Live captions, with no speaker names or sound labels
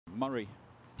Murray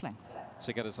Play.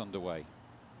 to get us underway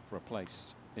for a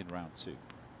place in round 2.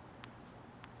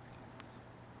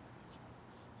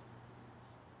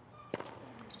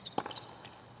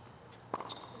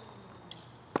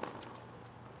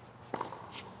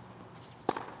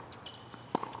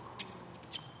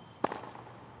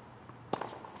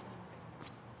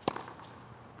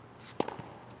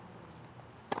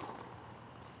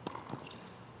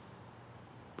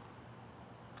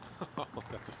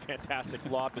 That's a fantastic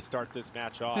lob to start this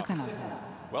match off.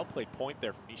 Well played point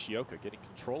there from Nishioka, getting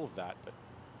control of that, but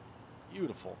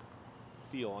beautiful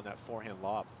feel on that forehand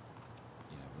lob.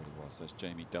 Yeah, it really was. There's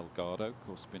Jamie Delgado, of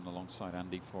course, been alongside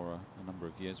Andy for a number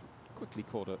of years. Quickly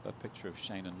caught a picture of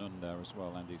Shayna Nunn there as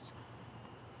well, Andy's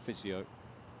physio. He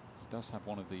does have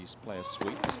one of these player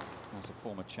suites as a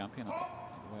former champion. The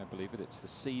way I believe it, it's the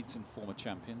Seeds and former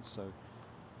champions, so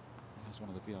he has one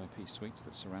of the VIP suites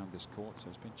that surround this court, so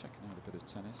he's been checking out a bit of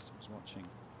tennis. I was watching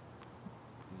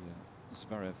the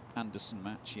Zverev-Anderson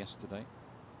match yesterday.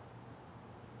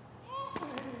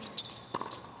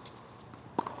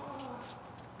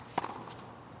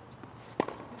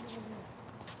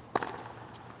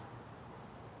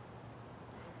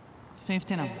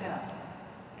 Andy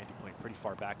playing pretty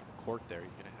far back in the court there.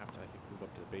 He's going to have to, I think, move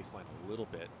up to the baseline a little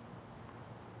bit.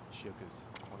 Nishioka's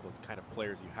one of those kind of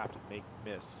players you have to make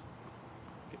miss.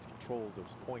 Get to control of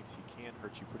those points. He can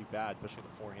hurt you pretty bad, especially on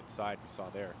the forehand side we saw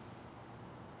there.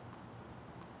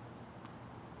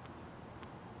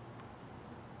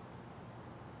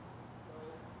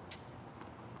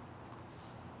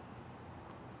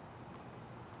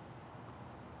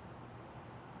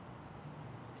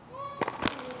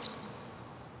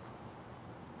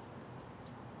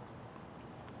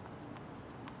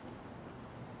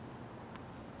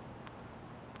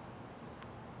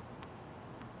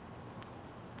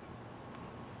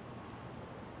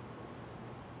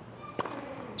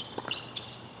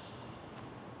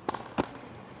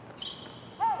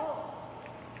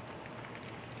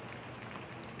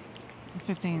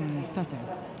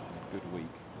 Good week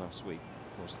last week.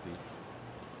 Of course,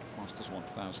 the Masters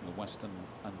 1000, the Western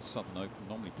and Southern Open,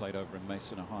 normally played over in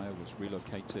Mason, Ohio, was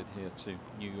relocated here to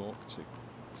New York to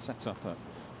set up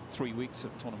 3 weeks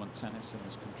of tournament tennis in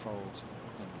this controlled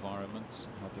environment.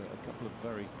 Had a couple of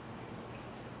very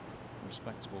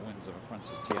respectable wins over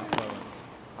Francis Tiafoe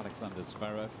and Alexander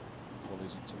Zverev before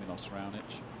losing to Milos Raonic.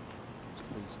 I was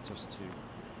pleased just to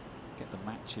get the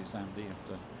matches, Andy,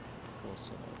 after, of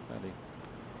course, a fairly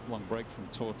long break from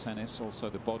tour tennis. Also,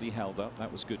 the body held up.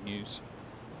 That was good news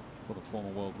for the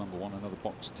former world #1. Another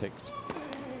box ticked.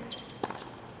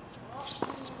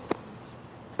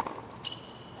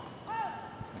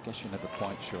 I guess you're never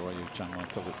quite sure, are you, Jan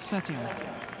Michael? It's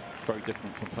very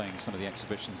different from playing some of the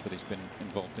exhibitions that he's been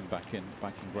involved in back in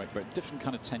Great Britain. Different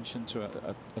kind of tension to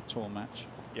a tour match.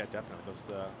 Yeah, definitely.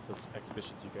 Those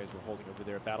exhibitions you guys were holding over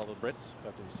there at Battle of the Brits,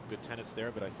 there was some good tennis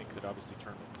there, but I think that obviously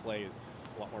tournament play is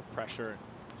a lot more pressure and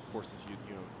forces you,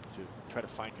 to try to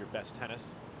find your best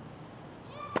tennis.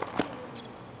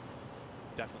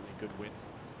 Definitely good wins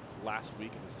last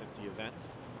week in the Cincy event.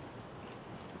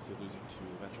 Obviously losing to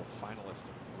eventual finalist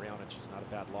Raonic is not a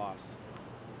bad loss.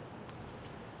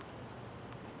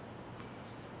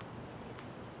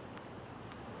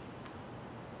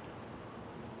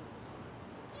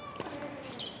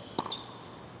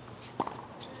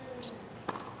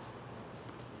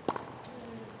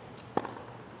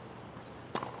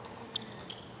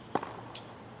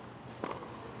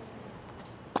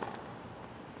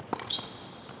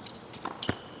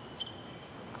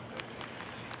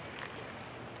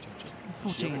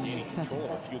 Gaining control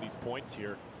of a few of these points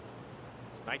here.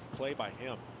 It's a nice play by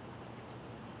him.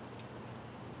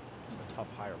 A tough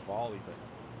higher volley, but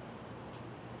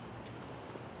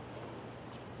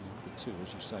yeah, the two,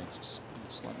 as you say, just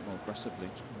slightly more aggressively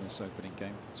in this opening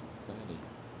game. Some fairly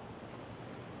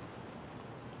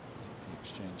lengthy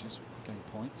exchanges, game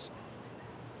points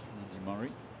from Andy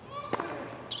Murray.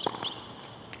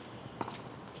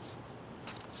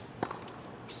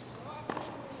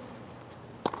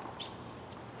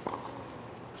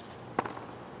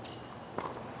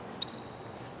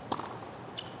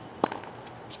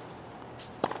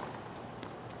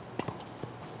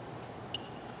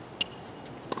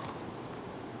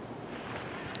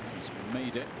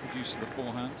 Made it, good use of the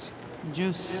forehands.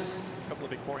 A couple of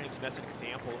big forehands, and that's an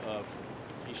example of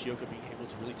Nishioka being able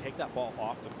to really take that ball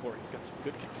off the court. He's got some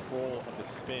good control of the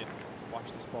spin. Watch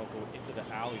this ball go into the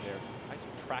alley there. Nice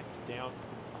tracked down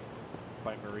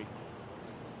by Murray.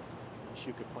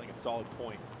 Nishioka playing a solid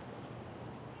point.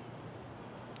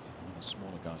 Yeah, one of the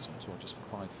smaller guys on tour, just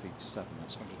 5'7",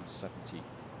 that's 170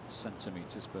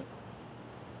 centimeters, but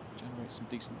Generate some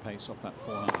decent pace off that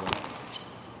forehand.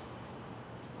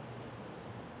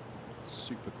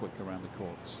 Super quick around the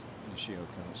courts. Nishioka,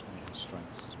 that's one of his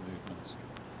strengths, his movements.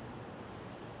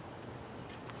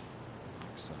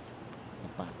 Likes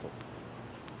a battle.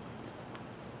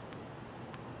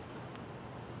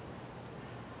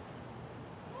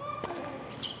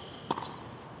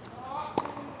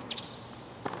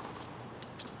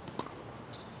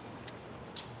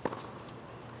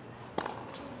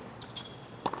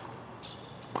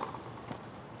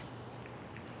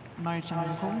 Briton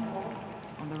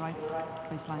on the right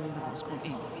baseline of the ball scored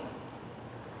 8. I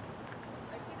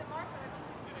see the mark, but I don't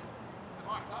see the switch. The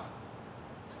mark's up.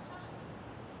 Nice challenge.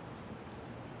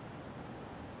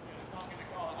 Yeah, it's not going to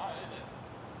call it out, is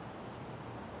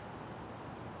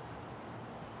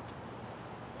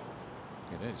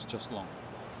it? It is just long.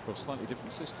 Of course, slightly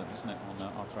different system, isn't it, on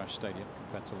Arthur Ashe Stadium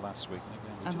compared to last week?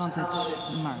 Advantage,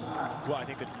 Murray. Well, I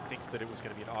think that he thinks that it was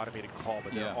going to be an automated call,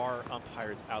 but there are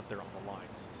umpires out there on the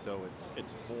lines, so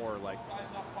it's more like.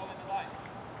 Not calling the line.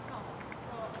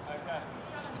 Okay.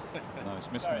 No, it's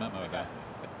missed the memo there.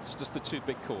 It's just the two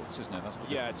big courts, isn't it? That's the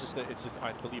difference. it's just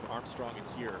I believe Armstrong and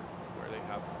here where they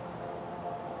have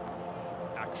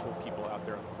actual people out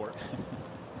there on the court.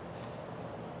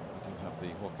 We do have the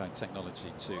Hawkeye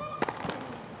technology to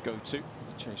go to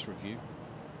the chase review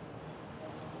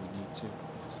if we need to.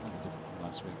 It's slightly different from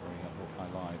last week where we had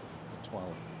Hawkeye Live at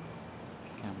 12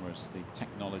 cameras. The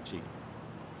technology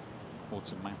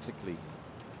automatically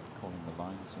calling the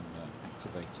lines and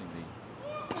activating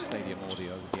the stadium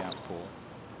audio with the outpour.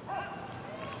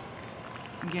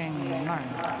 Game, Murray.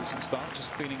 Decent start, just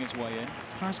feeling his way in.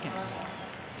 First game.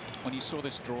 When you saw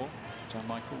this draw, John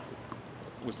Michael,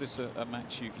 was this a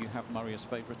match you have Murray as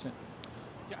favourite in?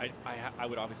 Yeah, I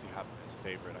would obviously have him as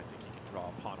favorite. I think he can draw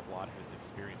upon a lot of his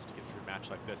experience to get through a match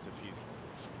like this. If he's,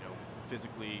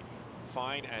 physically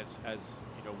fine, as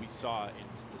we saw in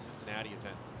the Cincinnati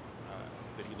event,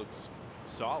 that he looks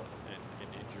solid and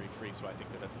injury-free. So I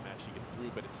think that that's a match he gets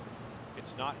through. But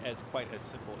it's not quite as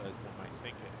simple as one might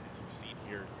think. As you've seen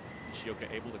here,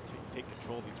 Nishioka able to take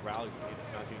control of these rallies. If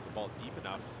he's not getting the ball deep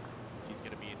enough, he's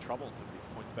going to be in trouble in some of these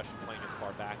points, especially playing as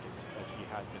far back as he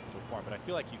has been so far. But I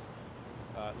feel like he's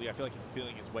Lee, I feel like he's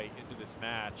feeling his way into this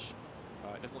match.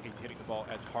 It doesn't look like he's hitting the ball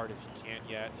as hard as he can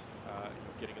yet.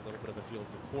 Getting a little bit of the feel of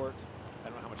the court. I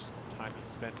don't know how much time he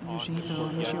spent on this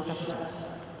court yet.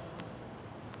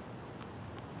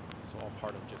 So all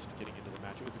part of just getting into the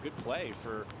match. It was a good play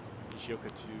for Nishioka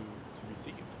to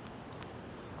receive.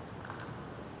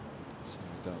 So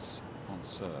he does on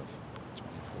serve,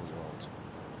 24-year-old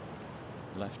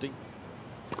lefty.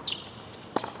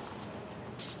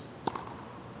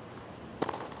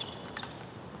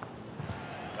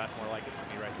 That's more like it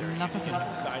for me right there.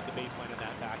 Inside the baseline of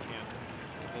that backhand.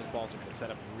 Some of those balls are going to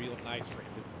set up real nice for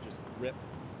him to just rip.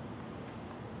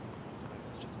 Sometimes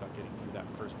it's just about getting through that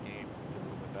first game, feel a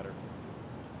little bit better.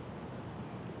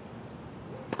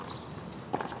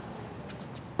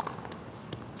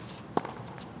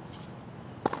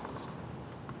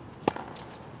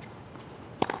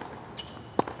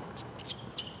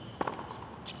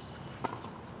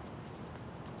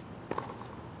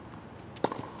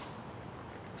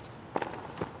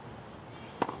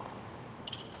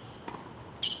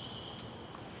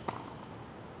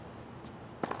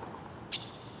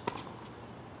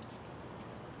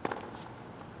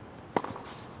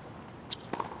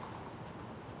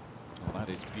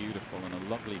 It's beautiful and a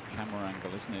lovely camera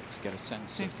angle, isn't it, to get a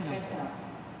sense of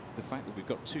the fact that we've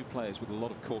got two players with a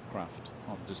lot of court craft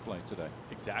on display today.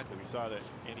 Exactly. We saw that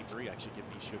Andy Murray actually give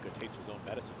Nishioka a taste of his own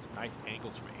medicine. Some nice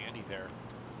angles from Andy there,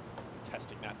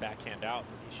 testing that backhand out.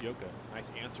 Nishioka,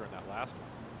 nice answer in that last one.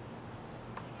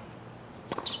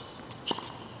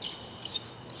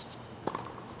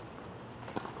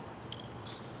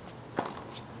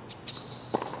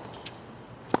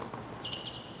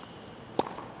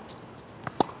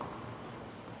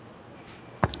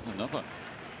 Another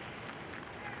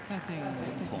 13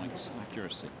 points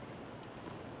accuracy.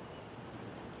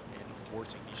 And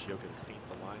forcing Nishioka to paint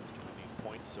the lines to win these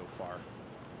points so far.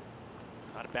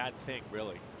 Not a bad thing,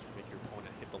 really. Make your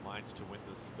opponent hit the lines to win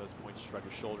those points, shrug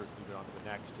your shoulders, move it on to the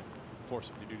next, and force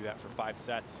him to do that for 5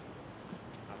 sets.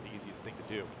 Not the easiest thing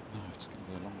to do. No, it's going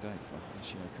to be a long day for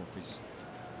Nishioka if he's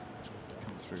to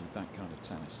come through with that kind of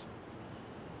tennis.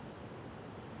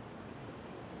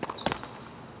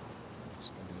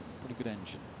 Pretty good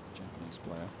engine, Japanese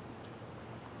player.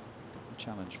 Different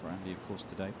challenge for Andy, of course,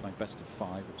 today. Playing best of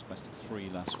 5, it was best of 3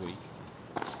 last week.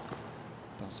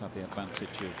 Does have the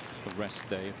advantage of the rest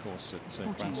day, of course,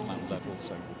 at Grand Slam level,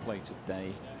 so we'll play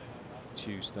today.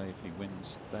 Tuesday. If he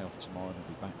wins, day off tomorrow, and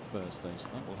he'll be back Thursday. So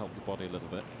that will help the body a little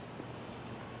bit.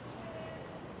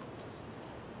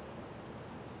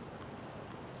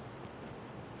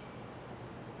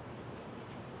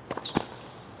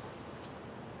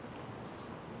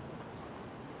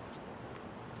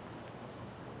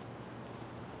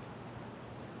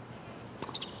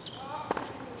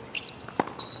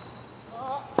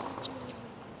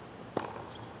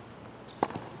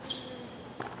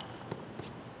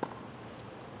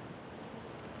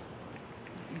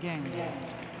 Game.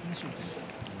 Nishioka.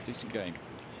 Decent game.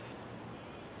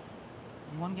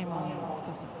 1 game on,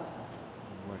 first set.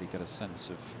 Already get a sense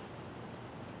of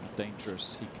how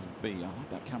dangerous he can be. I like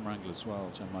that camera angle as well,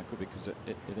 John Michael, because it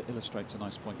illustrates a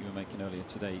nice point you were making earlier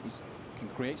today. He can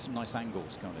create some nice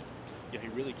angles, can't he? Yeah, he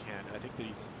really can. And I think that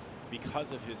he's,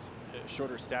 because of his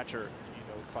shorter stature, you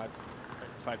know,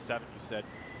 5'7", you said,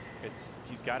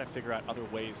 he's got to figure out other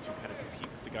ways to kind of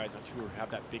compete with the guys on tour, have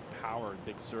that big power and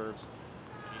big serves.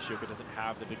 Nishioka doesn't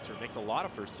have the big serve, makes a lot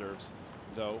of first serves,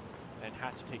 though, and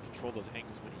has to take control of those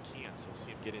angles when he can. So we'll see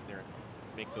him get in there and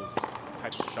make those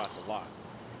types of shots a lot.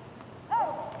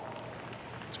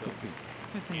 It's quickly.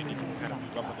 Andy can kind of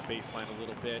move up on the baseline a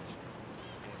little bit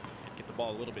and get the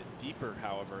ball a little bit deeper.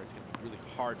 However, it's going to be really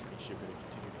hard for Nishioka to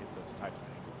continue to hit those types of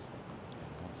angles.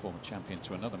 One former champion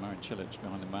to another, Marin Cilic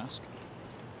behind the mask.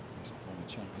 He's a former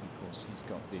champion, of course. He's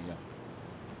got the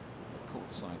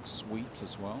courtside suite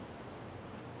as well.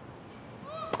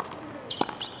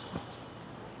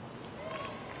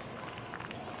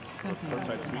 Those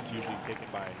courtside suites usually taken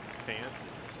by fans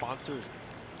and sponsors.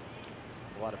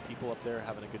 A lot of people up there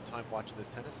having a good time watching this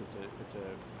tennis. It's I think,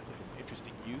 an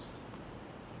interesting use.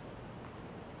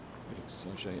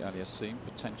 Sergei Aliassime,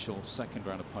 potential second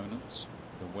round opponent.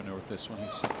 The winner of this one,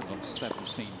 he's second on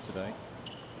 17 today.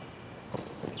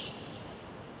 Nice,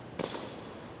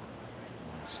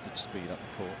 good speed up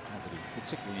the court. Not that he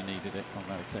particularly needed it on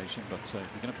that occasion, but if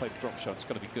you're going to play drop shot, it's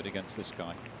got to be good against this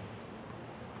guy.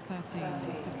 13,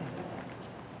 15.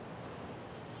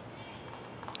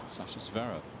 Sasha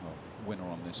Zverev, winner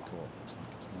on this court. Looks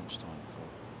like it's lunchtime for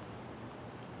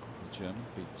the German.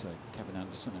 Beat Kevin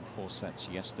Anderson in 4 sets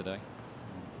yesterday.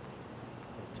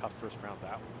 Tough first round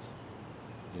that was.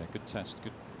 Yeah, good test,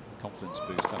 good confidence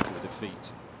boost after the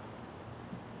defeat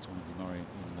to Andy Murray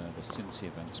in the Cincy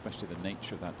event, especially the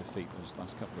nature of that defeat. Those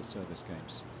last couple of service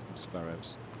games of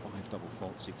Zverev's. 5 double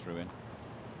faults he threw in.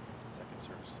 Second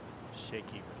serve's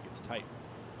shaky when he gets tight.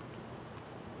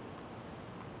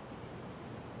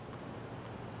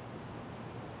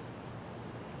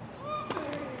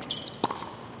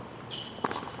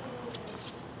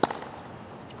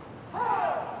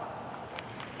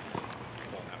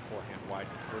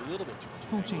 A little bit too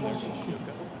much. 14.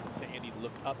 So Andy,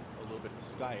 look up a little bit at the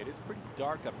sky. It is pretty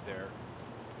dark up there.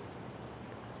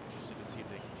 Interested to see if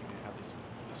they continue to have this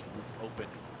roof open.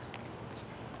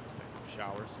 Expect some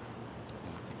showers.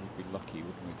 Yeah, I think we'd be lucky,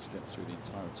 wouldn't we, to get through the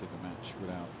entirety of the match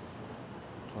without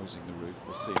closing the roof.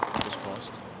 We'll see. Fingers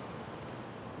crossed.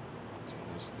 So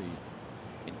was the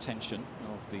intention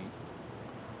of the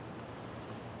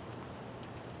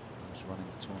running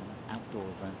the tournament. Outdoor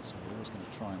events, we're always going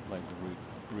to try and play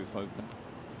the roof open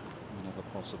whenever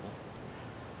possible.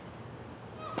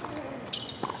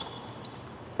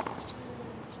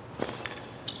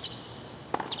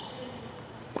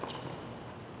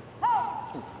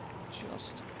 Ooh,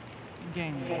 just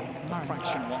Game. a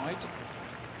fraction wide.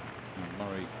 And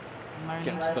Murray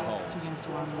gets the hold. 2 games to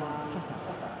 1, first set.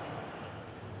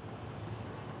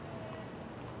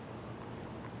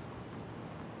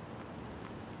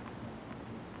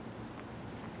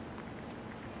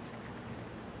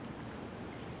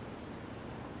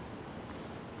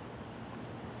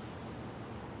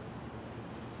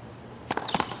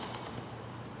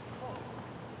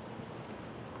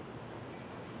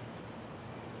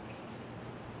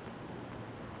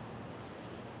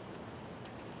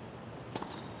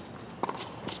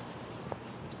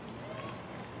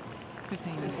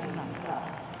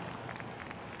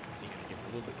 Seeing him get a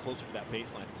little bit closer to that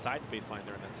baseline, inside the baseline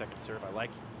there in that second serve. I like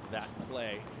that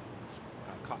play.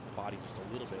 Caught the body just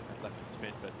a little bit and left the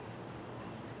spin, but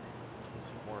we'll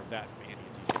see more of that from Andy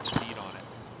as he gets speed on it.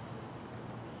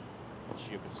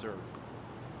 Nishioka serve.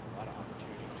 A lot of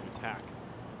opportunities to attack.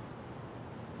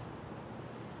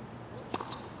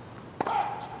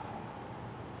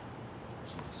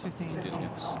 Something he did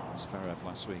against Zverev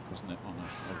last week, wasn't it, on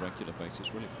a regular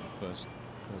basis, really from the first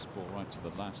ball right to the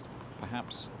last.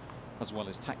 Perhaps, as well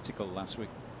as tactical last week,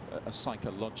 a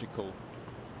psychological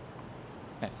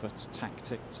effort,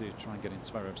 tactic to try and get in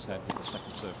Zverev's head with the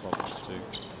second serve problems too.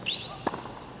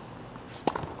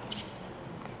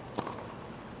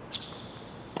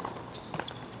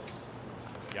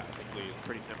 It's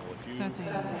pretty simple. If you 30.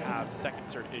 have second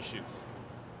serve issues,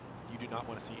 you do not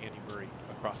want to see Andy Murray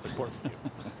across the court from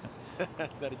you.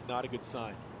 That is not a good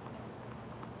sign.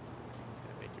 He's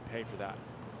going to make you pay for that.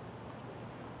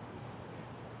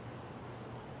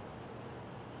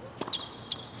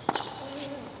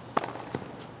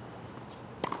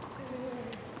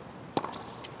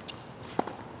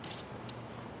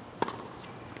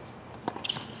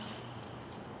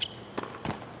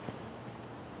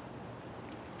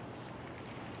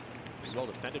 Well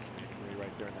defended from Andy Murray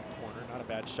right there in that corner. Not a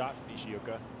bad shot from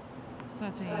Nishioka.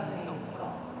 30.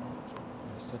 Oh.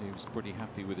 I said he was pretty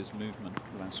happy with his movement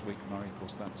last week. Murray, of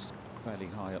course, that's fairly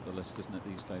high up the list, isn't it,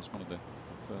 these days? One of the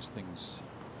first things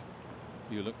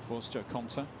you look for is Jo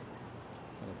Konta. Fellow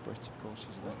Brit, of course,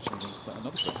 she's eventually going to start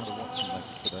another Brit, Heather Watson,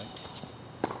 later today.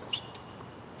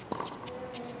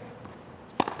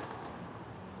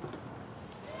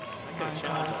 Got a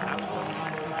challenge on that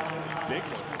one. Big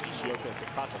one for Nishioka if it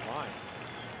caught the line.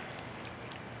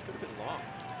 Could have been long.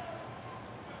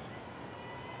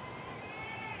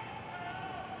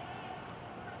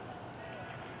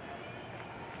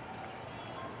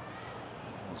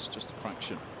 It's just a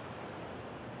fraction.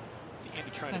 See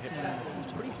Andy trying to hit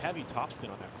it's pretty heavy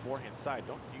topspin on that forehand side.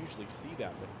 Don't usually see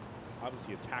that, but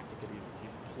obviously a tactic that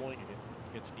he's employing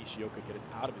against Nishioka, get it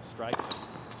out of his strike zone.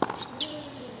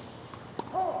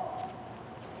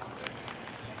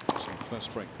 So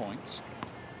first break points.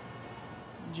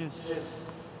 Just.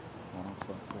 One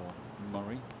offer for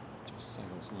Murray. Just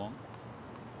sails long.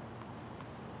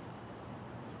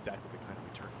 It's exactly the kind of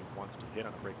return he wants to hit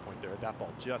on a break point there. That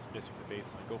ball just missing the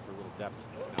baseline. Go for a little depth.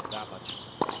 Not that much.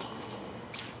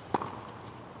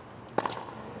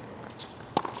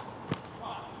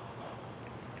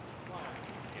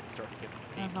 And starting to get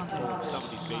control of some of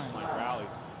these baseline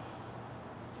rallies.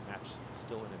 The match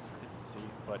still in its infancy,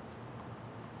 but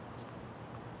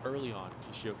early on,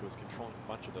 Nishioka was controlling a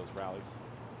bunch of those rallies.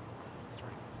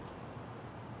 Starting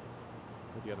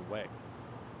to go the other way.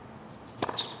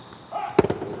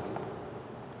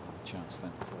 Chance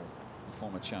then for the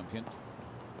former champion.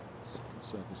 Second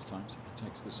serve this time, so if he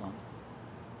takes this on.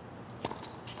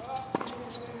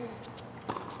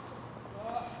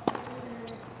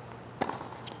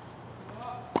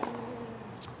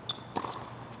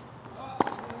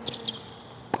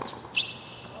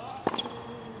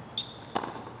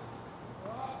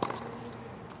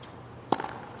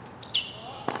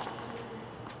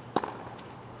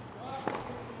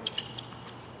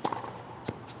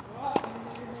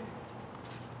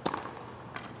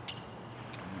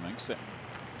 It.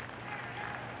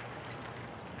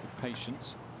 Good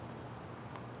patience.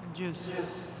 Juice.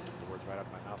 The words right out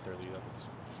of my mouth there, Lee. That was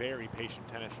very patient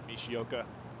tennis from Nishioka.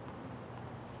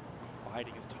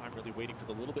 Biding his time, really waiting for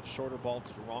the little bit shorter ball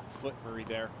to the wrong foot. Murray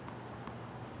there.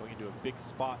 Going into a big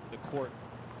spot in the court.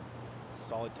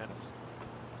 Solid tennis.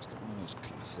 He's got one of those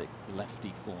classic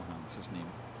lefty forehands, isn't he?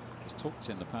 He's talked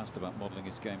in the past about modelling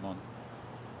his game on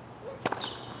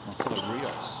Marcelo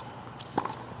Rios.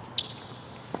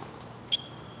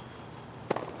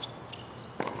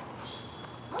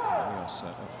 A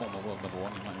former world #1,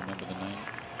 you might remember the name.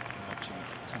 Watching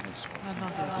tennis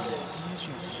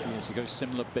 10 years ago.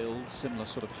 Similar build, similar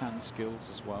sort of hand skills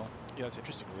as well. Yeah, that's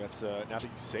interesting. That's now that you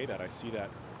say that, I see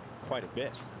that quite a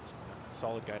bit. It's a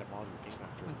solid guy to model your game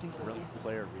after. He's a brilliant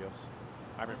player, Rios.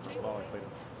 I remember as well. I played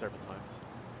him several times.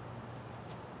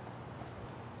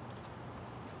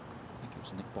 I think it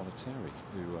was Nick Bollettieri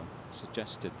who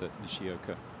suggested that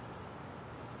Nishioka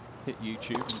hit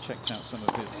YouTube and checked out some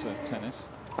of his tennis.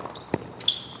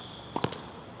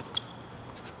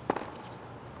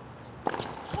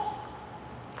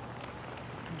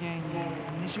 Game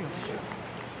Nishioka.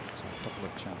 So a couple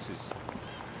of chances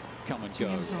come and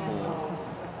go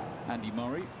for Andy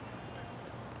Murray.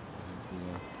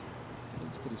 He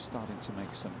looks that he's starting to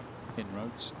make some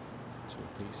inroads to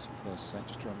a piece first set.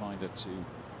 Just a reminder to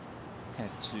head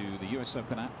to the US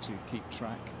Open app to keep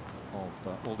track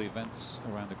of all the events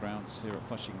around the grounds here at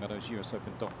Flushing Meadows.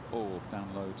 usopen.org.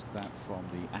 Download that from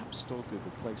the App Store,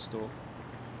 Google Play Store.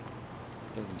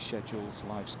 Daily schedules,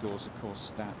 live scores, of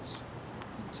course, stats,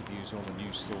 interviews, all the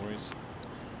news stories.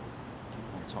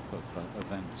 Keep on top of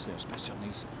events here, especially on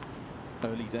these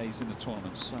early days in the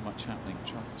tournament. So much happening.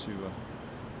 Try to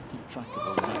keep track of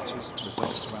all the matches,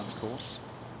 results around the courts.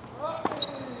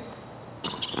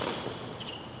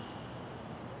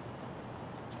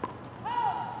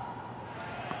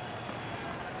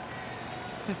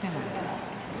 59.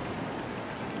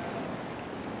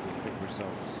 Big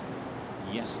results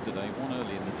yesterday. One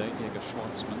early in the day, Diego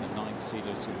Schwartzman, the 9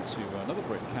 seeders into another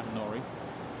Brit, Cam Norrie.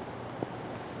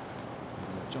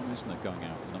 John Isner going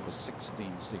out, the number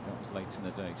 16 seed. That was late in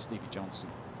the day. Stevie Johnson,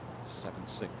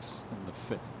 7-6 in the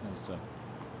 5th. There's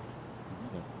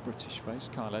another British face,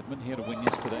 Kyle Edmund. He had a win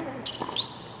yesterday. I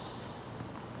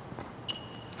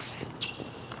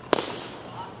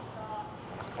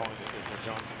was calling the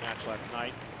Johnson match last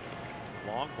night.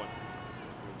 Long one.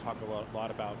 We talk a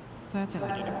lot about 30 in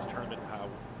left. this tournament how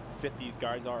fit these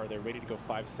guys are. Are they ready to go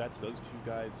 5 sets? Those two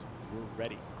guys were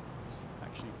ready. It was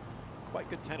actually quite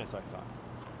good tennis, I thought.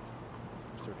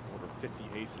 Serving over 50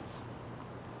 aces.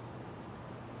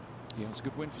 Yeah, it was a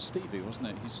good win for Stevie, wasn't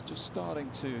it? He's just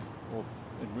starting to, or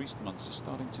in recent months, just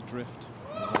starting to drift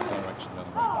in the wrong direction of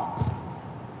the rankings.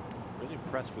 Really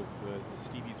impressed with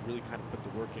Stevie's really kind of put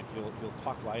the work in. He'll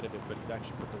talk light of it, but he's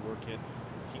actually put the work in.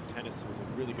 Team tennis was a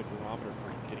really good barometer for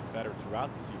him getting better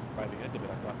throughout the season. By the end of it,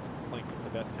 I thought playing some of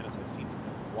the best tennis I've seen from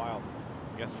him in a while.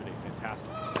 Yesterday, fantastic.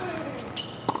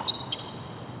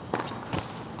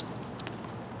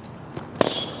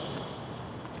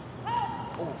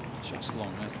 Oh, just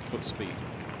long. There's the foot speed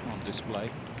on display.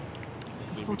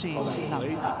 14 Blazing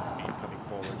left. speed coming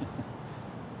forward.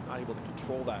 Not able to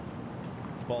control that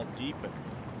ball deep, but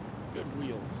good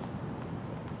wheels.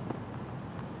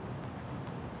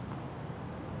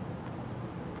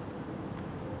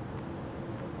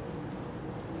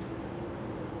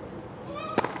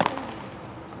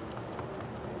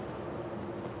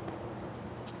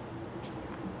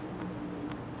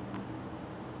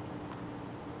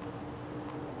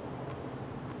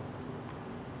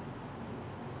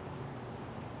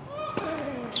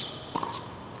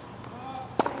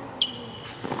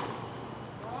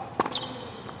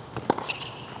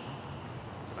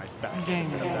 Game,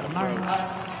 Murray.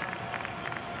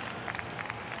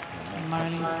 Murray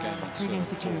leads 3 games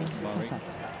to 2 first set.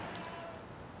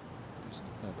 Using a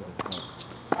fair bit of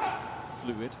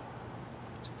fluid,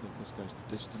 particularly if this goes the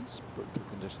distance. Brutal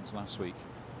conditions last week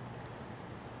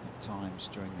at times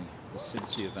during the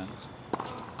Cincy event.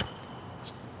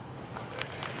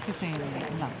 15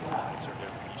 left. Certainly,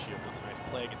 Nishioka, a nice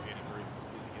play against Andy Murray. He's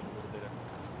moving in a little bit of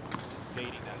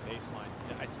fading that baseline.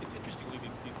 Yeah, it's interesting to leave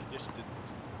these conditions.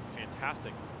 It's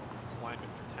fantastic climate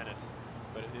for tennis,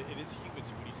 but it is humid,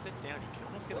 so when you sit down, you can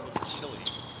almost get a little chilly.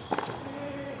 So you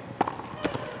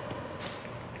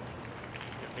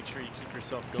gotta make sure you keep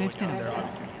yourself going down there.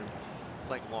 Obviously, when you're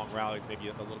playing long rallies, maybe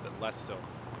a little bit less so.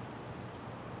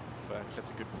 But I think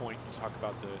that's a good point. You talk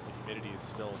about the humidity is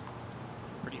still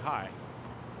pretty high.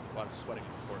 A lot of sweating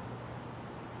in the court.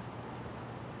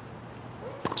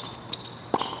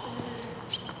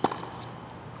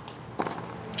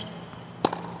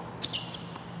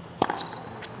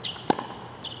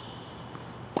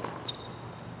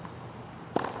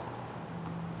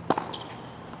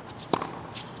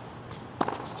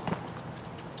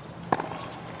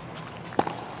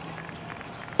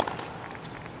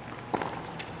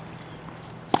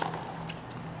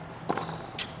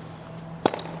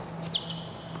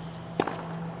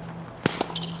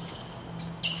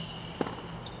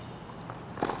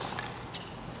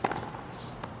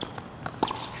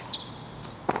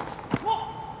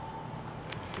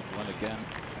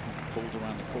 Pulled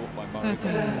around the court by Murray.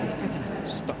 13,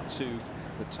 Stuck to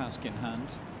the task in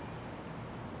hand.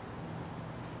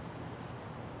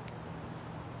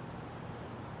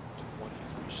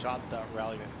 Shots that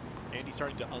rally. Andy's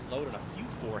starting to unload on a few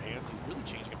forehands. He's really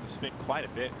changing up the spin quite a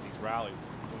bit in these rallies.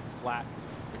 Going flat, a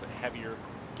little bit heavier.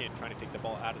 Again, trying to take the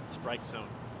ball out of the strike zone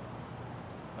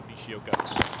of Nishioka.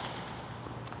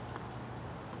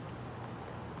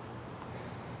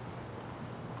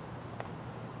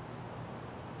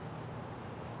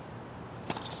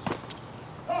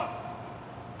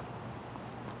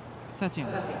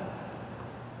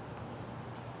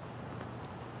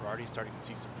 We're already starting to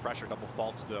see some pressure, double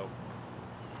faults though.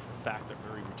 The fact that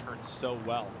Murray returns so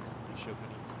well. Nishioka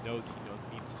knows he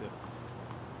needs to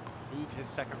move his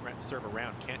second serve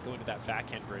around. Can't go into that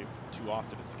backhand very too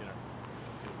often. It's gonna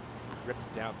rip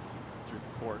it down through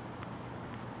the court.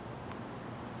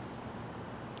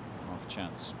 Half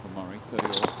chance for Murray, 30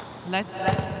 all. Let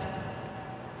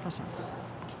for serve.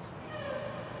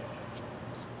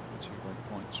 2 break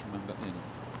points, remember, in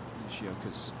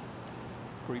Nishioka's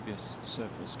previous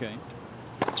surface game.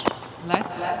 Let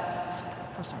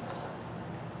for serve.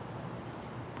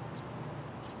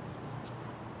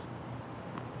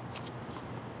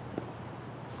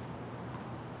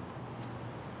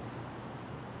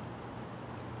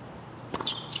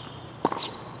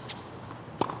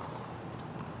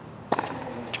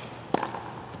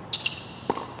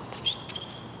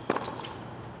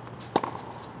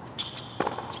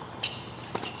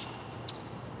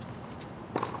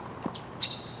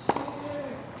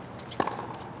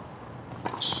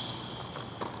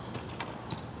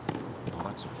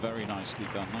 nicely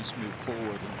done. Nice move forward.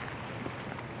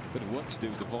 And bit of work to do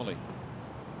with the volley.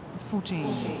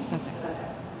 14-30.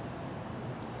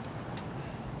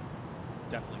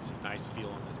 Definitely some nice feel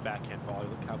in this backhand volley.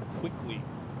 Look how quickly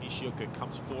Nishioka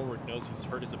comes forward, knows he's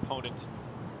hurt his opponent.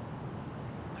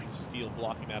 Nice feel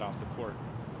blocking that off the court.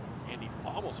 Andy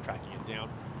almost tracking it down.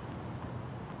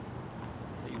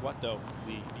 Tell you what though,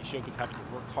 Nishioka's having to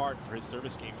work hard for his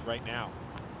service games right now.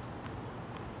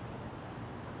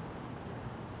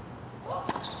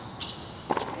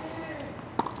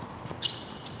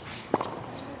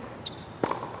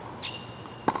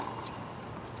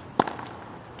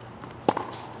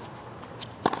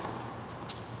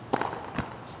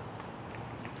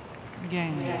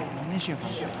 Again, Nishioka.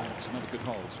 It's another good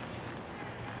hold.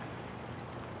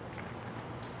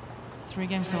 3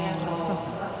 games on first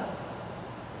set.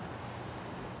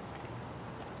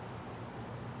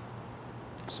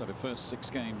 So the first 6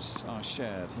 games are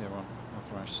shared here on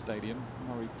Arthur Ashe Stadium.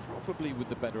 Murray probably with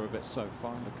the better of it so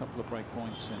far. A couple of break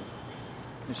points in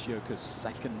Nishioka's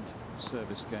second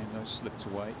service game. Those slipped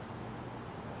away.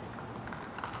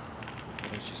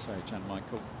 But as you say, Jan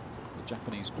Michael, the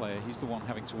Japanese player, he's the one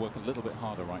having to work a little bit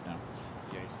harder right now.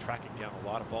 Yeah, he's tracking down a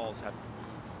lot of balls, having to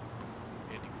move.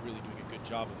 Andy really doing a good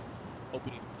job of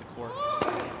opening the court.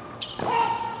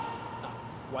 Not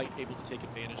quite able to take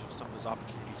advantage of some of those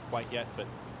opportunities quite yet, but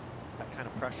that kind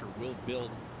of pressure will build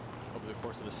over the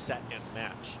course of a set and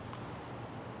match.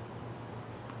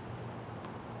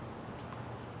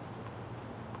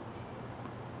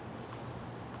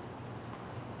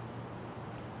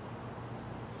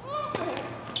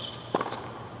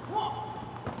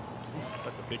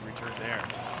 That's a big return there.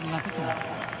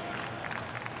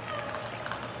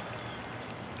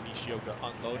 Nishioka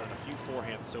unload on a few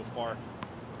forehands so far.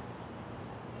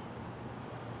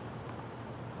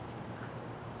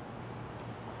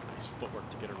 Nice footwork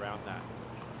to get around that.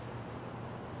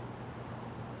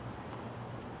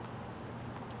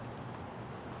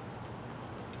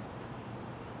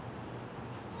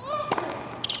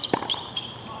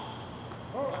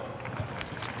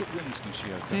 Some good wins,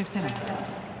 Nishioka. 15.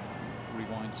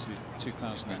 Rewind to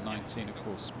 2019, of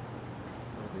course,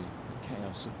 for the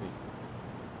chaos of the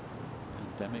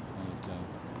pandemic. Made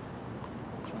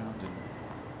 4th round in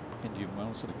Indian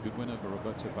Wells, had a good win over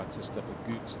Roberto Batista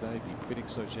Agut there, beat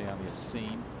Felix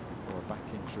Auger-Aliassime before a back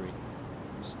injury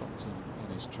stopped him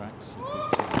in his tracks. He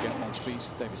beat Get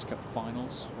Monfils, Davis Cup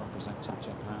finals, representing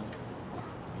Japan.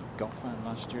 He beat Goffin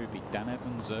last year, he beat Dan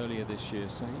Evans earlier this year,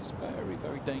 so he's very,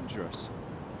 very dangerous.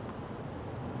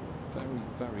 Very,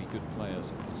 very good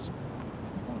players, I guess.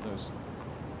 Maybe one of those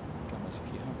guys,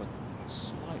 if you have a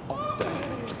slight off day,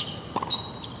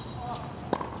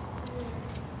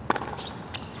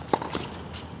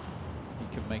 he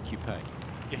can make you pay.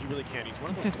 Yeah, he really can. He's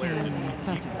one of those players that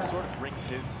he sort of brings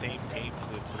his same game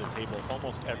to the table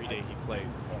almost every day he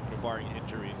plays, barring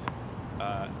injuries.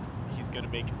 He's going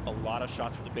to make a lot of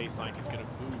shots from the baseline. He's going to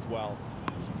move well.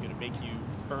 He's going to make you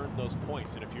earn those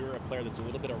points. And if you're a player that's a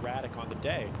little bit erratic on the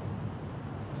day,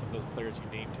 some of those players you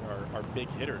named are big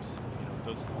hitters. You know,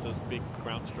 if those big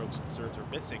ground strokes and serves are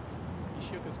missing,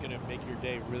 Nishioka's going to make your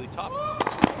day really tough.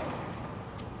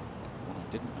 What I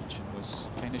didn't mention was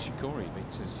Kei Nishikori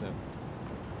beats his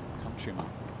countryman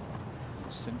in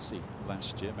Cincy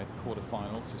last year, made the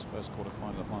quarterfinals, his first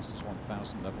quarterfinal at Masters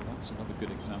 1000 level. That's another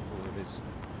good example of his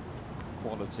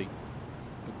quality.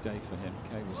 Good day for him.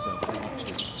 Kei was very much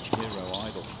his hero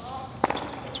idol.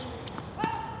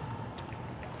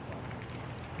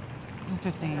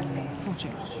 15-14.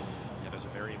 Yeah, there's a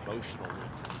very emotional win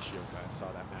for Nishioka. I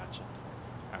saw that match, and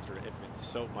after it meant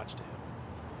so much to him.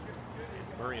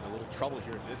 Murray in a little trouble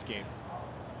here in this game.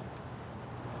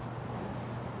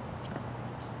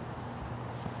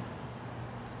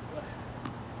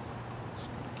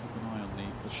 Keep an eye on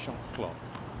the shot clock.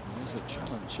 There's a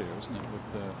challenge here, isn't it,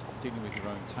 with dealing with your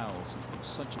own towels. It's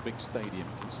such a big stadium.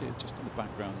 You can see it just in the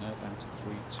background there, down to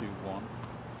 3, 2, 1.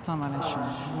 Time violation.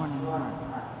 Warning.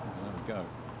 There we go.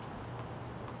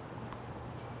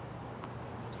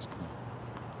 Just going to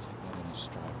take that in his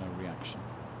stride. No reaction.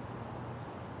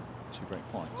 2 break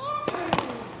points. So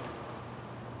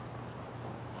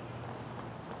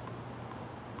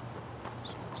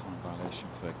a time violation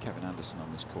for Kevin Anderson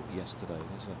on this court yesterday.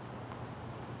 There's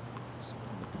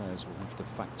something the players will have to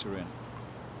factor in.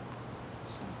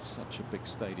 So it's such a big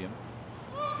stadium.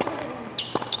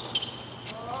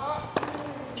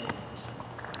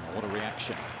 What a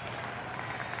reaction.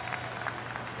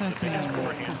 13. The biggest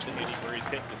forehands that Andy Murray's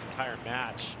hit this entire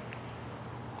match.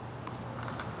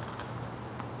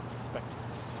 Expect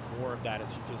to see more of that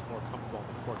as he feels more comfortable on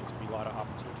the court. There's going to be a lot of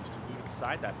opportunities to move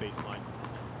inside that baseline.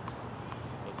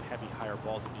 Those heavy, higher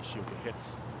balls that Nishioka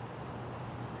hits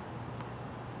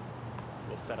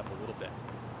will set up a little bit.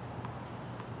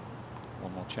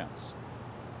 One more chance.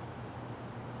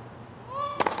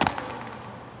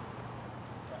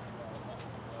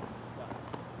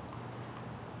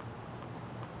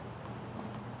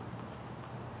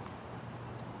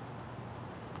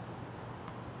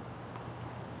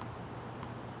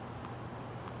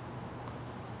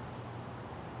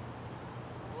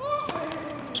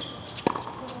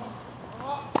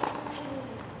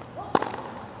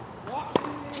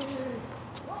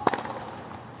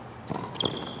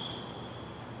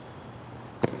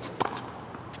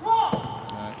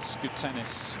 Good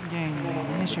tennis. Game,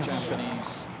 Nishioka.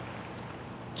 Japanese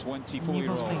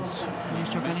 24-year-old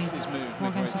makes his move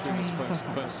midway through his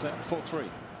first set, 4-3. Came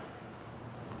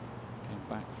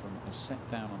back from a set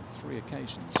down on 3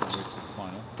 occasions en route to the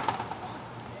final.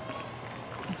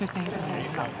 15.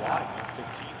 Pace out wide,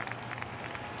 15.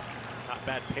 Not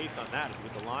bad pace on that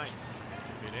with the lines. It's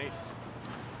going to be an ace.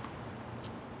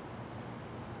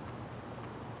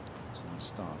 It's a nice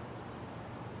start.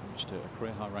 Reached a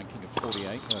career high ranking of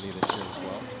 48 earlier this year as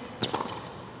well.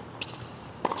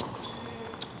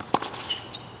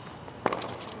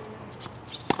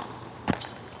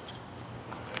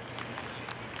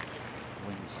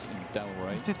 Wins in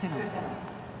Delray. 15. Down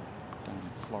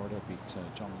in Florida, beat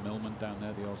John Millman down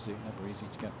there, the Aussie. Never easy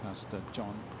to get past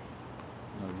John.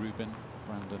 Rubin,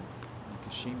 Brandon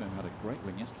Nakashima had a great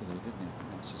win yesterday, didn't he? I think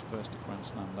that was his first at Grand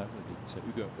Slam level. He beat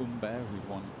Ugo Humbert, who'd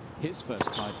won his first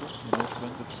title in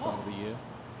Auckland at the start of the year.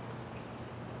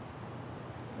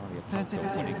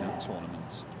 Winning that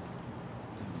tournament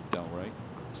down in Delray.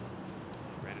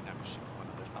 Brandon Nakashima, one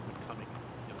of the up-and-coming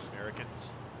young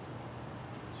Americans.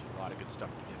 See a lot of good stuff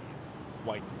from him. He's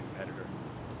quite the competitor.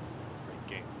 Great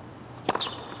game.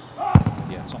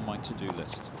 Yeah, it's on my to-do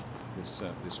list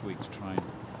this week to try and,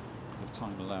 if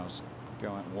time allows,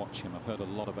 go out and watch him. I've heard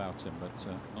a lot about him, but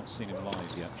not seen him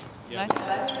live yet. Yeah,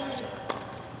 Nice.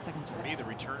 Second for serve. me, the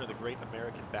return of the great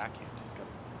American backhand. He's got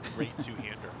a great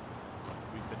two-hander.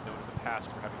 We've been known in the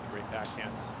past for having great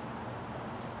backhands.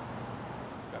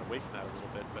 Got away from that a little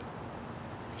bit, but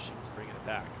Nakashima's bringing it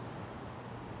back.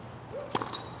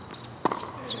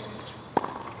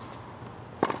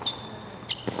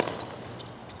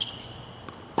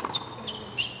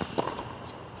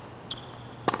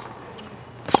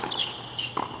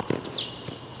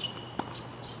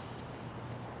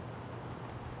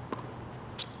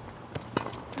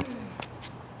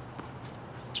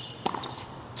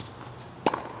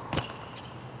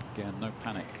 Again, no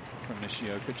panic from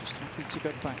Nishioka, just happy to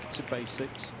go back to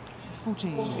basics.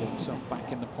 14. Get himself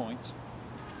back in the point.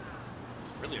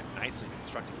 Really a nicely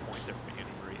constructed point there from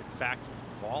Andy Murray. In fact,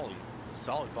 volley,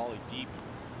 solid volley deep.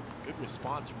 Good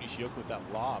response from Nishioka with that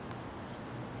lob.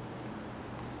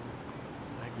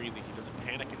 I agree that he doesn't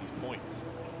panic at these points.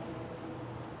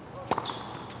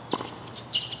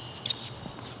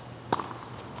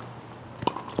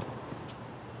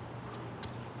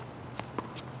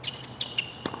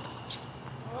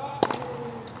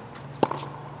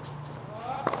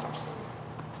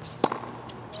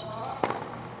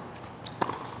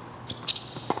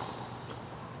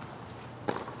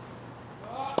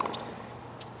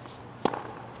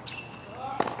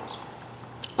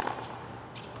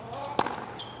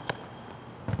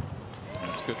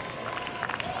 That's good.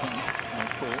 I think no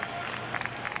call.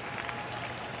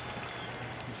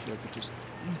 Nishioka just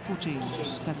 14.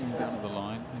 Setting. down the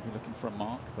line, maybe looking for a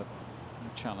mark, but no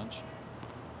challenge.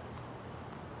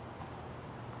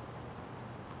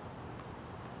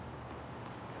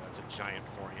 Yeah, that's a giant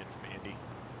forehand from Andy.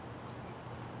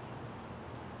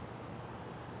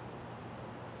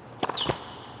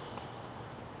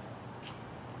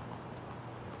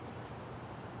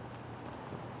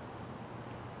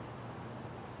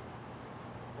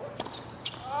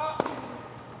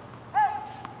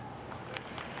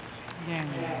 Game,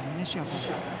 Nishioka.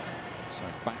 So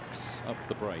backs up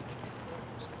the break.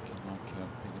 It's looking like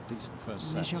being a decent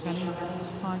first set. Nishioka leads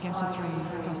 5 games to 3,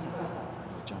 first set.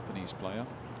 The Japanese player.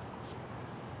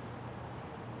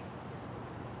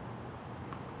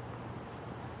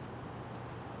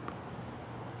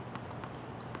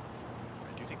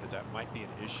 I do think that that might be an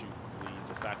issue.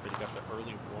 The fact that you got the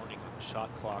early warning on the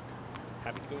shot clock,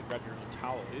 having to go and grab your own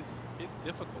towel is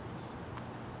difficult. It's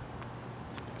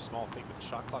seems like a small thing, but the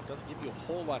shot clock doesn't give you a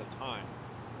whole lot of time.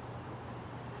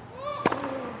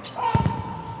 I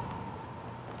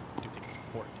do think it's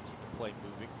important to keep the play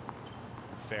moving,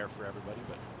 fair for everybody,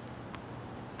 but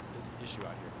there's an issue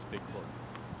out here in this big court.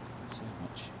 So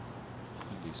much.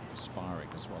 Indy's perspiring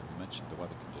as well. You mentioned the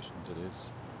weather conditions. It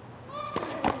is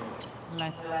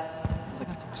Let It's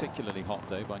a particularly hot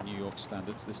day by New York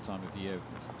standards this time of year.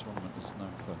 This tournament is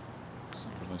known for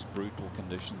some of the most brutal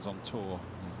conditions on tour.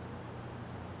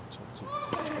 Top two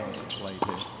guys have played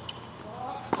here.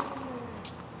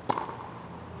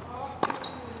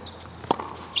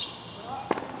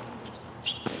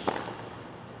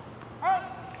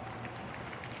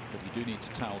 But you do need to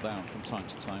towel down from time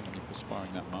to time when you're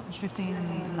perspiring that much.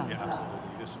 15 love. Yeah, absolutely.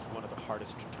 This is one of the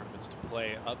hardest tournaments to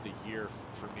play of the year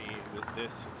for me. With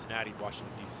this, Cincinnati,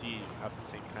 Washington, D.C., you have the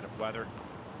same kind of weather.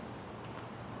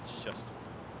 It's just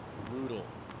brutal.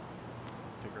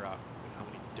 Figure out how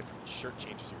many different shirt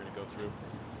changes you're going to go through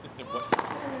and what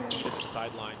to eat at the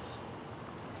sidelines.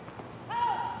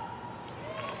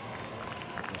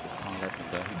 Kyle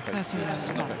Edmund there, he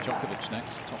faces Novak Djokovic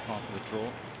next, top half of the draw.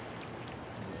 A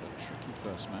tricky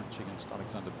first match against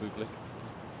Alexander Bublik.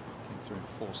 Came through in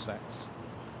 4 sets.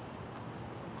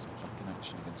 So back in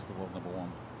action against the world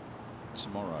 #1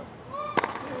 tomorrow.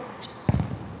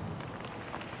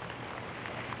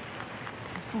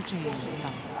 14 love.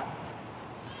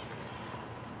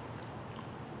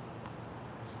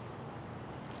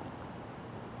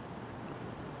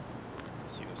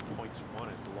 See those points won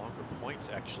as the longer points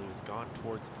actually has gone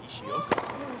towards Nishioka.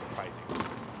 Surprising.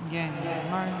 Game,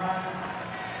 Murray.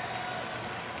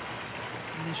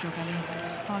 Nishioka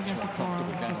leads 5 games to 4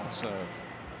 Comfortable game first on serve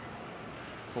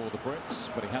for the Brits,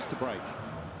 but he has to break.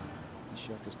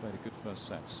 Nishioka's played a good first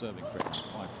set, serving for it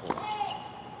 5-4.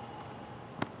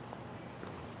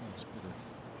 First bit of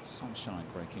sunshine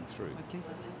breaking through. Okay.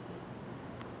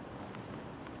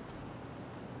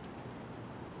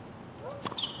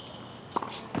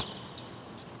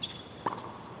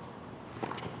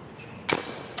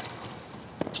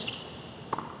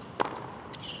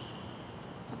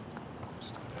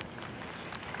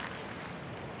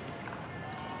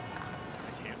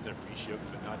 There for Nishioka,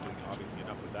 but not doing obviously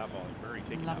enough with that volley. Murray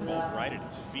taking that ball right at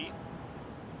his feet.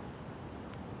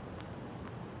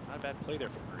 Not a bad play there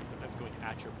from Murray. Sometimes going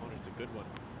at your opponent is a good one.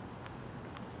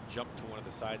 Jump to one of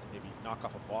the sides and maybe knock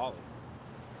off a volley.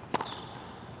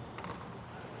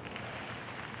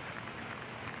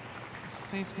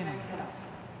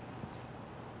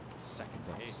 Second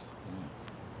ace. Yeah.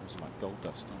 It was like gold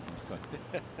dust, don't you,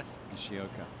 for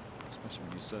Nishioka, especially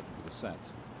when you're serving for the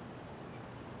set.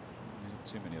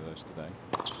 Too many of those today.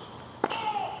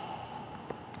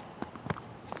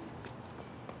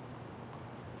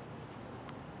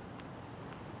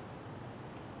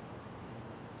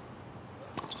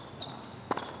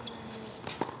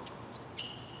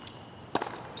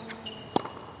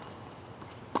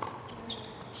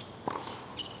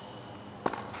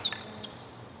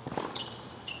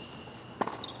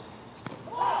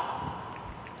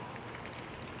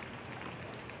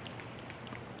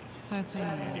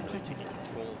 Really taking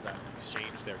control of that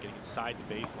exchange there, getting inside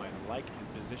the baseline. I like his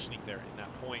positioning there in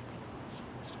that point.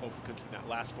 Just overcooking that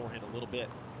last forehand a little bit.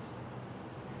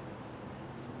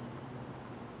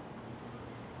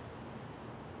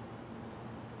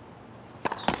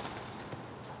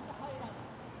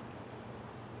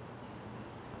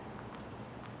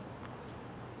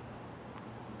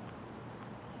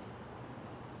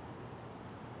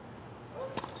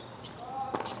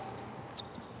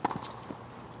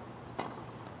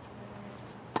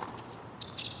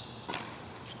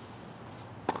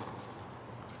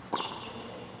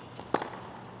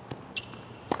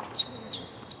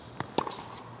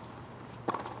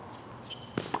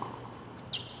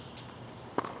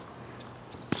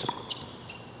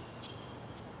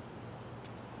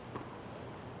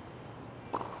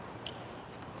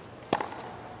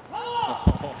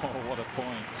 What a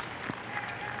point.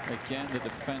 Again, the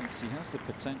defense, he has the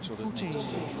potential, doesn't he, just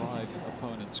to drive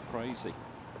opponents crazy.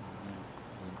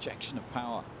 The injection of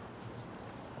power.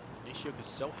 Nishioka's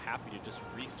so happy to just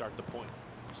restart the point.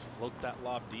 Just floats that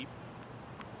lob deep.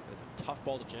 It's a tough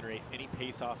ball to generate any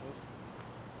pace off of.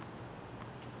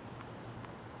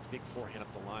 Big forehand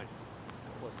up the line. A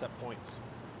couple of set points.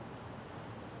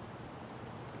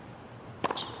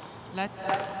 Let's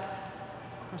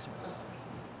first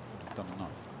Done enough.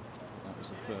 That was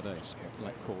the third ace, but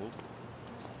black called.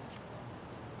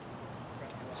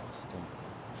 Just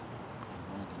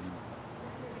reminding him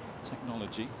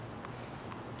technology.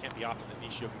 Can't be often that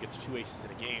Nishioka gets 2 aces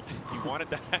in a game. He wanted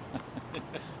that.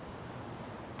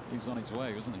 He was on his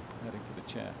way, wasn't he? Heading for the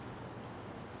chair.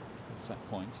 Still set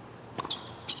point.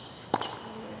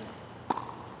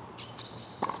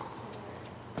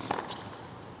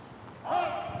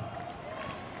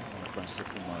 Aggressive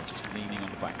from just leaning on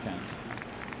the backhand.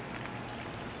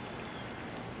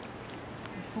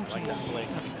 I like that play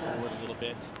coming forward a little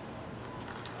bit.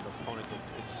 an opponent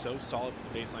that is so solid from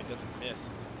the baseline, doesn't miss.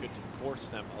 It's good to force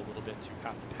them a little bit to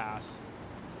have to pass,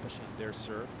 especially in their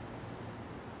serve.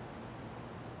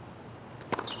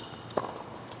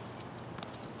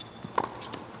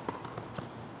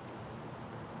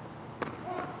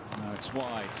 No, it's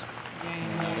wide. Game.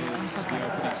 And that is the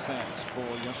opening set for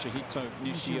Yoshihito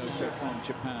Nishioka from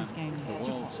Japan. This game is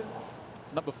The world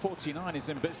number 49 is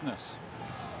in business.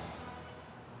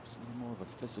 It's a little more of a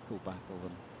physical battle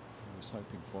than I was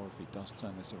hoping for. If he does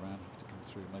turn this around, have to come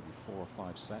through maybe 4 or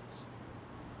 5 sets.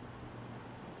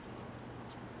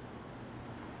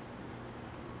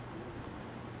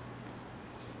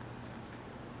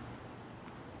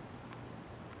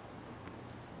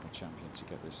 The champion to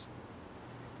get this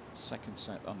second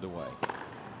set underway.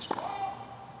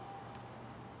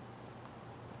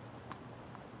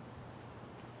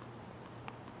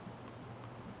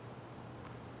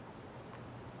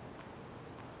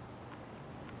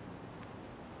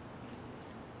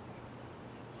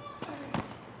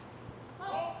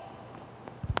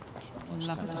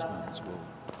 Most tennis fans will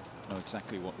know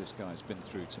exactly what this guy's been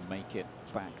through to make it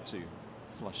back to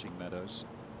Flushing Meadows.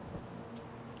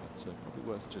 But probably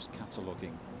worth just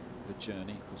cataloguing the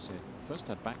journey. Of course, he first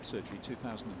had back surgery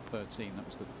 2013. That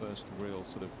was the first real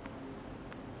sort of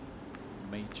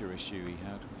major issue he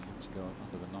had when he had to go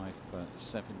under the knife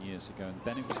 7 years ago. And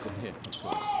then it was the hip, of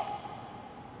course.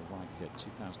 The right hip,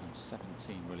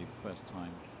 2017, really the first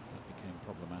time that became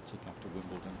problematic after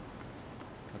Wimbledon.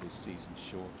 Cut his season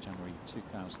short. January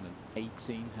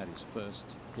 2018 had his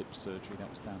first hip surgery. That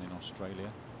was down in Australia.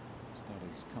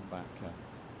 Started his comeback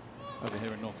over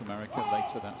here in North America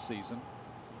later that season.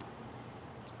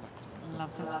 It's back to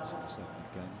Loves it.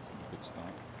 again. It's a good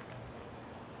start.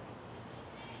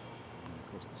 And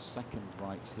of course, the second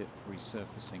right hip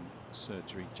resurfacing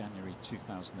surgery, January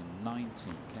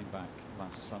 2019, came back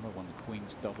last summer. Won the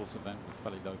Queen's doubles event with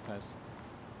Feli Lopez.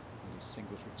 His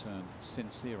singles return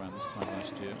since here around this time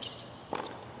last year.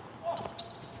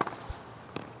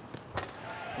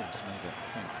 Pulls made it, I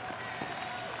think.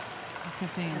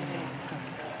 15.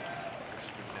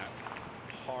 She gives that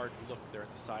hard look there on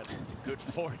the sidelines. A good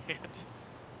forehand.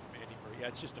 Andy Murray. Yeah,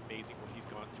 it's just amazing what he's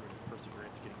gone through and his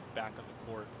perseverance getting back on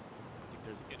the court. I don't think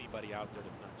there's anybody out there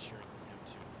that's not cheering for him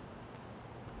to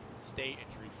stay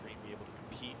injury-free and be able to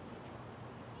compete.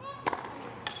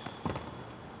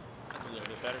 That's a little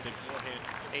bit better. Big forehand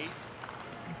ace.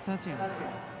 13. Getting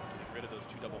rid of those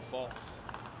 2 double faults.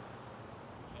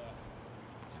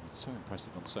 So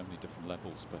impressive on so many different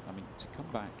levels, but I mean, to come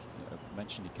back,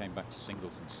 mentioned he came back to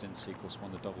singles in Cincy, of course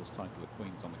won the doubles title at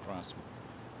Queen's on the grass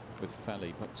with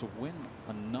Feli, but to win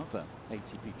another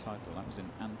ATP title, that was in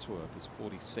Antwerp, his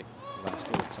 46th last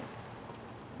autumn.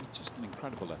 Just an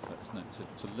incredible effort, isn't it,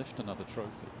 to lift another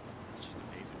trophy. It's just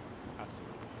amazing,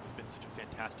 absolutely. He's been such a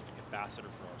fantastic ambassador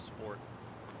for our sport.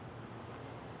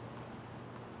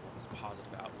 All this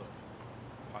positive outlook,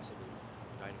 possibly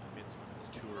uniting the men's and women's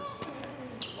tours.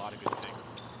 It's a lot of good things.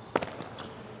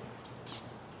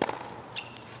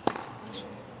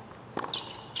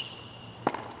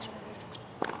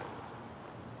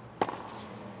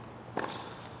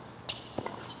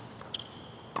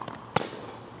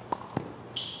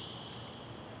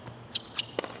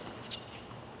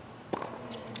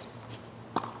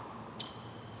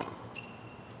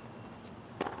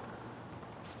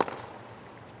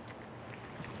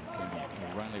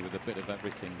 Rally with a bit of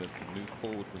everything. The move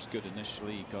forward was good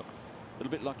initially. He got a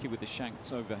little bit lucky with the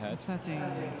shanks overhead. 13.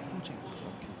 14.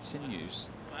 And continues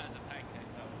Flat as a pancake,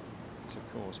 though. to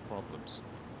cause problems.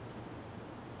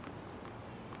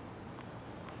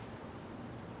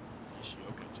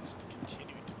 Nishioka just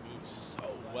continuing to move so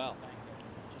well.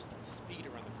 Just that speed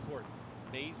around the court,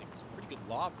 amazing. It was a pretty good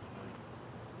lob from Murray.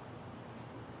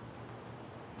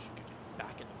 Should get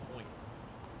back in the point.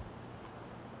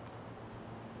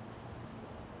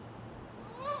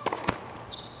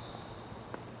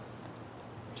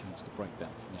 Chance to break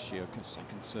that for Nishioka.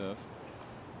 Second serve.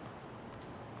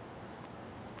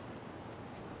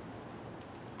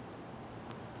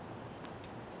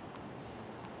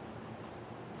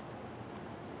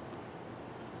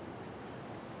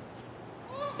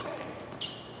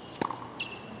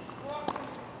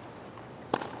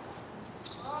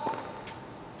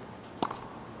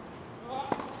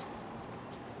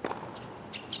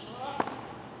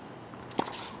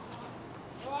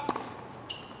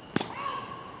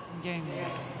 Game.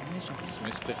 Nishioka. He's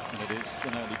missed it, and it is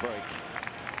an early break.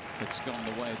 It's gone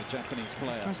the way of the Japanese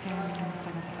player. First game,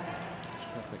 second set.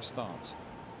 Perfect start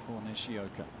for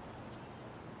Nishioka.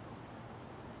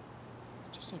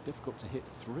 Just so difficult to hit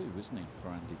through, isn't he, for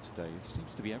Andy today? He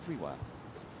seems to be everywhere.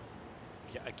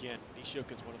 Yeah, again,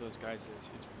 Nishioka is one of those guys that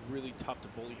it's really tough to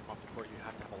bully him off the court. You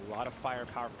have to have a lot of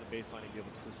firepower from the baseline and be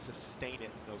able to sustain it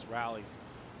in those rallies.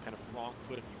 Kind of wrong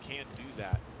foot him. You can't do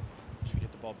that if you can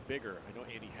hit the ball bigger. I know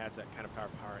Andy has that kind of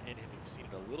firepower in him. You've seen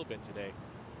it a little bit today.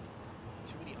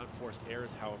 Too many unforced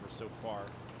errors, however, so far.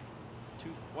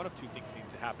 One of two things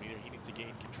needs to happen. Either he needs to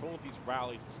gain control of these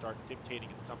rallies and start dictating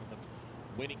in some of them,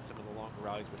 winning some of the longer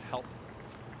rallies would help,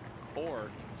 or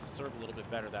he needs to serve a little bit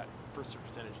better. That first serve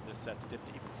percentage in this set's dipped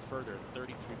even further, 33%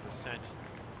 in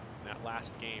that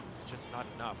last game. It's just not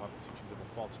enough. Obviously, 2 double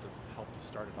faults doesn't help to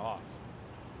start it off.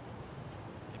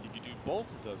 If you could do both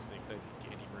of those things, I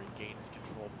think Andy Murray gains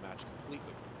control of the match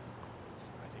completely. It's,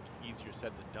 I think, easier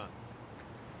said than done.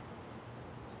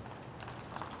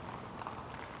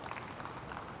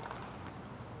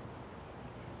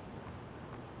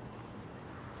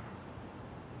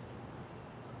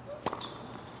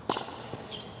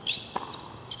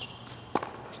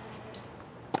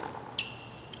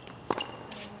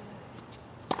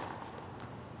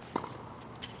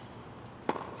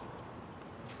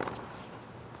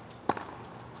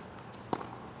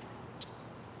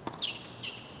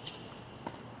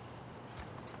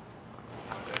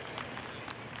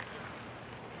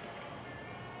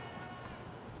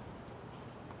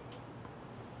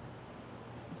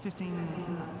 Fifteen.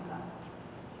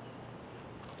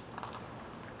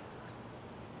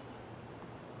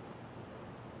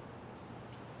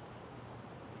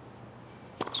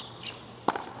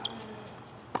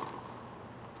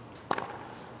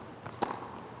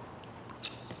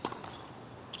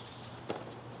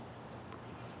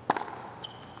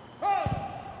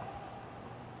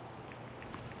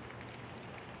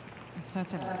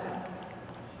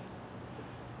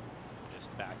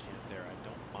 Just backhand there. I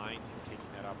don't mind him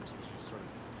taking that opportunity to sort of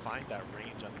find that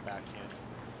range on the backhand.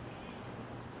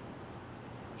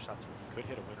 Shots where he could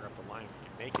hit a winner up the line if he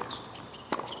can make it.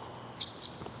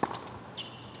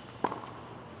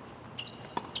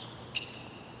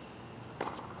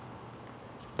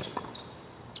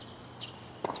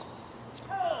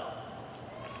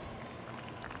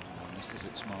 Misses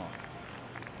its mark.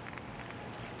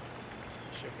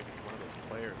 Nishioka is one of those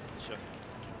players that's just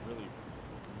can really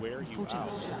wear you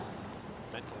out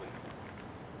mentally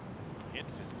and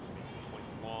physically, making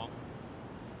points long,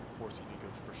 forcing you to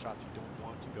go for shots you don't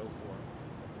want to go for.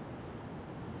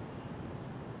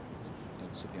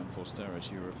 Don't see the unforced errors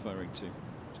you're referring to.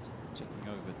 Just ticking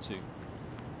over to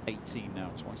 18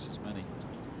 now, twice as many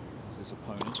as his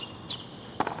opponent.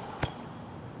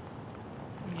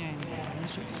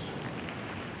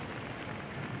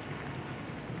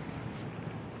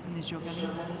 Nishioka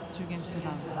leads 2 games to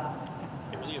none.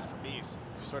 It really is, for me,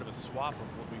 sort of a swap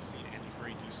of what we've seen Andy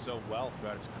Murray do so well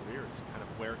throughout his career. Is kind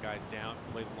of wear guys down,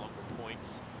 play the longer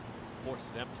points, force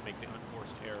them to make the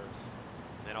unforced errors,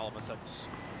 and then all of a sudden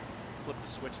flip the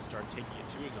switch and start taking it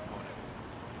to his opponent.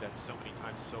 He's do that so many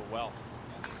times so well.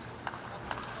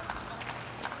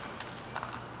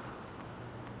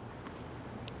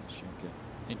 Nishioka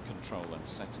in control and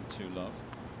setting 2 love.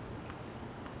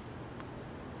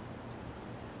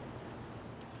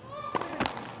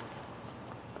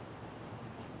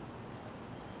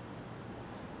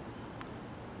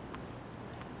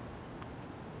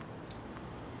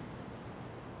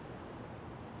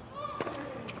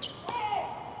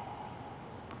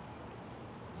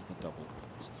 Double.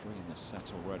 It's 3 in the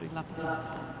set already. Love it.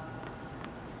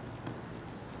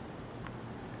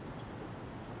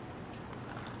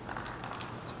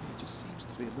 It just seems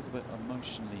to be a little bit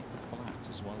emotionally flat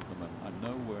as well at the moment. I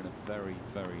know we're in a very,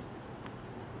 very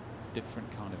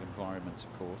different kind of environment,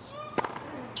 of course.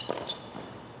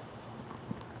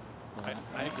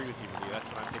 I agree with you, Lee. That's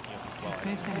what I'm picking up as well. I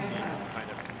can see him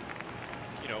kind of,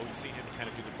 we've seen him kind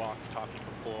of do the box talking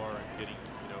before and getting,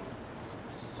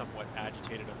 somewhat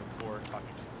agitated on the court,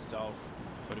 talking to himself.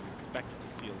 Would have expected to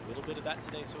see a little bit of that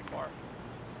today so far.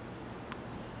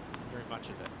 Seen very much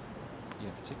of it. Yeah,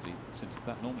 particularly since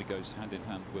that normally goes hand in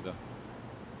hand with when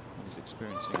he's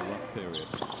experiencing a rough period.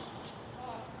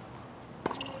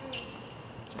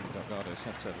 Jamie Delgado's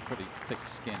had to have a pretty thick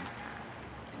skin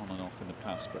on and off in the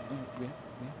past, but no, we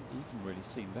haven't even really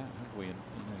seen that, have we? And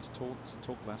he's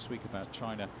talked last week about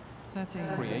trying to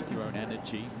create your own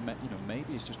energy.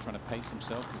 Maybe he's just trying to pace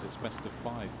himself because it's best of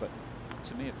 5. But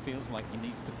to me, it feels like he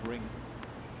needs to bring.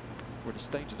 We're at a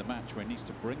stage of the match where he needs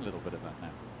to bring a little bit of that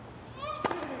now.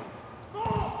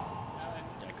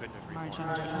 I couldn't agree more.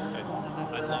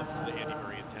 I love the Andy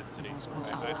Murray intensity.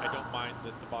 I don't mind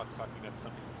that the box talking. That's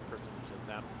something that's personal to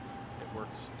them. It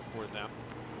works for them.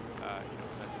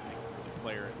 That's a thing for the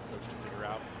player and the coach to figure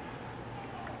out.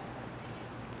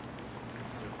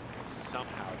 So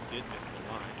somehow did miss the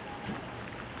line.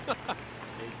 It's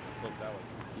Amazing how close that was.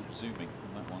 Keep zooming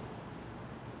on that one.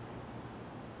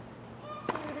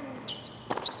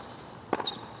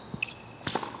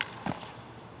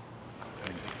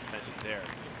 Nicely defended there.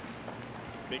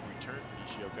 Big return from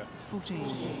Nishioka.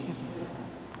 14-15.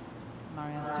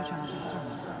 Mari has 2 challenges to win.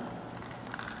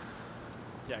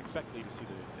 Yeah, expect Lee to see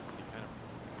the intensity kind of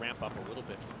ramp up a little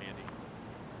bit from Andy.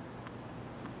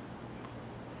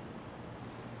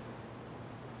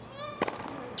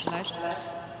 Left for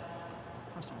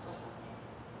serve.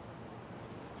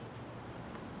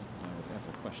 I would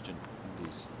ever question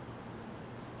Andy's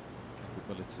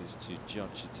capabilities to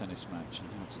judge a tennis match and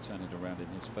how to turn it around in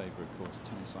his favour. Of course,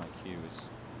 tennis IQ is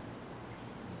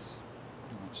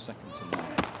pretty much second to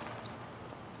none.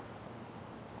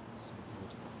 So you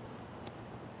would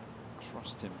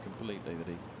trust him completely that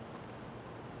he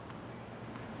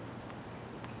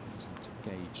knows how to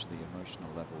gauge the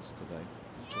emotional levels today.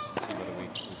 Just to see whether we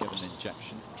get an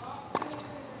injection.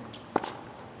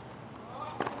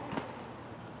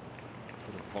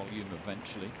 Bit of volume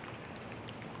eventually.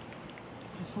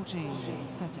 14-13.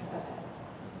 Whether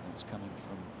that's coming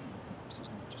from, perhaps he's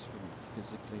not just feeling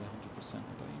physically 100%.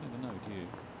 You never know, do you?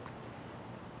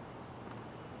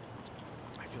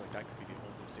 I feel like that could be the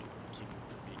only thing that would keep him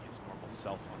from being his normal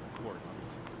self on the court.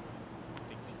 Obviously,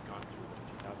 things he's gone through, but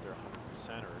if he's out there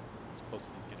 100% or as close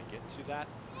as he's going to get to that,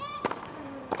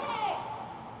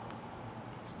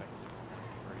 expect him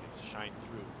ready to shine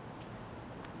through.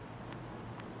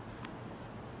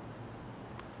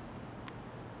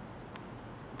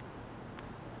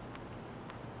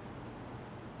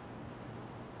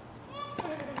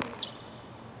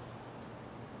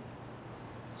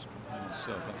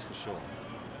 So that's for sure.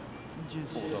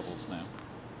 Juice. 4 doubles now.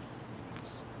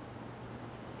 This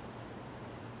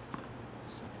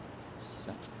second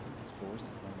set, I think it's 4, isn't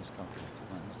it? I miscalculated.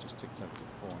 No, it's just ticked over to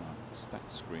 4 on our stat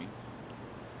screen.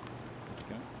 There we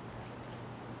go.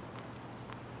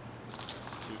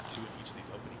 It's 2-2 in each of these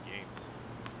opening games.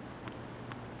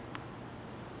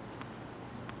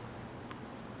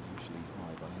 It's unusually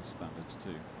high by his standards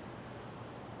too.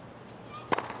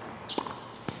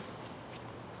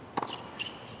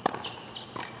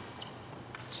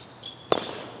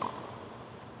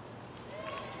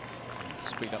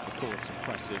 Speed up the court's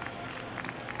impressive.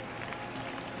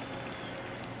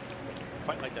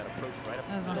 Quite like that approach right up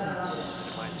the middle.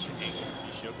 Minimizes the angle from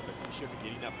Nishioka, but Nishioka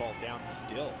getting that ball down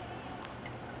still.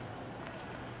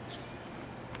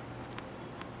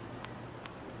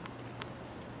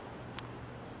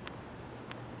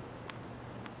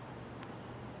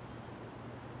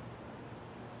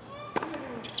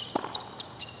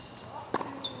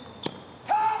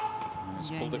 He's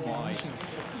pulled it wide.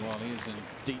 Well, he is in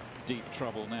deep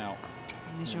trouble now.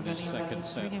 In the second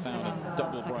set, down a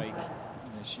double break.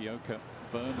 Nishioka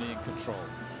firmly in control.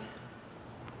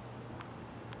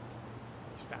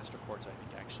 These faster courts, I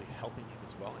think, actually helping him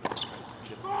as well. And he's trying to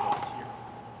speed up the points here.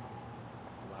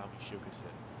 Allow Nishioka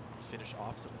to finish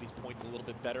off some of these points a little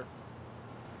bit better.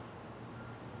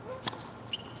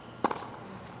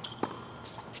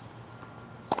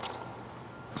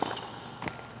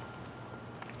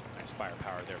 Nice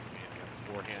firepower there from Andy on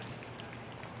the forehand.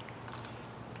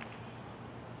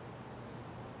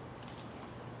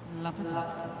 Lapata.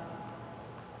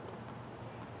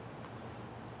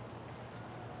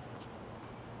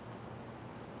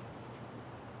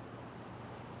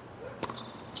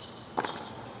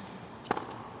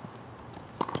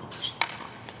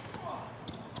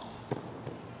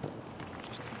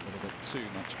 A little bit too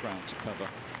much ground to cover.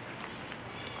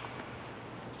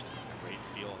 It's just a great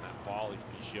feel on that volley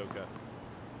from Nishioka.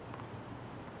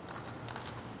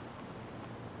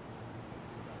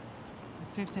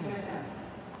 The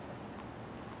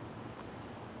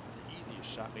Easiest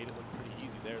shot made it look pretty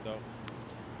easy there, though.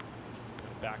 It's going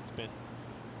to backspin.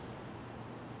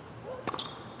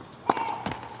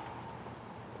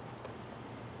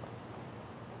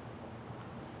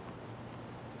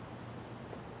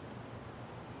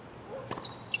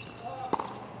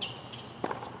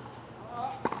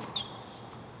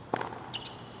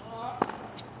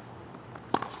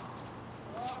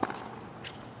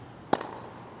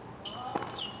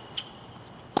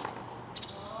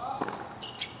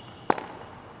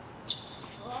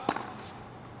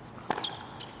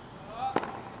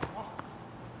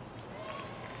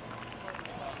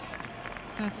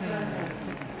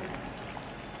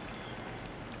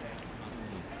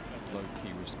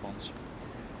 Low-key response.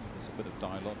 There's a bit of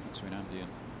dialogue between Andy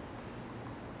and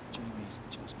Jamie's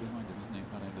just behind him, isn't he,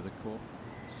 at that end of the court,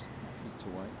 just a few feet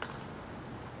away.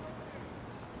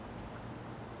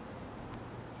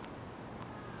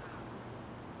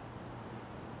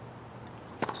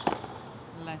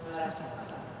 Left.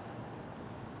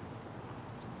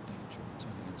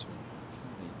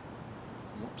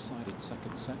 lopsided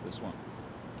second set, this one.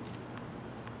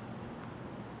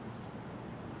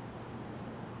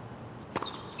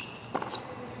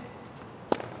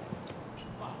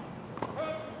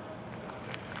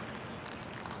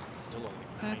 Still only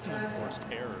 9 unforced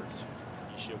errors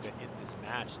for Nishioka in this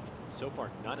match. So far,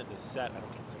 none in this set. I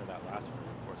don't consider that last one an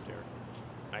unforced error.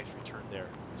 Nice return there.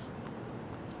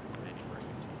 Maybe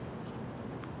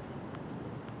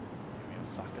we have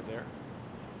Saka there.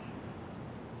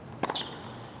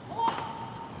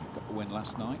 Got the win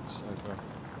last night over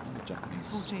the Japanese.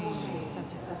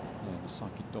 40-30. Yeah,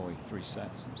 Masaki Doi, 3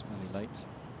 sets. It was fairly late.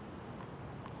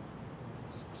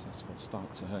 Successful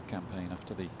start to her campaign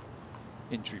after the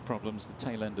injury problems the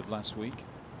tail end of last week.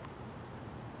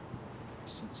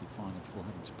 Cincy final before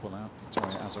having to pull out.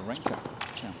 Victoria Azarenka,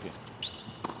 champion.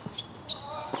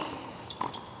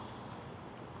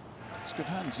 It's good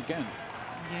hands again.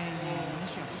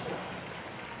 Nishioka.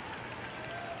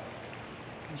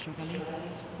 Nishioka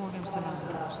leads 4 games to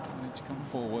none. Starting to come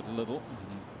forward a little. And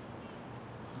he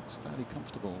looks fairly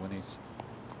comfortable when he's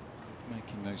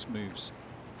making those moves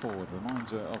forward.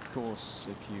 Reminder, of course,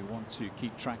 if you want to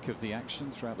keep track of the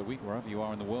action throughout the week, wherever you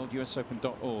are in the world,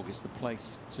 usopen.org is the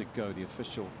place to go. The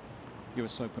official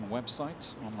US Open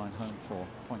website, online home for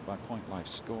point-by-point live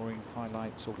scoring,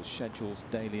 highlights, all the schedules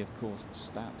daily, of course, the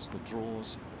stats, the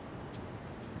draws.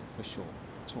 It's the official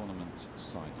tournament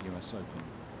site, usopen.org.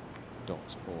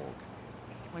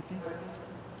 Wait,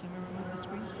 please. Can we remove the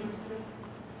screens, please?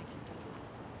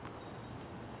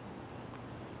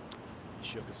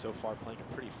 Nishioka so far playing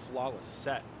a pretty flawless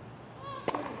set.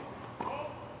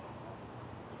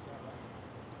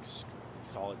 Extremely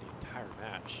solid the entire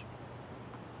match.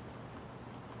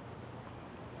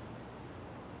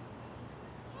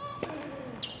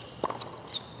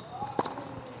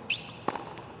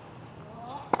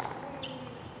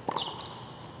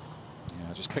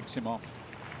 Yeah, just picks him off.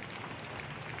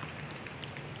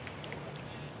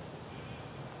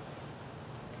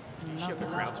 Nishioka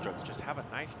ground strokes just have a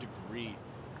nice degree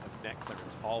of net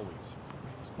clearance always.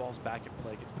 These balls back in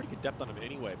play, gets pretty good depth on him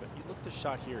anyway, but you look at the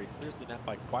shot here, he clears the net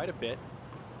by quite a bit.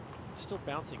 It's still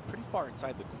bouncing pretty far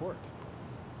inside the court.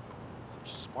 Such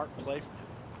smart play from him.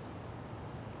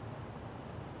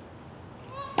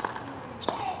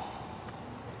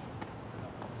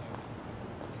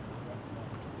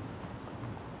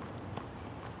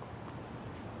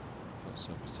 First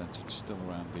serve percentage still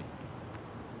around the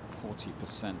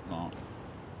 40% mark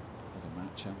for the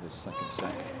match and this second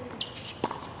set.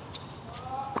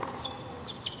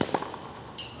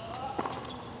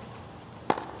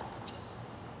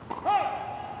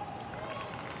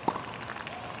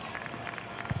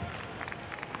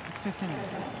 I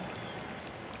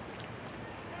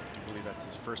believe that's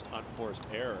his first unforced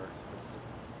error since the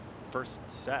first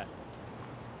set.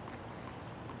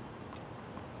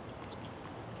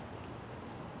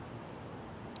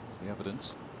 There's the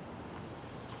evidence.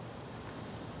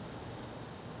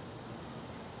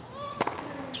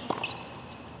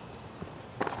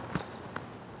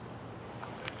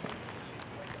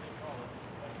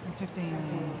 And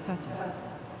 15-30.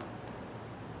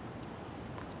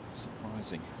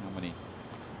 Surprising how many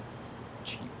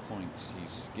cheap points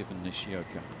he's given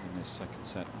Nishioka in this second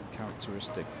set.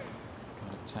 Uncharacteristic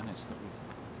kind of tennis that we've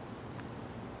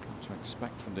come to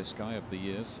expect from this guy over the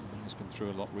years. And he's been through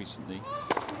a lot recently. I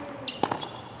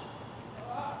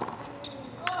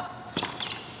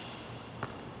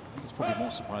think it's probably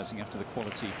more surprising after the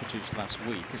quality he produced last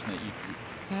week, isn't it? You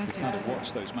kind of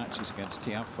watched those matches against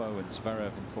Tiafoe and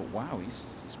Zverev and thought, wow,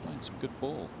 he's playing some good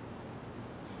ball.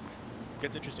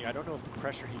 It's interesting. I don't know if the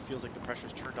pressure, he feels like the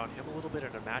pressure's turned on him a little bit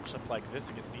in a matchup like this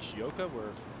against Nishioka,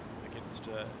 where against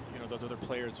you know, those other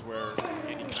players where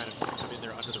Andy kind of come in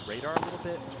there under the radar a little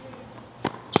bit.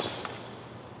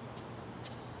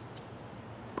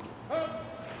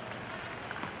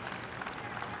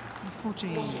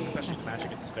 Especially the match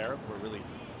against Zverev, where really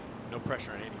no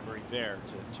pressure on Andy Murray there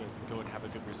to go and have a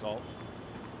good result.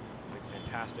 Played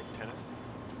fantastic tennis.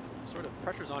 Sort of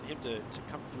pressure's on him to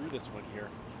come through this one here.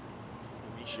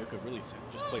 Nishioka really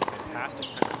just played fantastic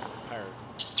tennis this entire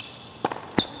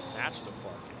match so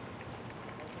far.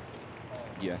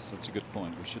 Yes, that's a good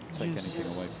point. We shouldn't take anything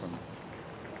away from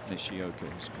Nishioka,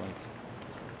 who's played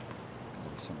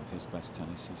some of his best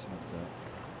tennis. He's had a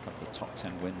couple of top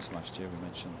 10 wins last year. We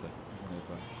mentioned the one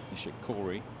over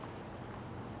Nishikori.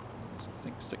 He was, I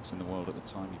think, 6th in the world at the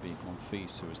time. He beat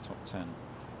Monfils, who was top 10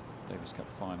 Davis Cup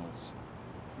finals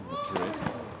in Madrid.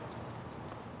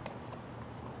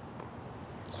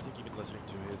 I think even listening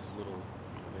to his little,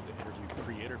 the interview,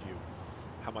 pre-interview,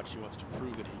 how much he wants to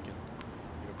prove that he can,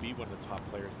 be one of the top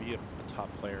players, be a top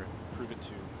player, and prove it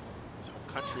to his home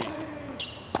country.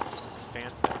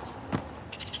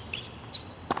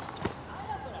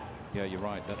 Yeah, you're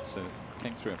right. That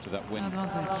came through after that win.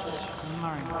 Advantage,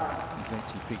 Murray. His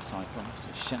ATP title. So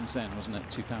Shenzhen, wasn't it,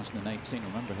 2018?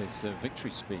 Remember his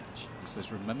victory speech. He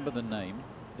says, "Remember the name.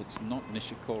 It's not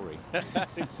Nishikori."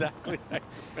 Exactly. I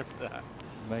remember that.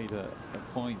 Made a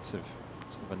point of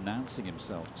sort of announcing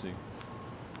himself to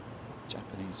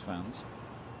Japanese fans.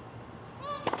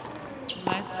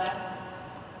 Light.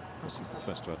 Of course, he's the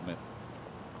first to admit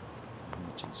how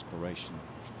much inspiration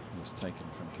he has taken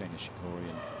from Kei Nishikori,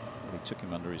 and he took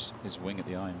him under his wing at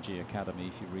the IMG Academy.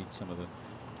 If you read some of the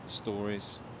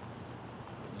stories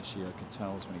Nishioka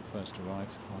tells when he first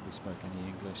arrived, hardly spoke any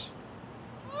English.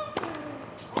 Sure,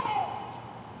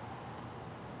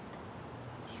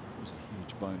 it was a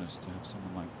huge bonus to have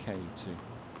someone like Kei to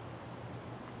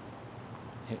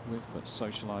hit with, but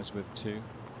socialize with too.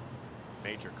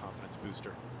 Major confidence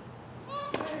booster.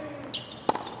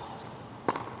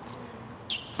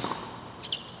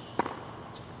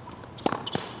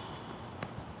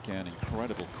 Again,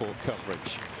 incredible court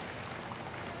coverage.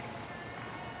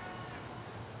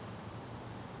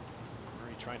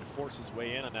 Murray trying to force his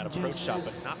way in on that approach shot,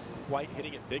 but not quite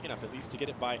hitting it big enough, at least to get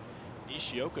it by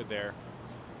Nishioka there.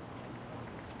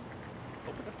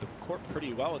 Opened up the court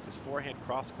pretty well with this forehand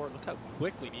cross court. Look how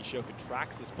quickly Nishioka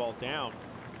tracks this ball down.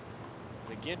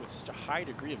 And again, with such a high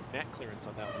degree of net clearance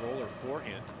on that roller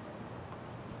forehand.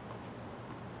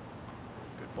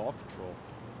 It's good ball control.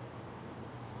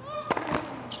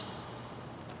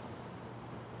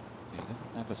 He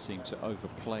doesn't ever seem to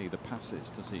overplay the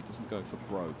passes, does he? He doesn't go for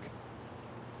broke.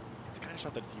 It's the kind of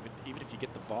shot that even if you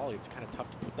get the volley, it's kind of tough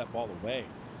to put that ball away.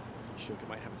 Nishioka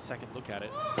might have a second look at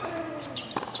it.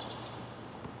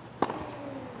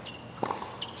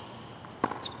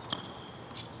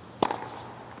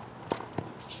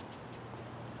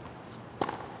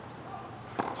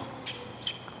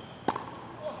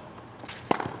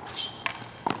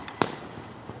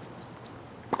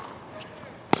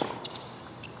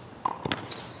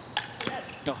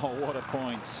 Oh, what a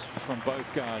point from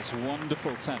both guys.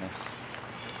 Wonderful tennis.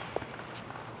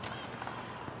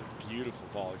 Beautiful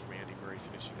volley from Andy Murray,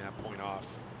 finishing that point off.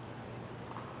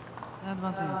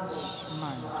 Advantage,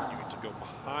 Murray. Continuing to go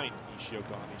behind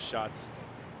Nishioka on these shots.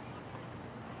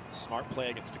 Smart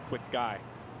play against a quick guy.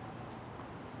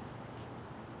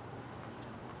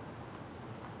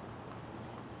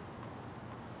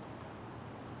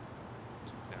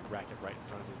 That racket right in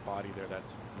front of his body there.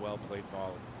 That's a well-played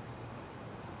volley.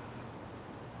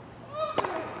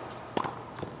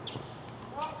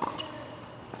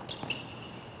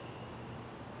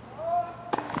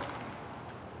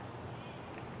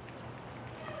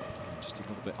 Just a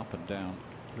little bit up and down.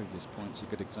 Previous points, a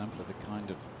good example of the kind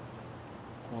of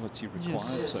quality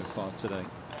required so far today.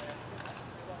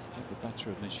 To get the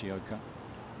better of Nishioka.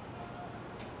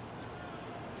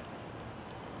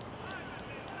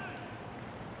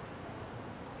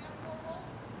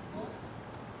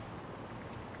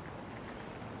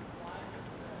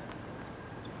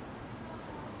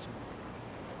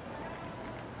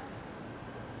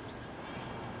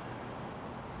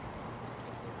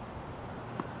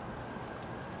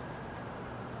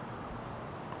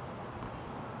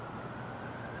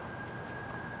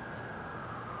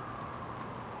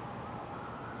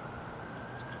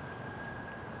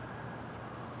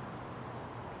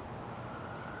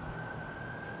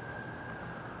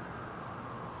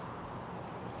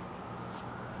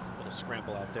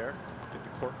 Scramble out there, get the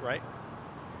court right.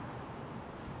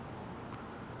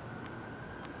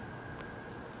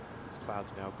 This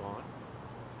cloud's now gone.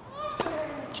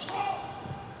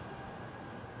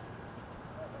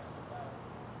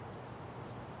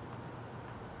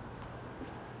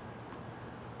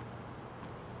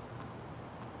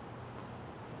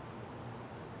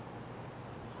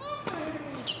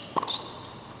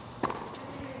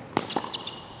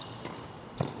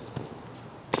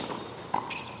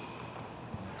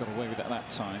 Got away with it at that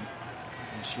time.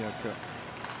 Nishioka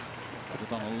could have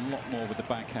done a lot more with the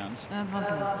backhand.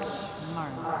 Advantage,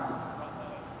 Murray.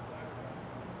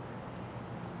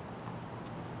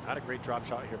 Not a great drop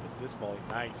shot here, but this volley,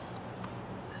 nice,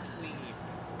 clean.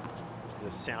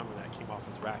 The sound when that came off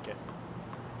his racket.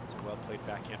 It's a well-played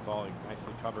backhand volley.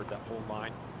 Nicely covered that whole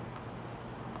line.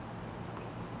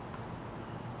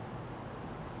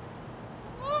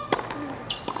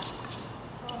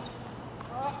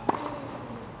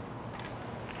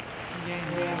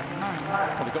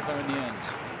 Well, he got there in the end.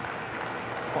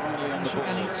 Finally on the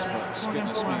boards, but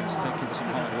goodness me, it's taken some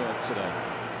hard work today.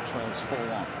 Trails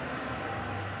 4-1.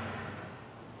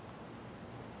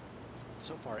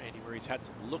 So far, Andy Murray's had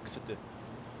some looks at the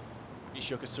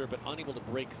Nishioka serve, but unable to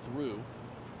break through.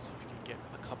 Let's see if he can get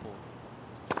a couple.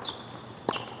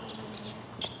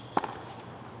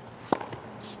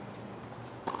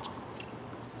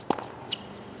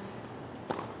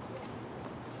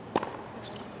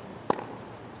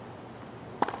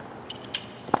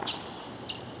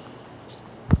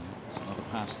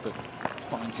 pass that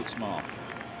finds its mark.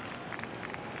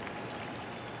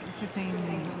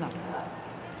 15 love.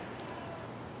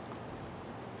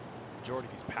 Majority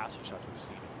of these passing shots we've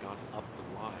seen have gone up the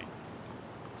line.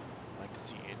 I'd like to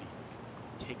see Andy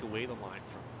take away the line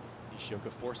from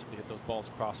Nishioka, force him to hit those balls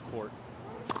cross court.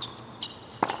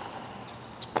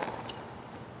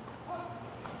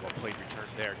 Well played return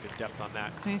there. Good depth on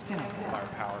that. 15 love.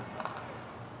 Firepower.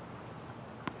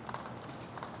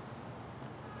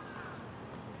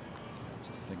 It's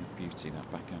a thing of beauty,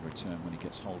 that backhand return, when he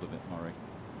gets hold of it, Murray.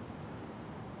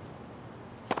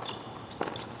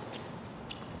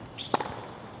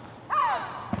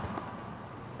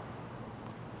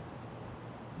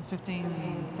 Champion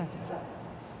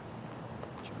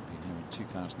here in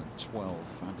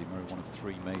 2012. Andy Murray, one of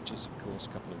 3 majors, of course, a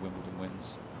couple of Wimbledon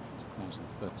wins,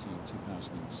 2013,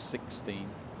 2016.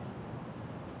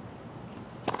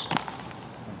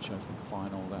 French Open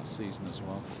final that season as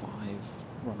well. 5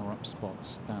 runner-up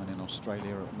spots down in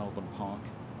Australia at Melbourne Park.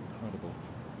 Incredible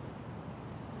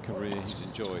career he's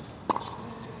enjoyed.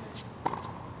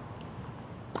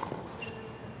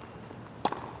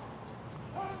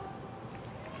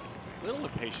 A little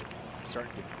impatient,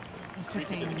 starting to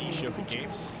creep into the Nishioka game.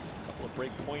 A couple of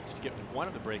break points to get one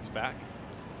of the breaks back.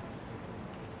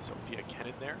 Sophia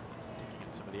Kennan there, taking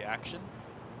in some of the action.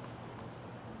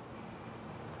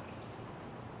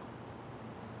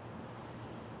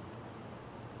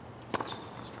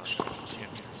 Starting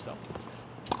champion herself.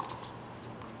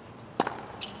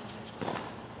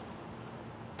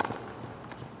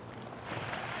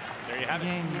 There you have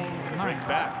it. Breaks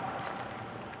back.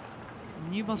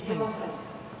 New boss,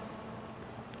 please.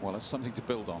 Well, that's something to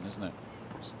build on, isn't it?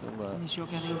 Still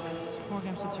Nishioka leads 4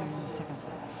 games to 2, second set.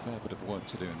 a fair bit of work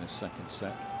to do in this second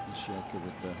set. Nishioka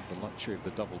with the luxury of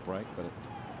the double break, but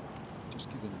just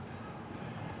giving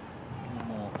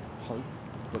more hope,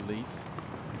 belief.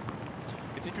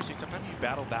 It's interesting, sometimes you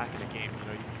battle back in a game, you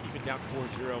know, even down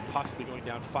 4-0, possibly going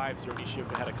down 5-0.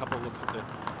 Nishioka had a couple of looks at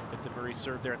the Murray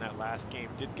serve there in that last game,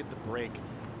 did get the break.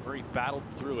 Murray battled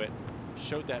through it,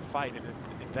 showed that fight, and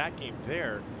in that game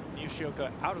there,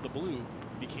 Nishioka, out of the blue,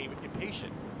 became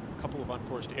impatient. A couple of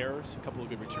unforced errors, a couple of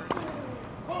good returns.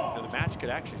 Now, the match could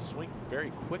actually swing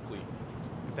very quickly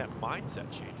if that mindset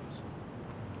changes.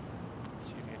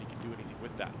 See if Andy can do anything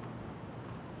with that.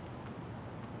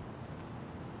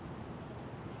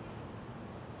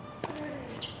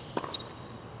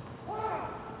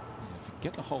 Yeah, if you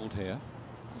get the hold here,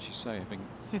 as you say, having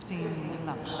 15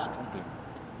 love. struggling.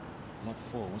 Love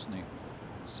 4, wasn't he?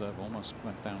 Serve almost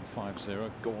went down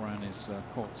 5-0. Goran is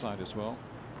courtside as well.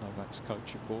 Novak's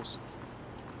coach, of course.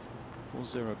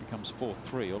 4-0 becomes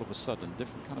 4-3. All of a sudden,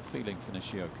 different kind of feeling for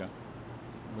Nishioka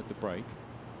with the break.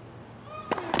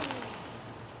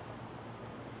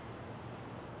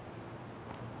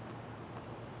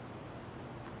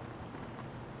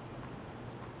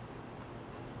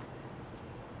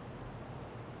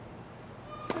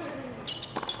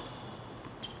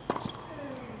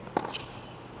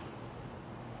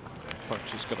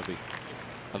 Approach has got to be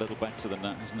a little better than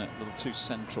that, isn't it? A little too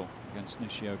central against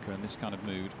Nishioka in this kind of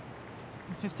mood.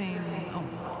 15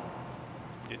 oh.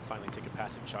 Did finally take a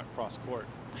passing shot cross court.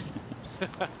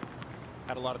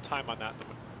 Had a lot of time on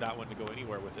that one to go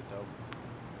anywhere with it, though.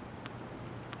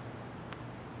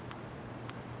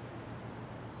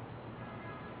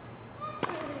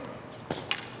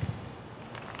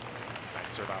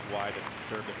 Nice serve out wide. It's a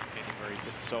serve that Andy Murray's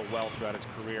hit so well throughout his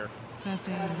career.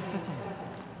 13 15.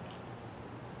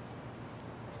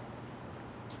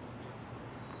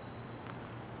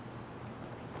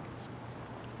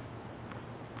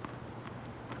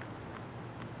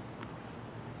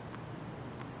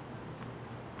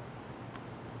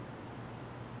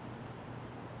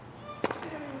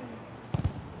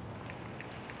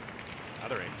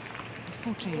 Another ace.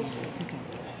 14 15.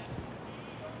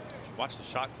 If you watch the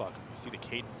shot clock, you see the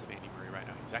cadence of Andy Murray right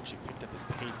now. He's actually picked up his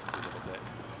pace a little bit.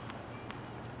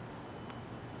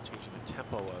 Changing the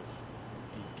tempo of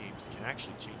these games can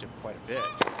actually change up quite a bit.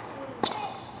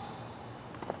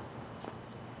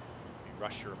 You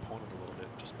rush your opponent a little bit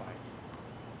just by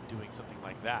doing something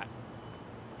like that.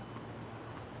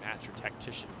 Master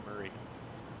tactician Murray.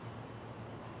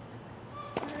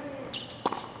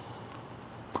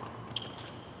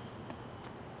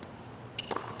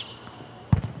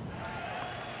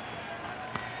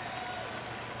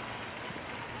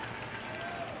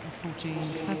 Still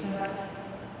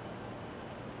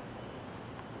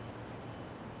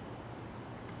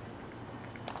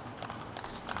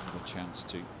have a chance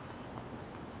to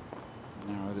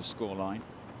narrow the scoreline.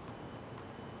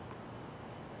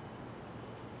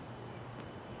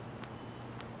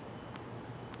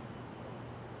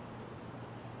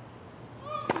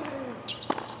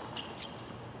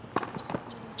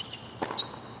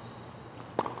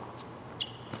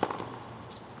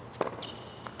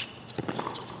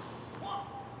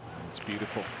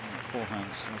 beautiful.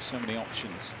 Forehands, so many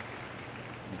options.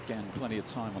 And again, plenty of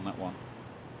time on that one.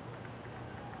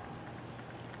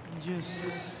 Juice.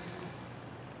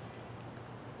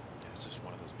 It's just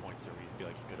one of those points that where you feel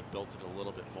like you could have built it a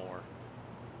little bit more.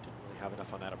 Didn't really have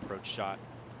enough on that approach shot.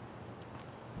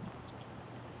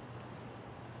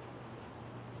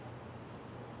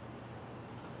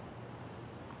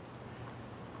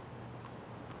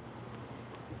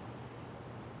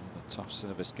 Another tough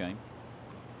service game.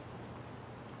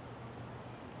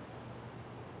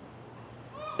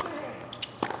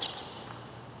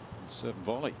 Serve and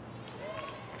volley.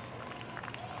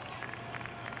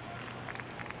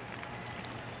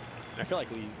 I feel like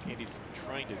Andy's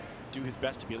trying to do his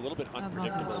best to be a little bit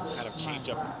unpredictable, kind of change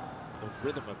up the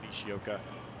rhythm of Nishioka.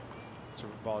 Serve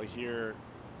and volley here,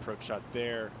 approach shot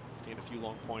there, gain a few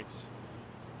long points,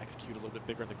 execute a little bit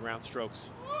bigger in the ground strokes.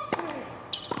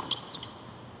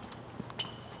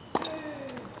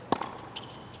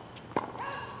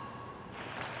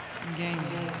 Game.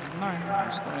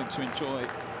 Murray. Starting to enjoy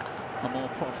a more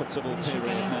profitable Nishioka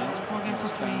period leads now. 4 games to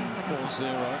 3, Down second 4-0. set.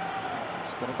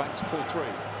 He's got it back to 4-3.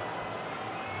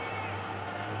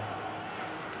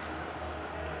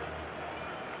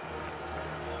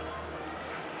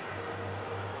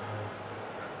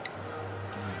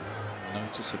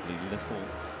 Noticeably little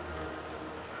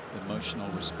emotional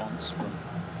response from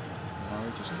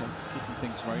Murray, just keeping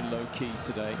things very low key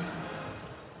today.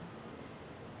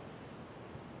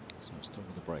 So still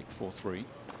with the break, 4-3.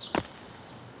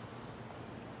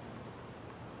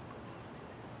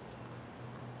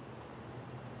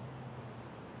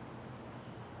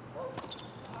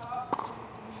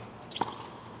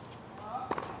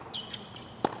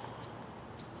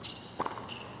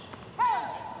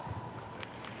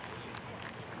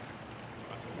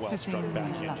 Well struck 15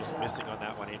 backhand, left. just missing on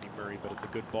that one, Andy Murray, but it's a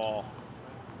good ball.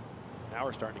 Now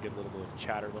we're starting to get a little bit of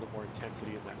chatter, a little more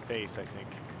intensity in that face, I think.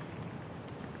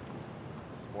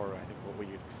 It's more, I think, what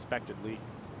we expected, Lee.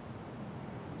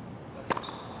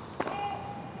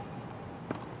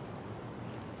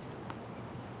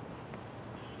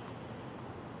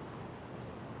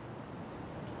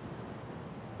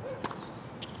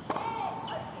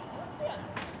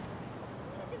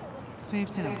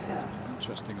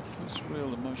 Interesting, a first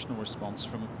real emotional response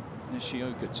from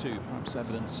Nishioka too. Perhaps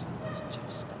evidence he's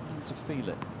just starting to feel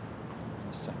it in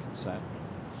the second set.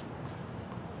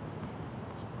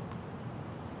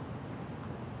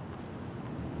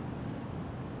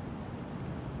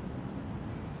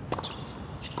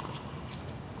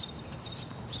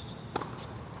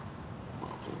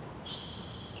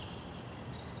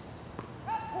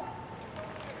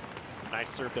 Nice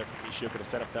serve there from Nishioka to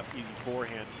set up that easy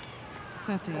forehand.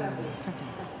 30-15.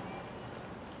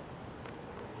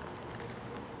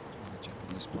 The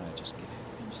Japanese player just giving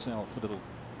himself a little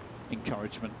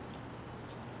encouragement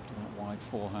after that wide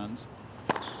forehand.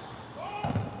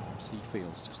 Perhaps he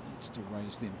feels just needs to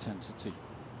raise the intensity.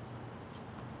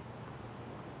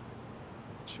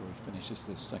 Make sure he finishes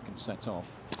this second set off.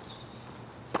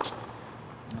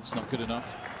 That's not good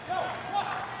enough.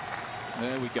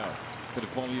 There we go. Bit of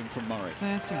volume from Murray.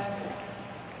 30.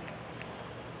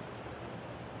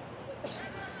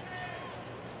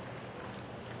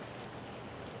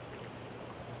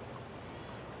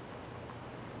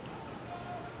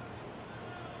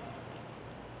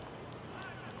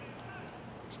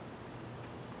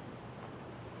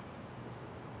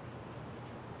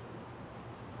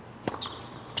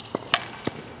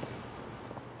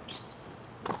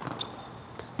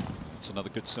 It's another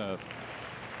good serve.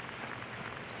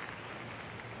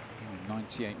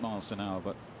 98 miles an hour,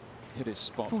 but hit his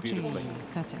spot beautifully.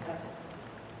 30.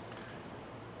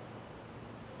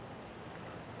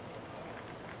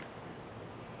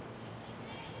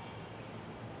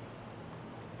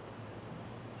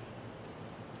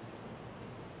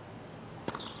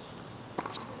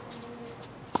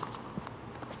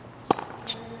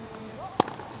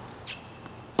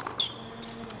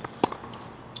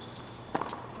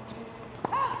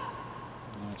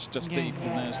 It's just deep,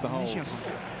 and there's the hold.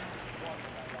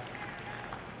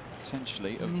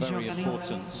 Potentially a very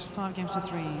important 5 games to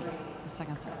 3, the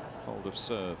second set. hold of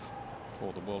serve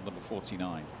for the world number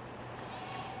 49.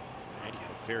 And he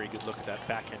had a very good look at that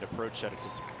backhand approach shot. It's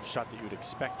just a shot that you would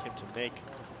expect him to make.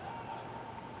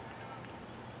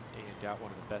 Day in, day out,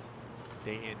 one of the best.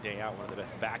 Day in, day out, one of the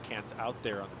best backhands out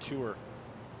there on the tour.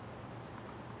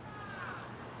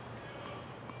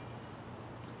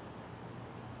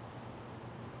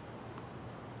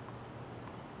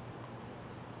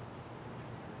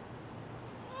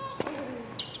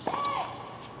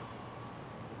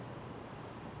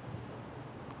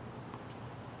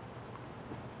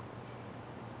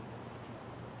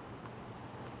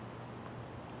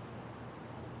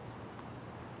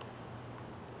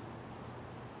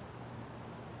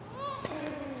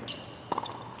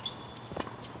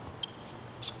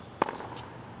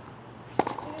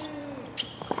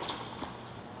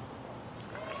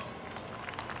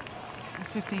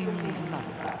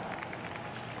 15-11.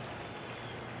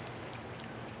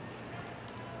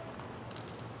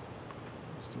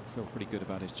 Still feel pretty good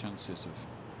about his chances of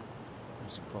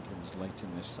causing problems late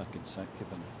in this second set,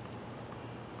 given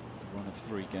the run of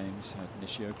 3 games. Had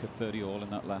Nishioka 30 all in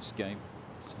that last game.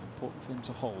 So important for him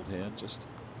to hold here, just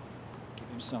give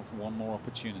himself one more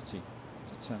opportunity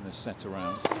to turn this set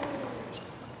around.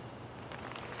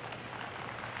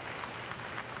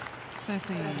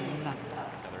 13-11.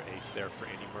 Another ace there for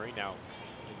Andy Murray. Now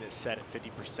in this set at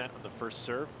 50% on the first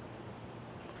serve.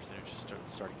 Percentage is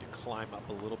starting to climb up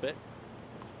a little bit.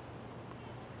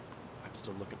 I'm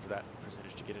still looking for that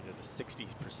percentage to get into the 60%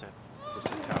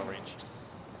 percentile range.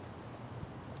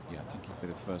 Yeah, I think he'd be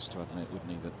the first to admit,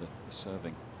 wouldn't he, that the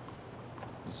serving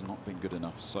has not been good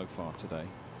enough so far today.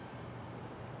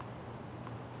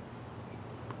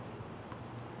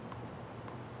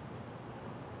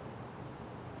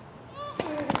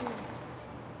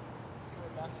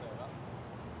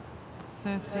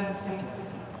 $13.50.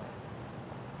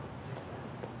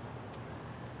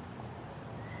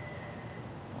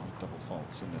 5 double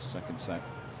faults in this second set.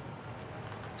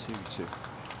 2 to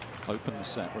open the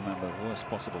set. Remember, worst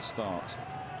possible start.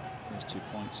 First 2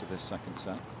 points of this second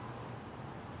set.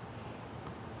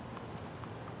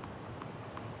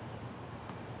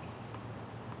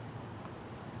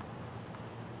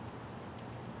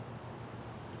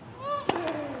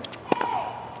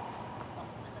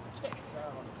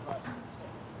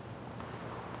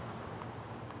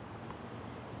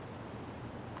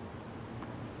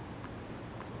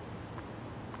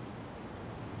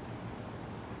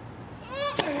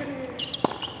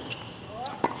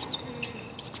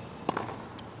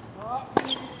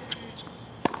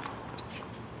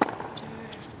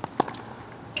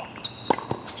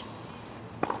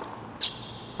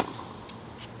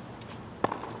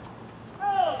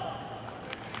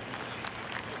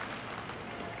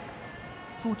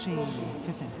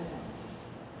 $14.50.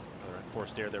 Another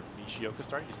unforced error there from Nishioka.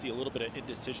 Starting to see a little bit of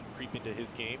indecision creep into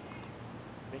his game.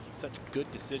 Making such good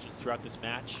decisions throughout this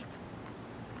match.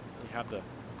 Really have the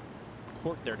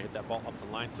court there to hit that ball up the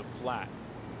line so flat.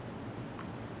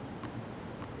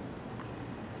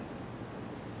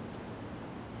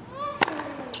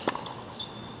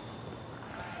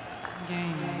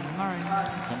 Game, Murray.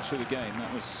 Comes through the game.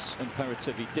 That was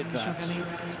imperative. He did that Nishioka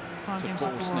needs 5 to games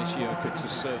force before Nishioka to second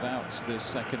serve out the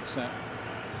second set.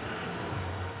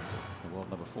 The world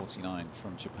number 49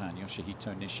 from Japan,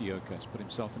 Yoshihito Nishioka, has put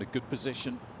himself in a good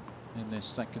position in this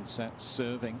second set,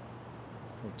 serving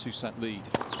for a 2-set lead.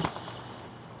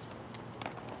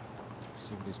 Let's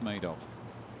see what he's made of.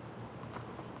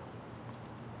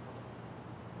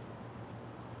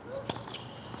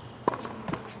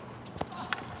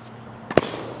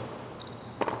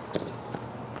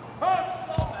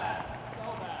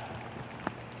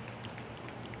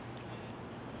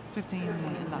 Maybe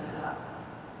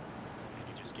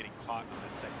just getting caught on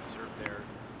that second serve there.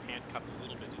 Handcuffed a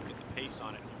little bit, didn't get the pace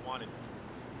on it he wanted.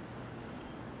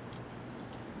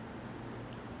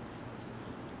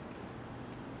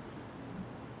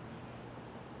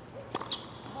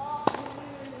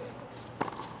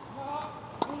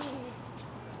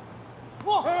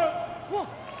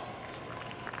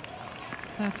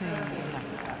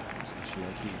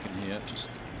 Nishioka, you can hear, just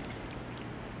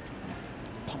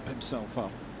pump himself up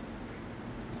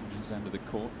on his end of the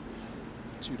court.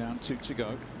 2 down, 2 to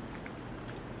go.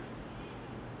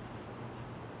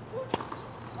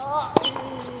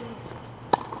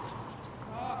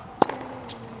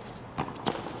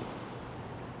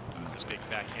 That's a big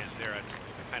backhand there. It's the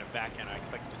kind of backhand I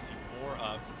expected to see more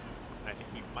of. And I think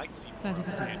we might see more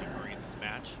of Andy Murray in this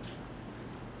match.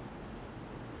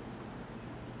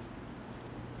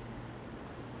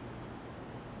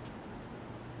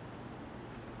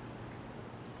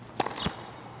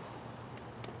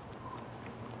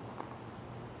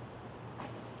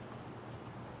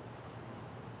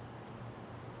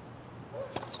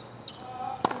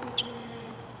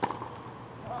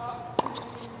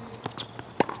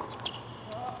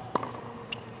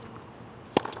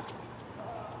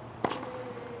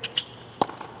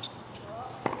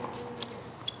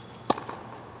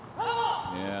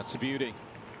 It's a beauty.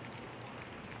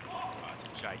 Oh, it's a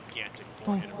gigantic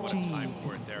forehand. What a time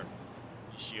for it there.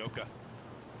 Nishioka.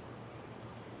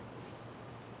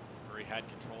 Murray had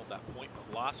control of that point, but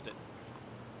lost it.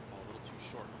 Ball a little too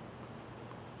short.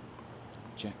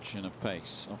 Injection of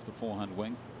pace off the forehand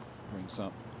wing brings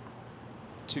up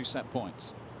 2 set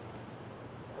points.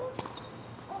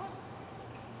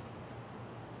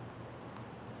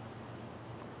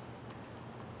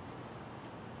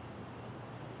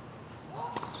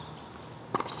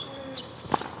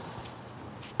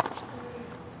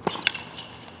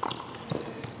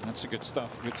 Lots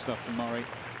of good stuff from Murray.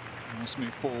 Nice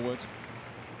move forward.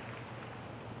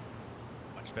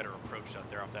 Much better approach out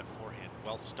there off that forehand.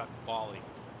 Well stuck volley.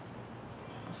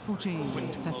 14.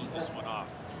 Quick to close this one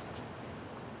off.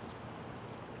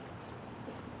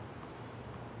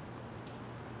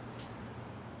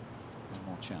 One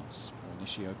more chance for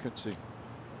Nishioka to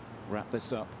wrap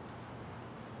this up.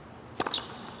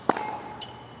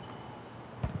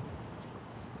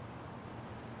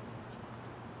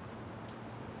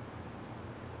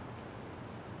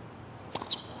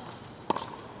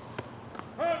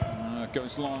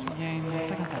 Goes long. Game,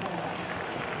 second set.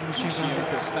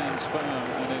 Nishioka stands firm,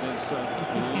 and it is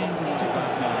This game is too far.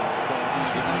 now for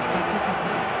And it's by 2 sets.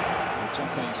 the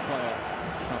Japanese player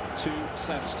up 2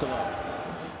 sets to love.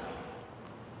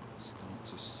 Start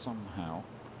to somehow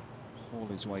haul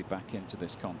his way back into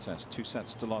this contest. 2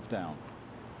 sets to love down.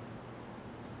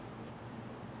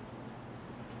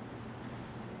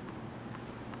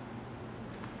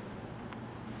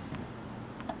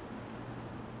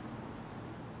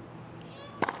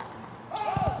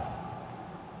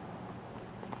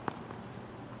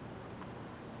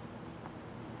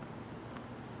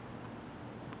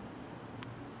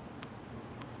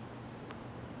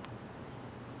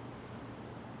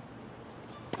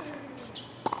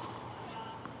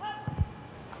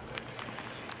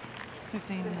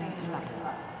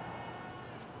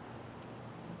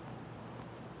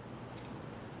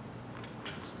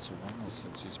 It's a while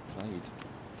since he's played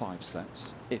 5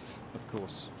 sets, if, of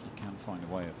course, he can find a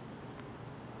way of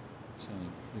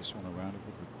turning this one around. It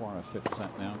would require a 5th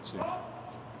set now to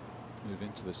move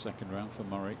into the second round for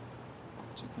Murray.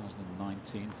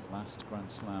 2019, his last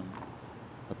Grand Slam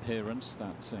appearance.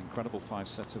 That incredible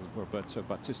 5-setter with Roberto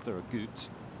Bautista Agut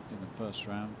in the first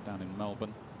round down in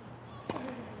Melbourne.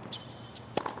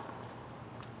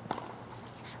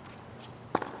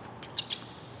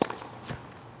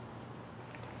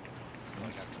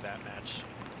 After that match,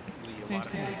 Lee, a lot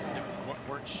of people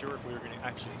weren't sure if we were going to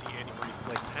actually see Andy Murray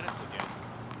play tennis again.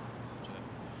 Such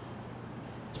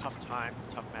a tough time,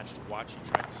 tough match to watch. He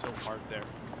tried so hard there.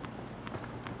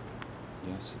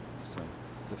 Yes, so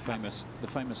the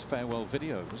famous farewell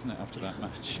video, wasn't it, after that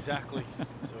match? Exactly.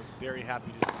 So very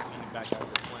happy to see him back out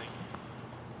there playing.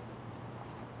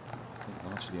 I think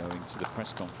largely owing to the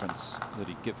press conference that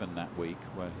he'd given that week,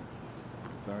 where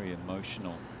he very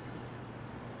emotional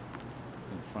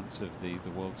in front of the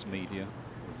world's media,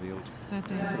 revealed for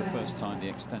the first time the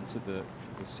extent of the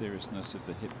seriousness of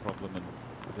the hip problem, and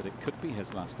that it could be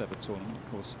his last ever tournament.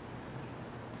 Of course,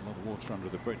 a lot of water under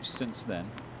the bridge since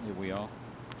then. Here we are,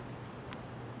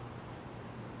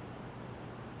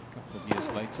 a couple of years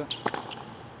later.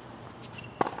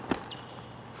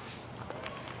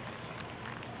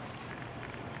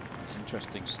 It's an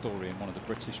interesting story in one of the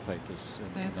British papers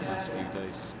in the last few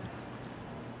days.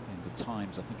 In the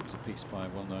Times, I think it was a piece by a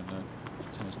well-known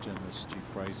tennis journalist, Stu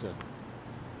Fraser.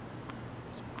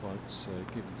 Some quotes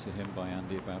given to him by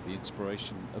Andy about the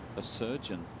inspiration a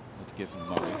surgeon had given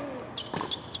Murray.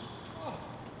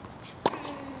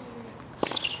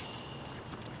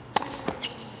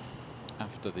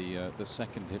 After the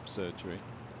second hip surgery.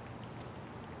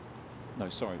 No,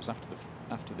 sorry, it was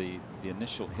after the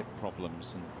initial hip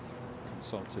problems, and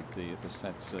consulted the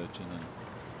said surgeon, and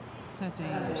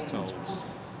was told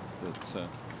that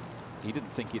he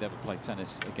didn't think he'd ever play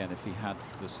tennis again if he had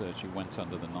the surgery, went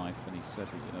under the knife, and he said,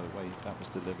 you know, the way that was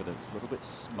delivered, it was a little bit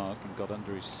smug and got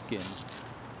under his skin,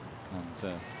 and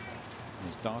in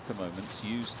his darker moments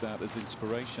used that as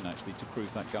inspiration actually to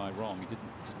prove that guy wrong. He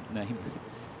didn't name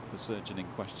the surgeon in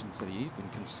question, said he even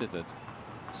considered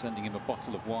sending him a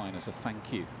bottle of wine as a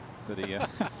thank you. That he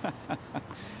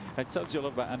it tells you a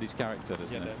lot about Andy's character,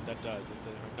 doesn't it? Yeah, that does. I'm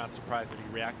not surprised that he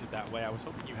reacted that way. I was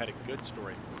hoping you had a good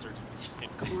story from the surgeon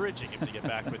encouraging him to get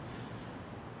back, but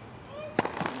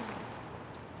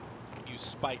can use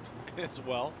spite as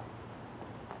well.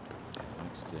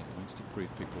 He likes to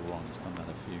prove people wrong. He's done that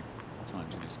a few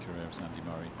times in his career as Andy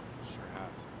Murray. Sure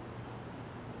has.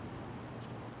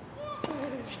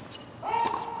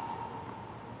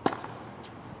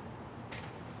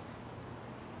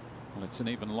 Well, it's an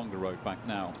even longer road back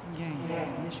now.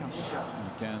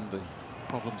 Again, the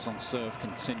problems on serve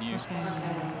continue.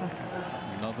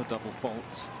 Another double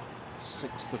fault,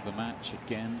 6th of the match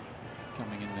again,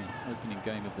 coming in the opening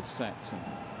game of the set. And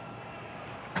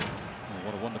oh,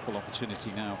 what a wonderful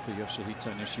opportunity now for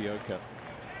Yoshihito Nishioka.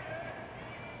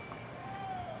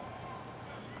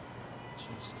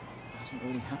 Just hasn't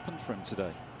really happened for him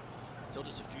today. Still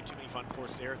just a few too many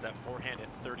unforced errors. That forehand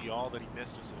at 30 all that he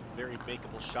missed was a very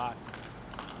makeable shot.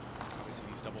 Obviously,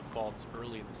 these double faults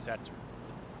early in the sets are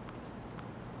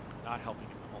not helping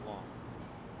him along.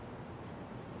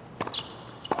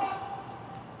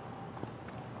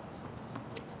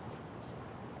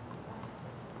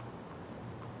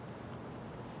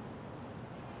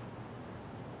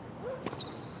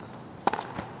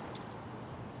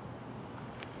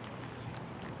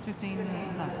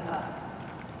 15-11.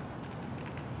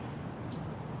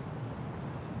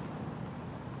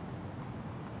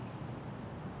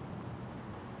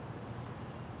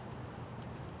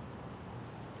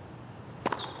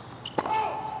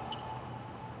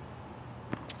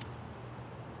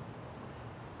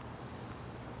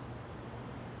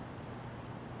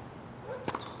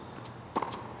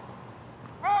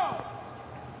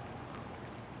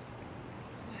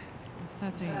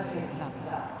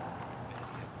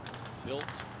 Built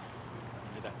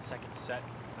into that second set.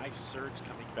 Nice surge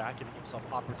coming back, giving himself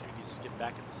opportunities to get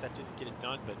back in the set. Didn't get it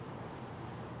done, but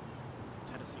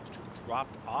tennis seems to have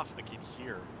dropped off again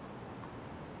here.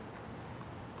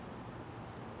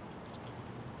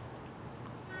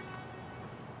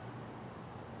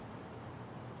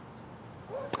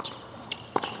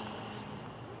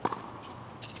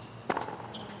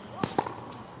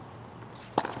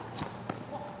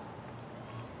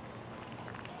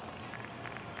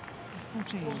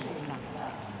 He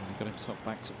got himself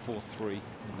back to 4-3 in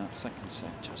that second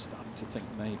set. Just starting to think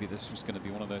maybe this was going to be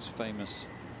one of those famous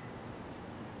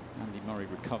Andy Murray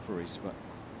recoveries, but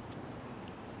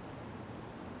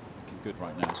looking good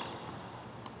right now.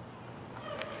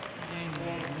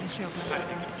 This is the kind of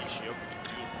thing that Nishioka can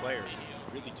do in players. He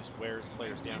really just wears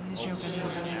players down. Nishioka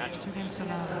leads 2 games to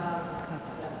love, third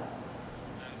set.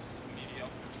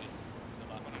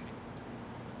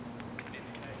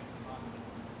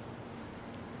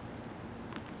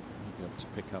 To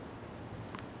pick up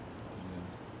the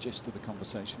gist of the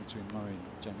conversation between Murray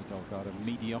and Jamie Delgado.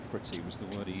 Mediocrity was the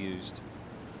word he used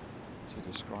to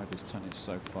describe his tennis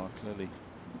so far. Clearly,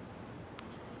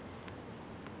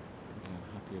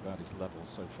 happy about his level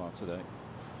so far today.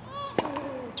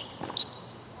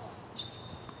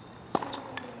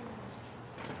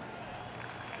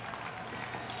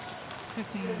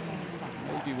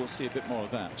 Maybe we'll see a bit more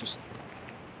of that. Just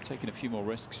taking a few more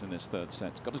risks in this third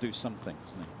set. He's got to do something,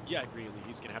 isn't he? Yeah, really.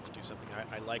 He's going to have to do something.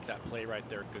 I like that play right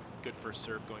there. Good first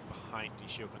serve going behind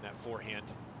Nishioka on that forehand.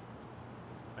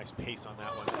 Nice pace on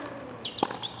that one.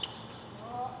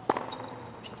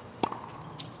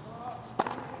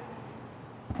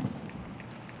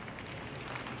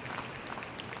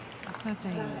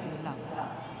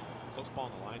 Close ball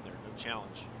on the line there. No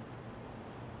challenge.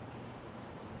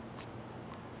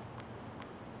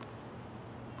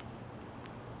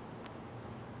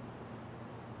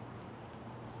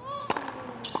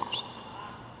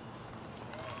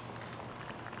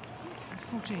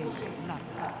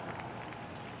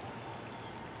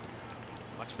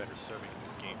 Much better serving in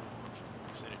this game.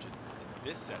 Percentage in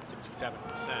this set,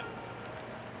 67%.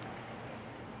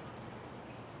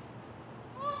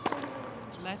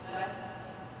 Let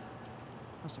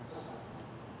for serve.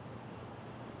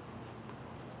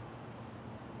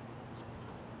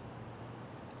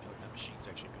 I feel like that machine's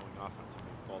actually going off on some of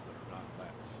these balls that are not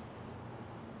lets.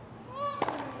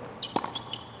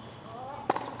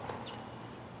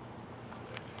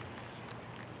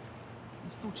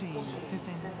 14,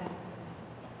 15.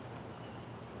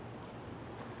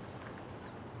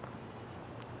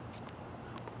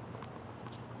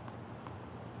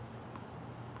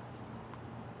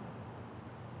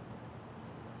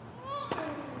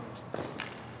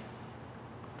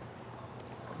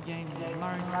 Game,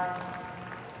 Murray. Well,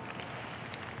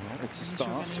 it's a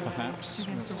start, perhaps.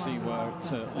 Let's see where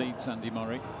it leads Andy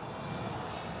Murray.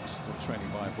 Still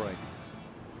trailing by a break.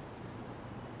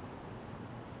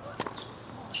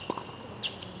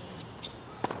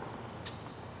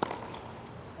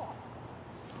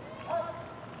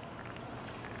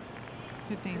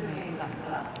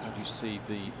 How do you see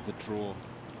the draw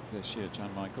this year,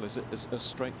 Jan Michael? Is it as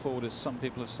straightforward as some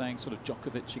people are saying, sort of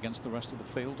Djokovic against the rest of the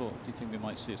field, or do you think we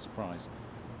might see a surprise?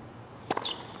 Well,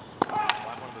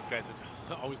 I'm one of those guys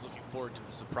that always looking forward to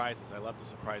the surprises. I love the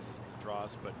surprises and the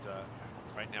draws, but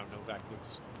right now Novak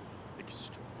looks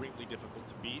extremely difficult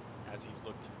to beat, as he's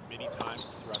looked many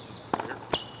times throughout his career.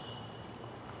 So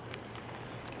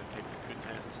it's going to take some good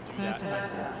tennis to do that.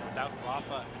 Without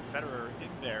Rafa and Federer in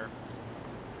there,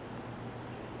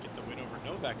 get the win over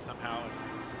Novak somehow, and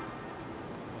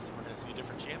we're going to see a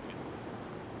different champion.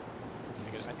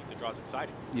 I think the draw's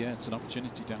exciting. Yeah, it's an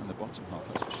opportunity down in the bottom half,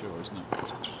 that's for sure, isn't it?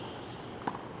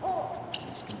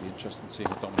 It's going to be interesting to see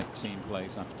how Dominic Thiem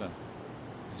plays after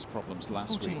his problems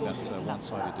last week. That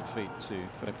one-sided defeat to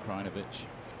Filip Krajinovic.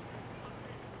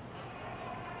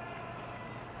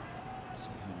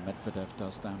 See how Medvedev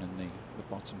does down in the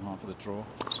bottom half of the draw.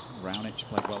 Raonic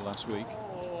played well last week.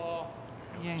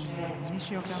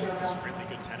 Nishioka. Extremely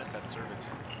good tennis. That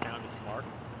service found its mark.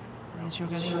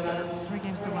 Nishioka leads 3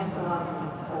 games to 1,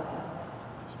 third set.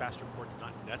 These faster courts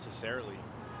not necessarily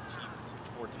Thiem's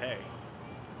forte.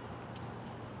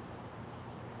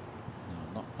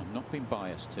 I'm not being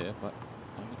biased here, but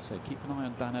I would say keep an eye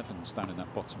on Dan Evans down in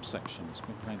that bottom section. He's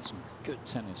been playing some good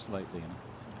tennis lately, and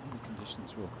the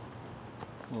conditions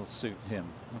will suit him.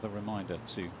 Another reminder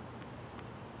to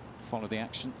follow the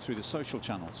action through the social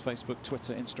channels: Facebook,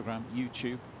 Twitter, Instagram,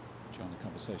 YouTube. Join the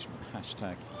conversation with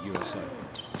hashtag US Open.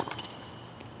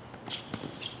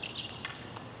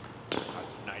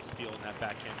 That's a nice feel in that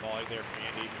backhand volley there from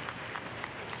Andy.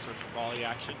 Certain volley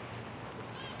action.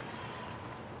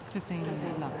 15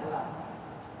 love.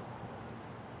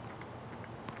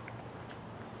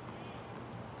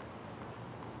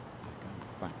 Going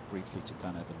back briefly to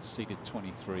Dan Evans, seeded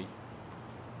 23,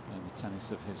 and the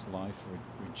tennis of his life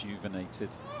rejuvenated.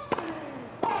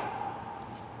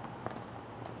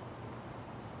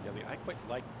 Yeah, I quite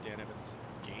like Dan Evans'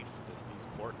 game for these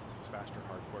courts, these faster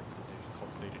hard courts that they've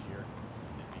cultivated here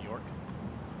in New York.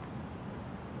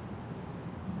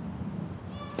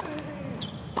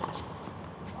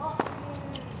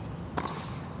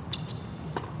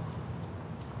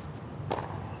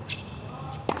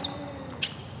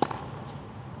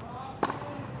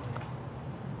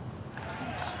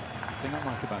 The thing I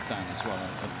like about Dan as well,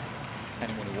 and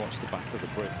anyone who watched the back of the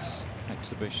Brits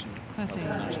exhibition at the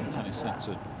National Tennis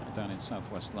Centre down in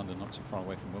southwest London, not too far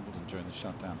away from Wimbledon during the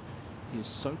shutdown, he is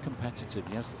so competitive.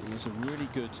 He has a really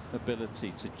good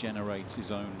ability to generate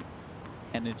his own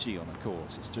energy on a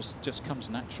court. It just comes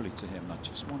naturally to him. I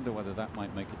just wonder whether that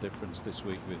might make a difference this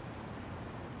week with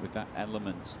that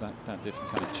element, that different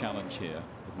kind of challenge here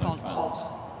with no fans.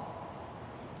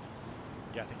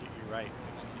 Yeah, I think you're right. I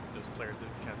think those players that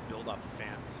kind of build off the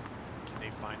fans, can they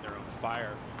find their own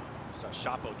fire? We saw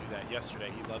Shapo do that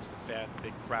yesterday. He loves the fan,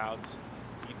 big crowds,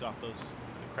 feeds off the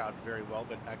crowd very well,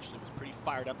 but actually was pretty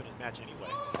fired up in his match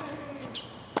anyway. You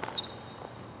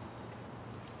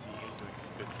can see him doing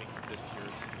some good things at this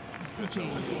year's US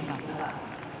Open.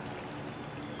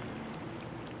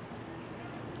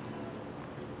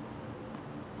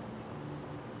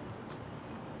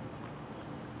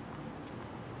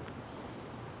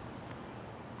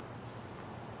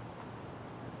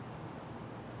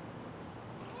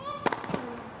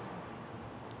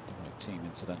 Team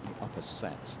incidentally up a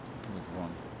set with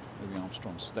one Louis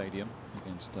Armstrong Stadium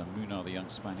against Munar, the young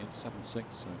Spaniard, 7-6, so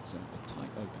it's a tight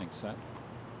opening set.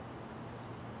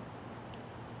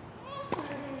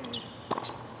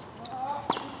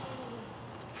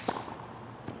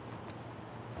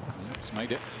 Yeah, he's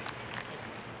made it.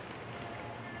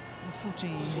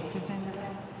 14, 15.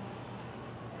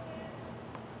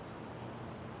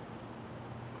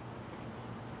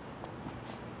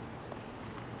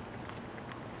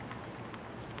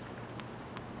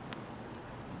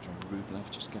 Rublev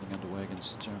just getting underway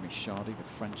against Jeremy Chardy, the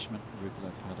Frenchman.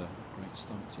 Rublev had a great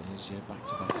start to his year,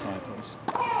 back-to-back titles.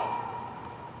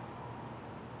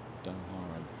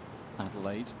 Doha and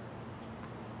Adelaide.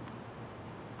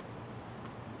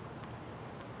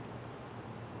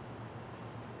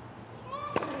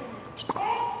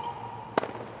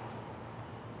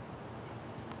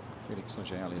 Felix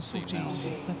Auger-Aliassime now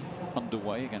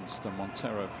underway against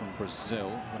Montero from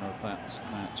Brazil. Winner of that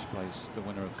match plays the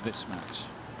winner of this match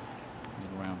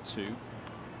in round 2. Over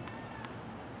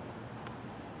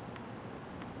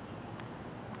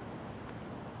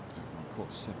on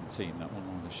court 17, that one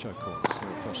on the show courts here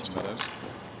at Flushing Meadows.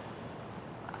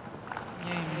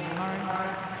 Murray.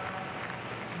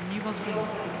 New balls,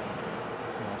 please.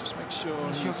 I'll just make sure he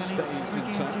Nishioka stays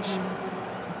in touch.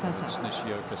 It's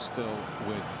Nishioka still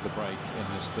with the break in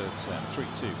this third set,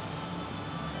 3-2.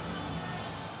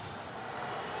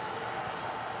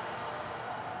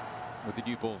 With the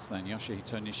new balls then,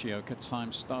 Yoshihito Nishioka,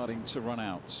 time starting to run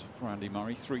out for Andy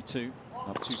Murray, 3-2,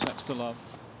 up 2 sets to love.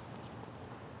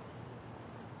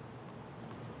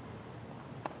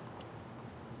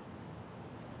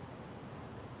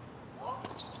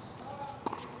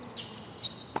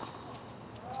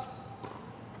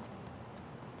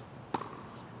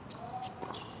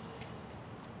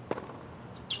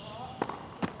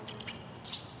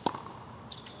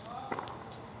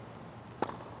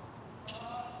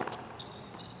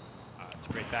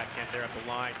 Great backhand there up the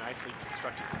line. Nicely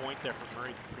constructed point there from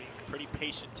Murray. Pretty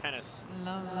patient tennis. Taking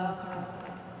a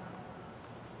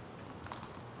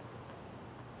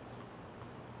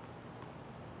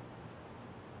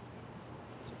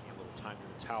little time to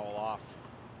the towel off.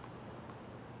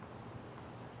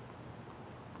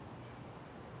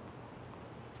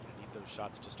 He's going to need those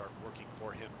shots to start working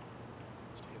for him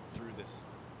to get through this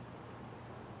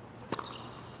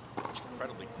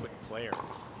incredibly quick player,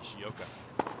 Nishioka.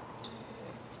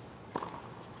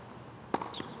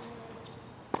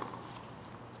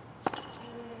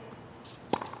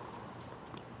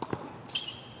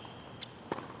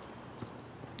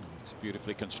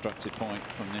 Beautifully constructed point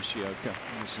from Nishioka,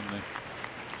 using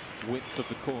the width of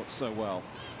the court so well.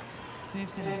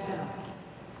 15.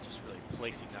 Just really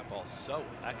placing that ball so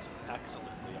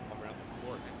excellently up around the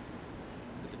court.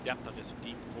 Look at the depth of this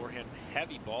deep forehand,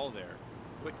 heavy ball there.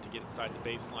 Quick to get inside the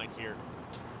baseline here.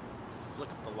 Flick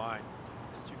up the line.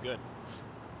 It's too good.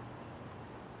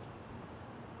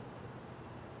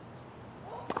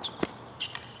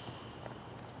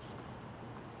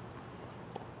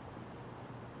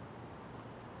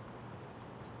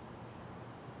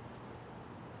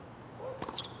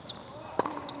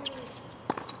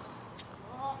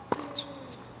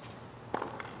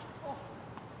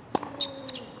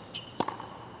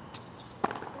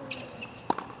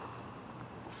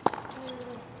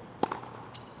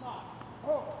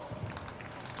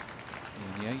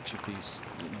 In the age of these,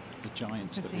 the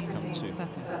giants that we've come to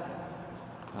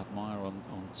admire on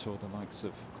tour, the likes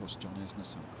of course, John Isner,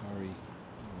 Sam Querrey,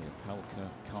 Pelka,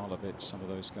 Karlovic, some of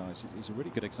those guys. He's a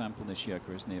really good example,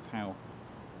 Nishioka, isn't he, of how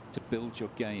to build your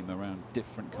game around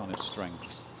different kind of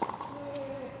strengths.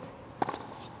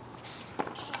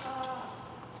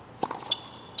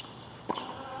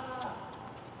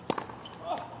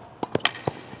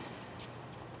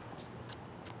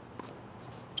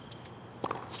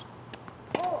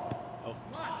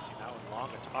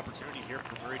 Opportunity here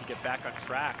for Murray to get back on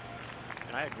track.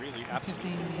 And I agree, Lee,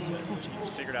 absolutely. He's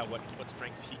figured out what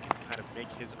strengths he can kind of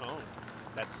make his own.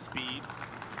 That speed,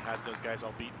 has those guys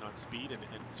all beaten on speed, and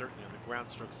certainly on the ground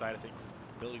stroke side of things,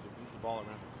 ability to move the ball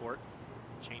around the court,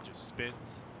 change of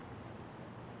spins.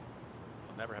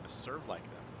 He'll never have a serve like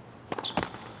that.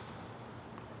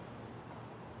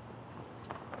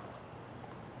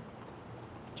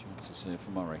 Chances here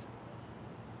for Murray.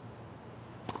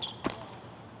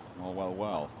 Oh,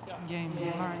 well. Game,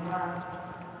 Murray.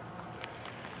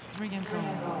 3 games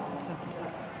on, sets it.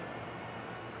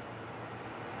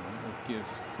 That will give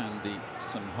Andy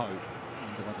some hope. I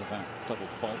wonder whether that double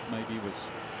fault maybe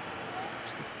was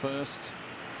just the first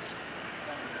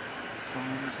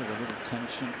signs of a little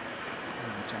tension in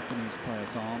the Japanese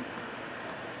player's arm.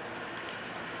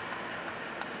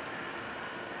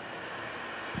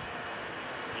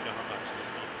 You know how much this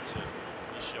means to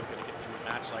Nishioka to get through a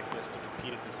match like this, to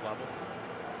compete at this level. So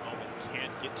the moment can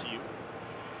get to you.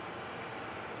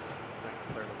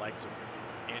 Player the likes of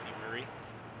Andy Murray,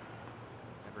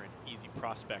 never an easy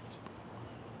prospect.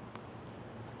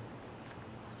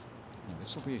 Yeah,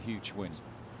 this will be a huge win.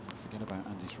 Forget about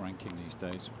Andy's ranking these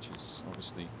days, which is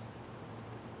obviously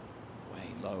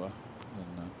way lower than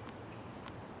it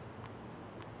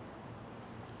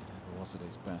ever was at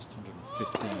his best.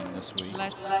 115 this week.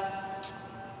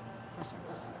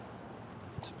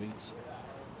 To beat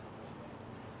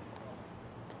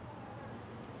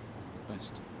the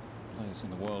best players in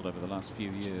the world over the last few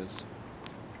years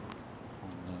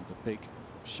on the big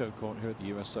show court here at the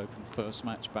US Open. First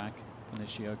match back for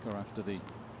Nishioka after the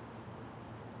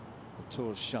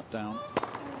tour's shut down.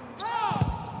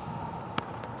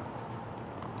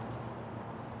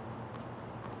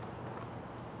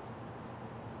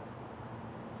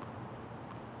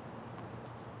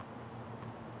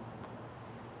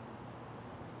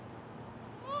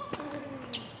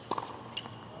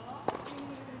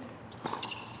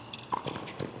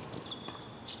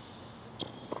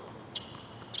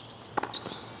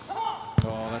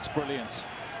 That's brilliant.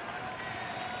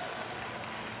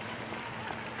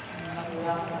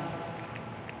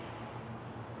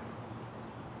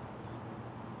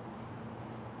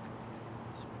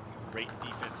 Great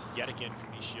defense yet again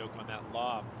from Nishioka on that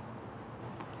lob.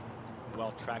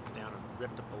 Well tracked down and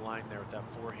ripped up the line there with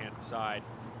that forehand side.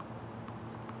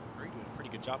 Murray doing a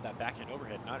pretty good job. That backhand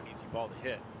overhead, not an easy ball to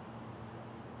hit.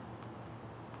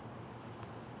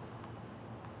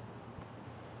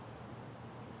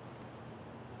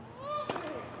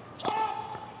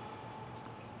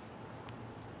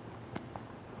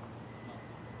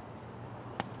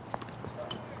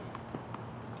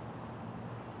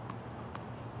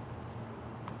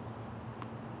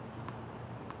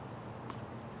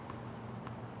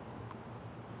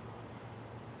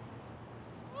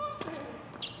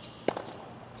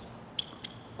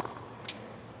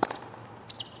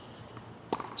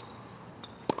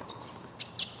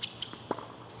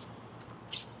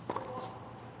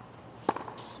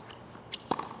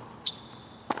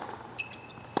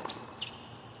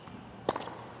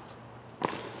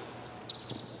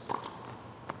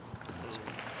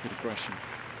 Good aggression.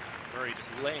 Murray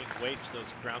just laying waste to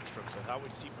those ground strokes. I thought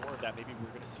we'd see more of that. Maybe we're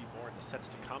going to see more in the sets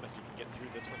to come if you can get through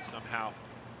this one somehow.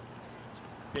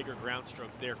 Bigger ground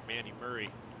strokes there from Andy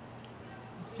Murray.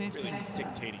 15. Really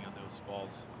dictating on those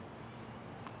balls.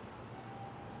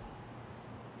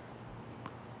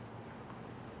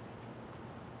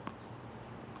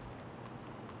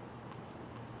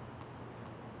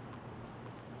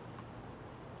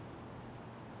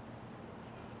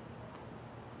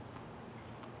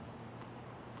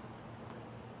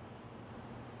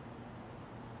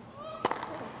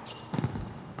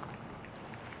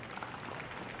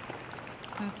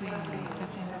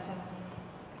 13-15.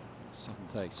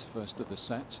 Seventh ace, first of the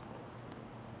set.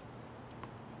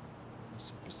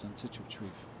 First percentage, which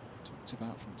we've talked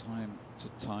about from time to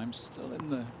time, still in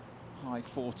the high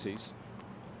 40s.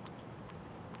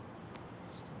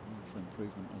 Still room for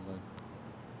improvement, although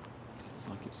feels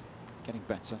like it's getting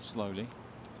better slowly.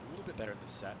 It's a little bit better in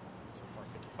this set. So far,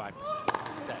 55% in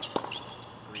this set.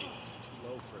 Three, too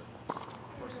low for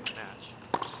course of the match.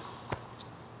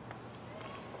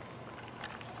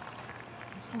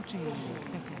 14-15.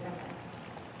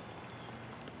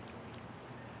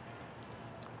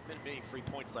 There's been many free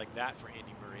points like that for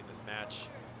Andy Murray in this match.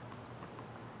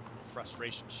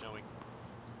 Frustration showing.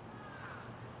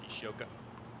 Nishioka.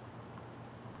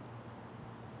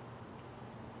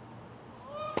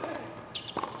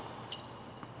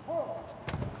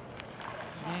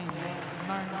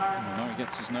 Murray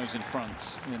gets his nose in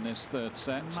front in this third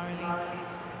set. Murray leads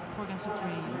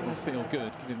 4-3. Will feel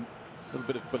good, give him a little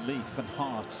bit of belief and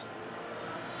heart.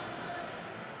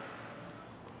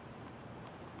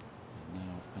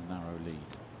 Now a narrow lead.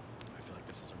 I feel like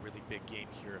this is a really big game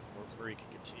here if Murray can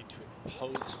continue to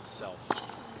impose himself.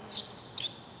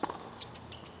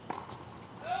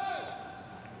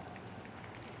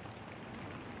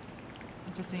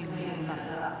 And 15. A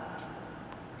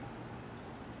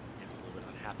little bit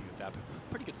unhappy with that, but it's a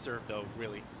pretty good serve, though,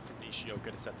 really, from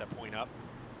Nishioka to set that point up.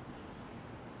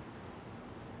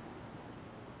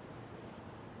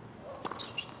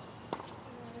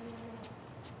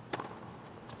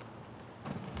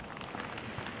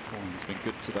 Falling's been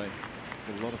good today.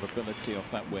 There's a lot of ability off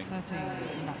that wing. 13.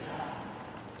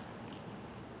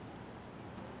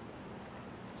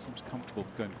 Seems comfortable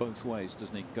going both ways,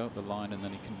 doesn't he? Go up the line and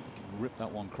then he can rip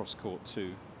that one cross court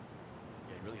too.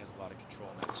 Yeah, he really has a lot of control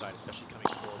on that side, especially coming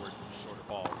forward with shorter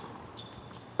balls.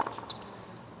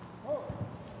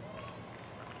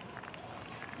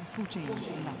 14.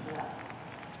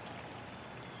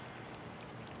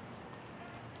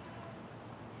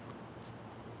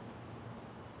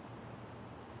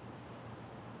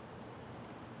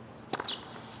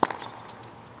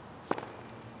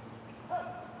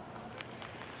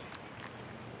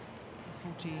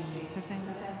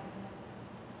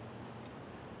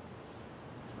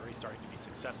 Murray starting to be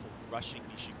successful rushing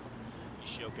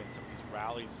Nishioka in some of these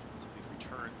rallies, some of these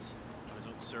returns on his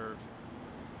own serve.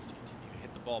 Just to continue to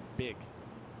hit the ball big,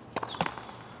 in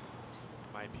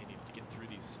my opinion, to get through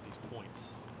these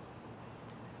points.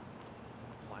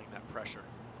 Applying that pressure.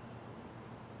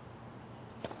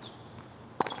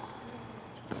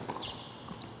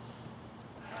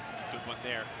 It's a good one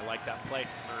there. I like that play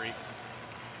from Murray.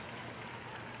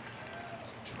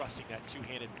 Trusting that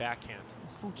two-handed backhand.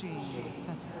 14. I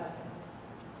don't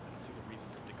see the reason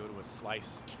for him to go to a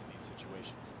slice in these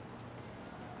situations.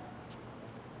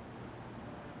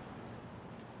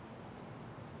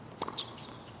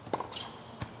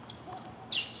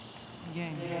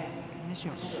 Game.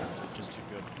 Nishioka. That's just too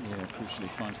good. Yeah, crucially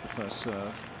finds the first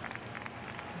serve.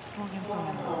 4 games on.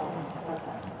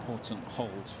 Important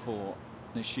hold for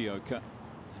Nishioka,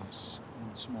 who's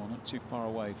once more not too far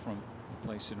away from a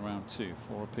place in round 2,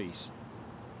 4 apiece.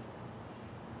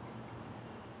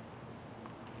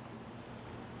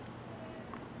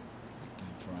 Big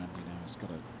game for Andy now. He's got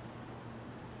to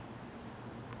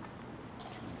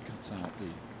try and cut out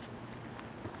the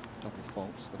double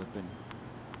faults that have been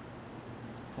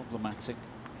problematic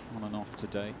on and off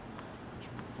today.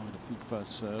 Try and find a few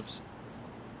first serves.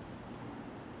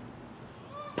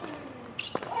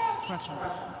 Correction.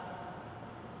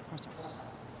 First serve.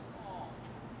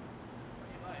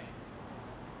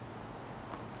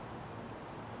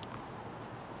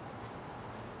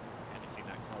 And seeing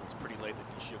that call was pretty late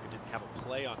that Nishioka didn't have a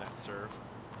play on that serve.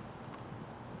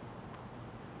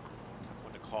 Tough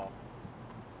one to call.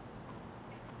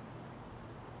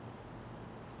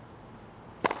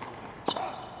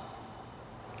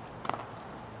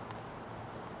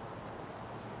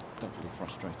 Doubly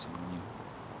frustrating when you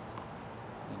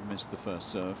missed the first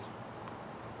serve.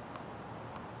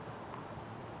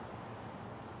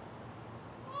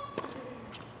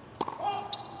 Oh,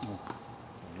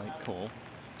 a late call.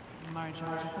 Murray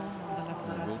challenge call on the left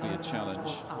There side. will be a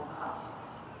challenge. Out.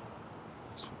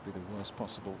 This would be the worst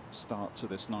possible start to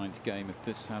this 9th game if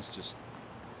this has just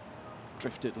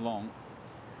drifted along.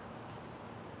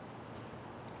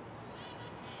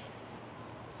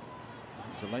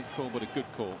 It's a late call, but a good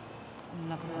call.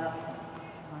 Level time.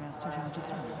 Murray has 2 challenges.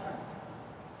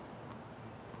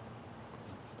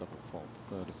 It's double fault,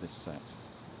 3rd of this set.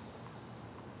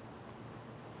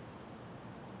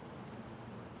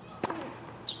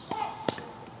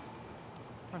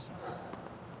 First serve.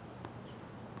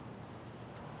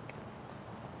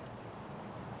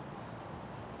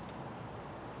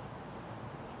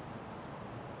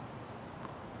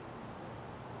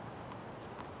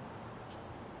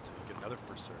 another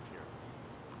first serve here.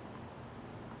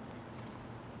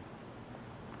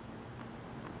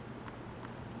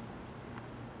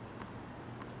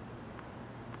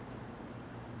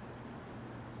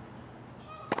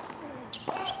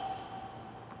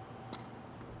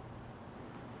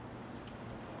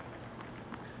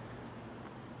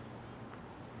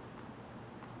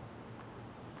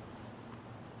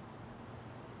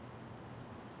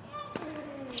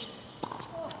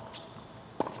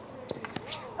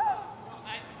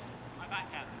 My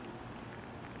backhand.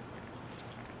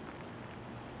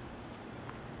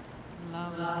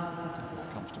 Lovely.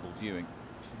 Comfortable viewing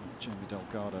from Jamie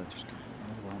Delgado, just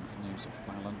overarmed the knees off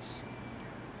balance.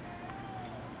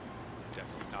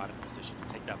 Definitely not in a position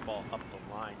to take that ball up the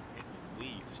line at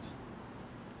least.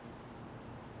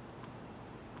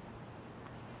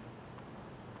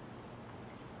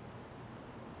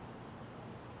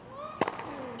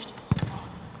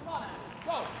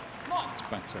 It's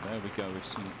better. There we go. We've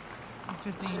seen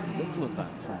 15. a little of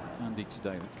that from Andy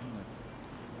today. That kind of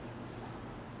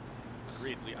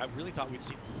Agreed. I really thought we'd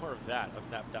see more of that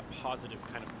positive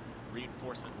kind of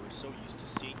reinforcement we were so used to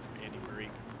seeing from Andy Murray.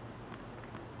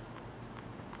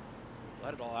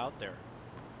 Let it all out there,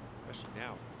 especially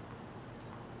now.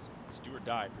 It's do or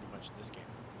die pretty much in this game.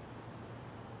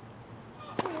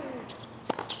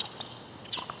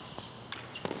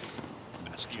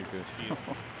 That's too good. Field.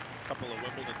 A couple of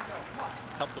Wimbledon's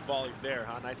helped the volleys there,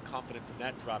 huh? Nice confidence in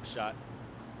that drop shot.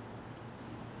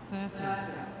 30.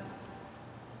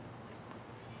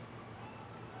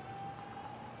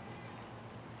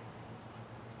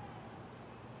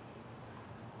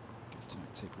 Good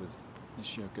tactic with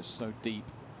Nishioka so deep.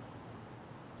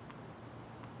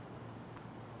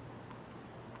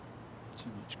 Too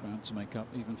much ground to make up,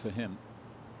 even for him.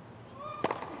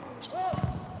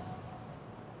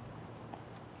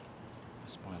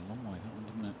 That's by a long way, that one,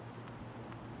 didn't it?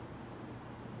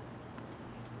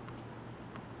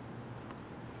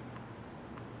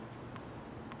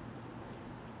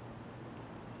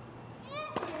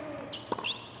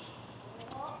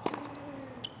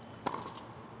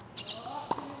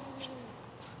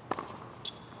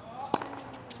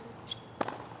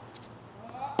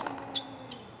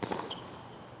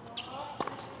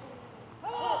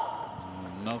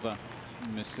 Another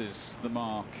misses the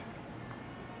mark.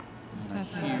 And a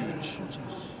 30. huge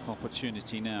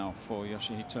opportunity now for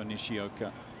Yoshihito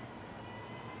Nishioka.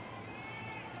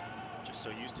 Just so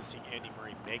used to seeing Andy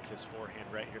Murray make this forehand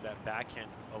right here. That backhand,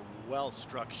 a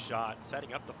well-struck shot,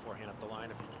 setting up the forehand up the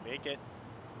line. If he can make it,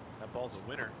 that ball's a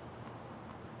winner.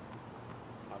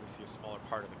 Obviously a smaller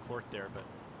part of the court there, but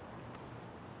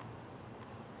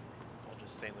ball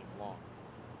just sailing along.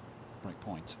 Break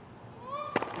point.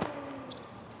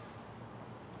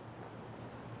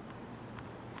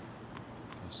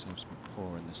 First serve's been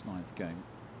poor in this 9th game.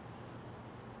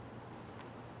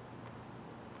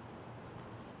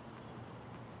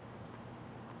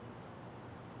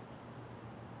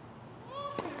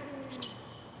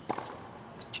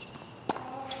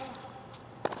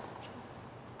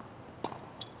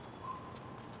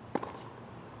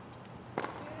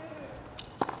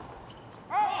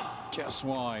 Just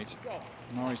wide.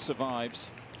 Murray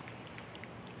survives.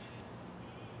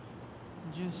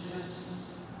 Juice.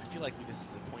 I feel like this is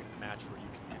a point in the match where you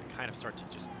can kind of start to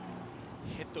just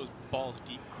hit those balls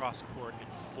deep cross court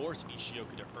and force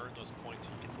Nishioka to earn those points.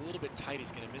 If he gets a little bit tight,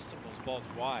 he's going to miss some of those balls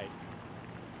wide.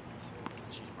 So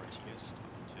Conchita Martinez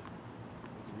to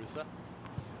Muguruza. Yeah,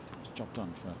 I think it was job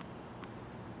done for him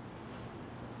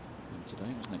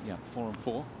today, wasn't it? Yeah, 4 and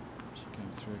 4. She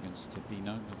came through against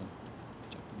Bino, with a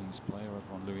Japanese player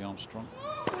over on Louis Armstrong.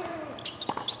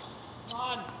 Come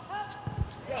on.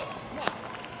 Go. Come on.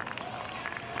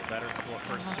 Better, a couple of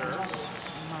first serves.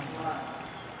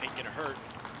 Ain't gonna hurt.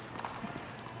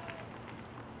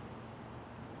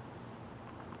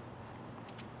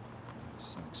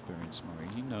 So experienced Murray.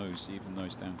 He knows, even though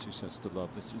he's down 2 sets to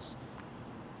love, this is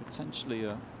potentially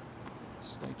a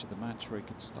stage of the match where he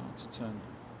could start to turn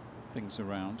things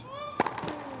around.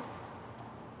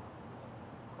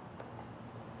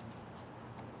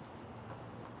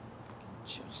 If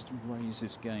he can just raise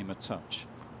his game a touch.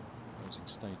 Closing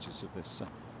stages of this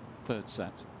 3rd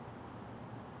set.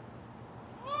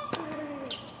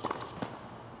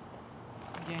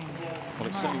 Well,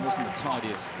 it certainly wasn't the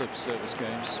tidiest of service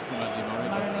games from Andy Murray,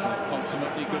 but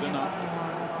ultimately good enough.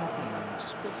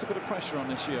 Just puts a bit of pressure on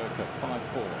Nishioka,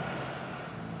 5-4.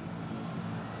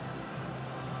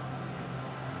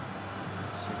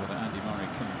 Let's see whether Andy Murray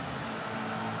can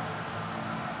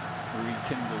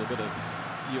rekindle a bit of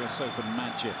US Open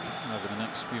magic over the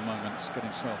next few moments, get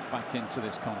himself back into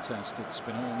this contest. It's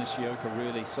been all Nishioka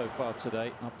really so far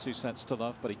today, up 2 sets to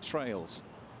love, but he trails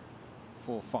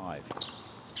 4-5.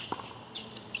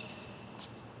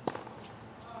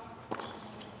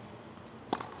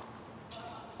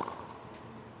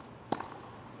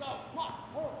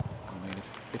 I mean,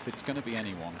 if it's going to be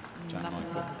anyone, Jan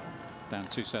Michael, down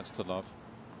 2 sets to love,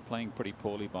 playing pretty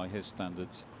poorly by his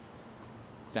standards,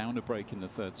 down a break in the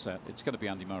 3rd set, it's going to be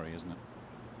Andy Murray, isn't it?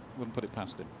 Wouldn't put it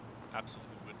past him.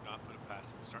 Absolutely would not put it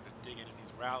past him. He's starting to dig in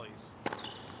these rallies.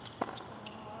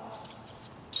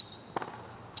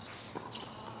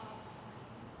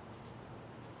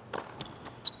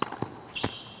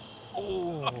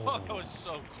 Oh, that was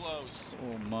so close.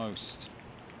 Almost.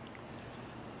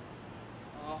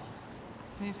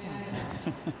 15.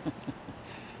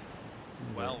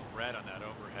 Well read on that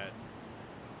overhead.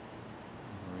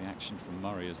 Reaction from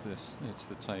Murray as this hits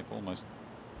the tape, almost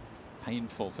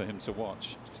painful for him to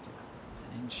watch. Just an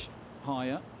inch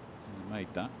higher, and he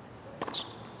made that.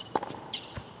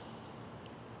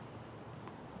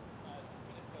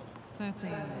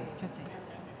 $13.50.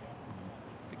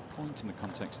 Big point in the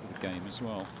context of the game as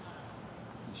well.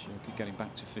 Nishioka getting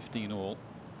back to 15 all.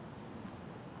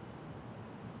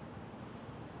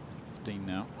 15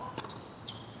 now.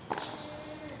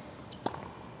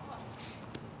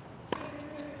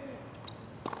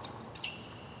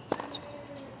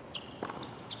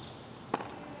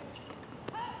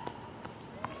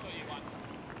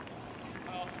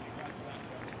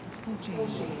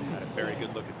 Had a very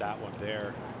good look at that one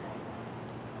there.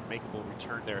 Makeable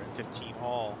return there at 15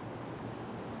 all.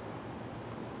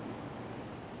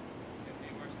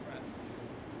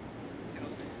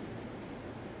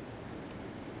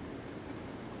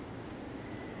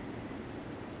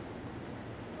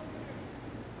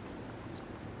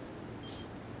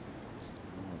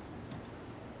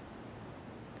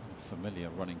 Kind of familiar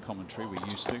running commentary we're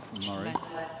used to from Murray.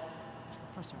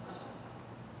 First one.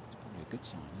 A good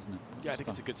sign, isn't it? Yeah, I think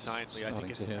it's a good sign. Lee. I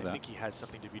that. think he has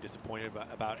something to be disappointed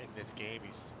about in this game.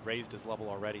 He's raised his level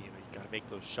already. You know, you got to make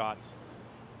those shots,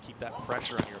 keep that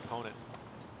pressure on your opponent.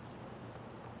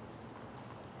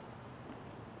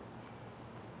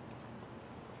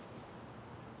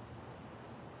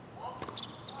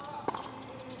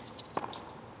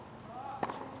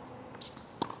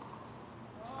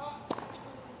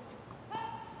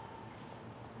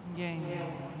 Game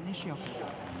Nishioka.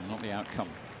 Not the outcome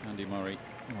Andy Murray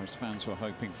or his fans were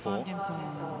hoping for. 5 games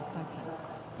on 3rd sets.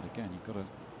 But again, you've got to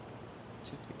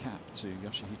tip the cap to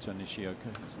Yoshihito Nishioka.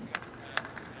 He hasn't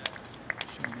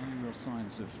shown any real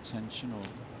signs of tension or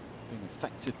being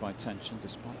affected by tension,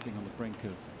 despite being on the brink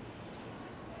of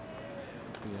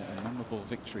be a memorable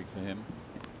victory for him.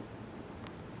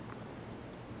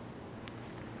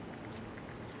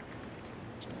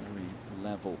 Very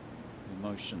level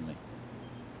emotionally.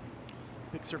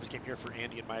 Big service game here for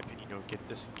Andy, in my opinion. You know, get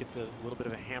the little bit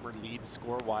of a hammered lead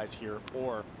score-wise here,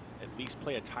 or at least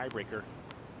play a tiebreaker.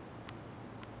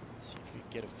 Let's see if you can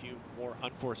get a few more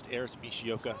unforced errors from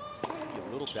Nishioka. Maybe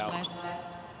a little doubt.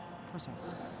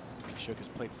 Nishioka's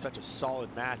played such a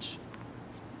solid match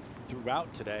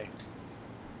throughout today,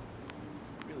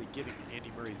 really giving Andy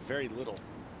Murray very little.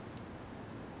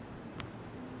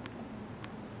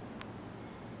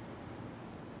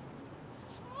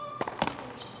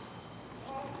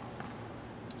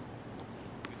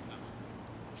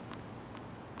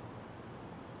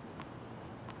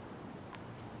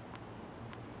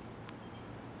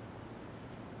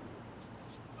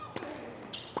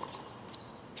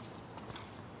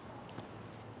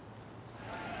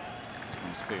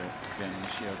 Feel again,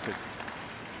 Nishioka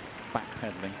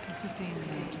backpedaling. 15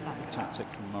 tactic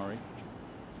from Murray.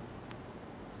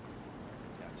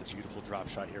 Yeah, it's a beautiful drop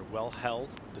shot here. Well held,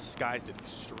 disguised it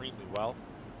extremely well.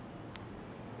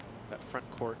 That front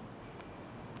court,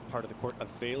 part of the court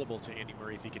available to Andy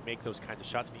Murray if he can make those kinds of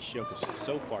shots. Nishioka's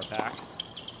so far back.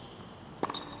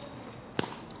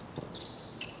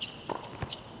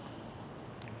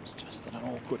 It's just at an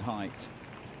awkward height.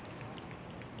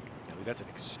 That's an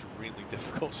extremely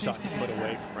difficult shot to put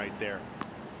away from right there. It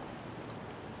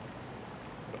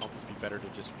would almost be better to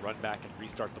just run back and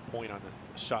restart the point on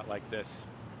a shot like this.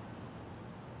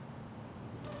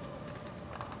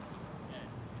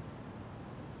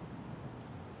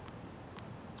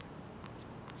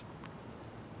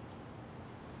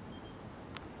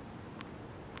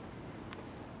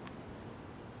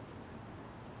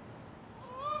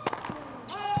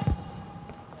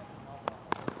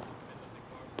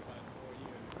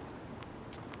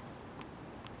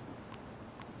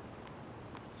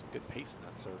 Good pace in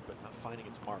that serve, but not finding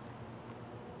its mark.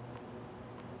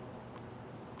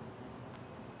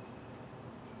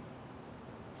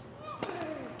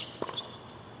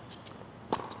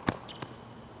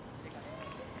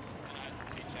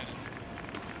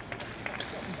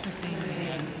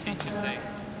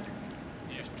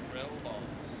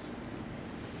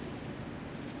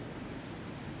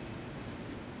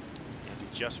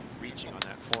 just reaching on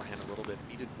that forehand a little bit.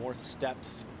 Needed more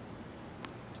steps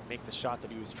to make the shot that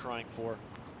he was trying for.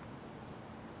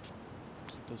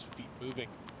 Keep those feet moving.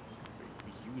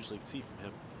 We usually see from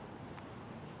him.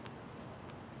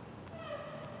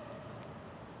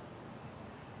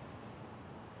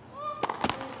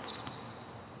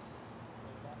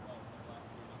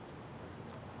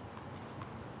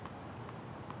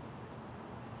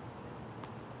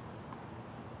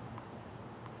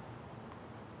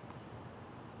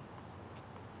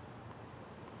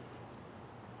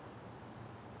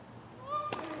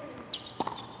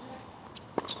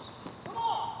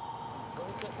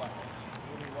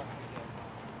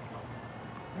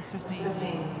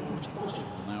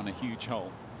 Now in a huge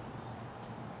hole.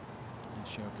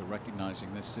 Nishioka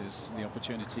recognizing this is the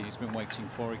opportunity he's been waiting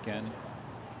for again.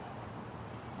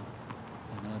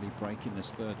 An early break in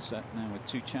this third set now with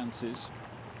 2 chances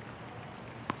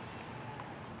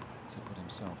to put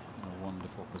himself in a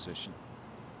wonderful position.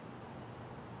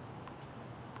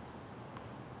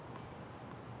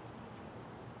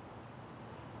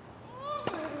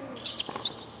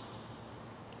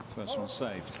 First one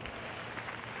saved.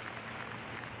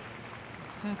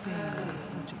 13-40.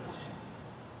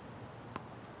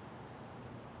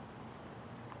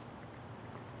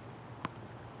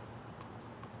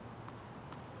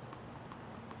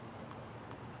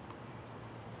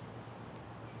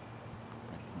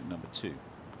 Breaking number 2.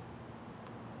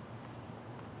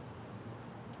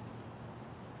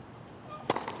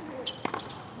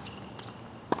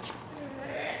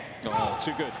 Oh,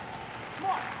 too good.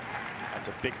 That's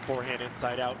a big forehand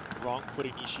inside out. Wrong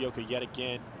footing Nishioka yet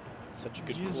again. Such a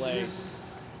good play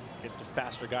against a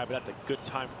faster guy, but that's a good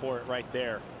time for it right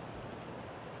there.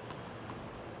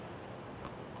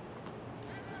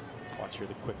 Watch here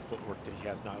the quick footwork that he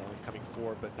has, not only coming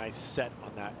forward, but nice set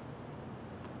on that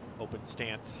open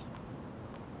stance.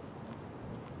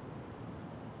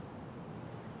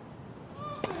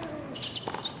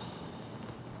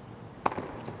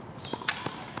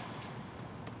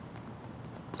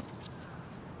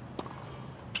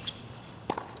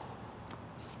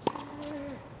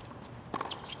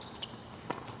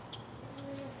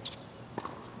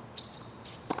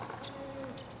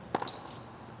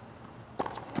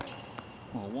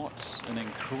 Well, what an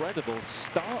incredible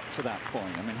start to that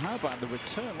point. I mean, how about the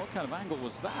return? What kind of angle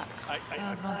was that? I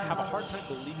have a hard time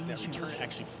believing that return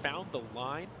actually found the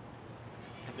line,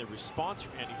 and the response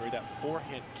from Andy Murray, that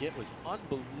forehand get, was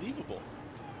unbelievable.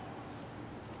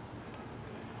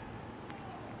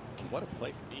 What a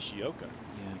play from Nishioka.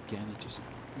 Yeah, again, he just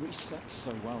resets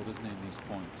so well, doesn't he, in these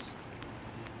points?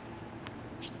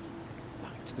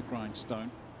 Back to the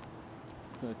grindstone.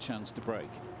 Third chance to break.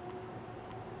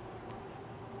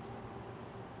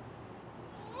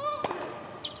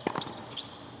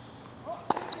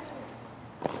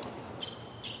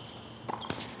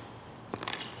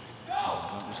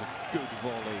 Good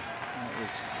volley. That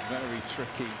was very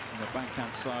tricky on the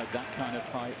backhand side. That kind of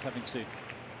height, having to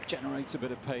generate a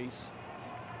bit of pace.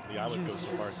 Yeah, I would go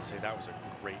so far as to say that was a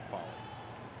great volley.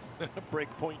 Break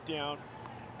point down,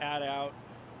 add out.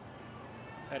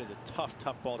 That is a tough,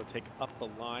 tough ball to take up the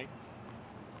line.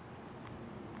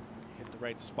 Hit the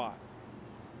right spot.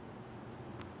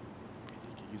 And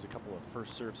he could use a couple of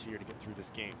first serves here to get through this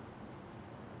game.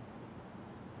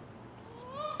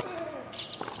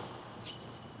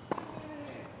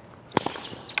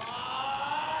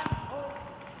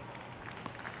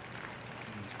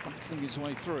 His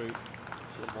way through.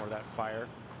 A little more of that fire.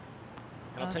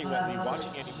 And I'll tell you what, Lee,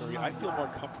 watching Andy Murray, I feel more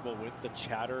comfortable when the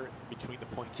chatter between the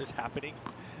points is happening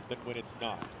than when it's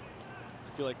not.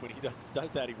 I feel like when he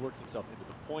does that, he works himself into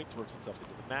the points, works himself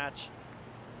into the match.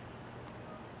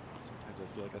 Sometimes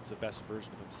I feel like that's the best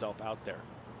version of himself out there.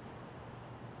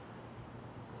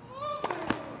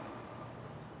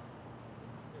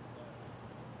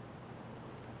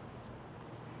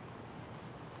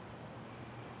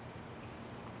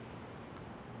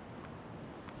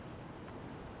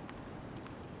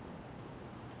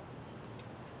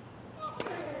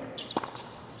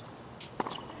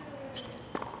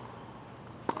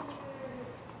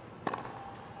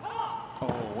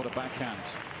 Backhand.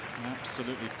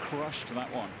 Absolutely crushed that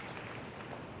one.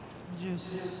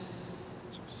 Just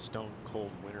It's a stone cold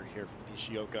winner here from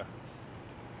Nishioka.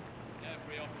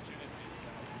 Every opportunity.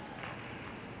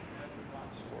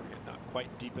 His forehand not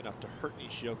quite deep enough to hurt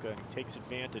Nishioka, and he takes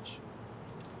advantage.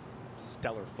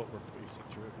 Stellar footwork that we've seen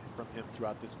from him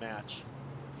throughout this match.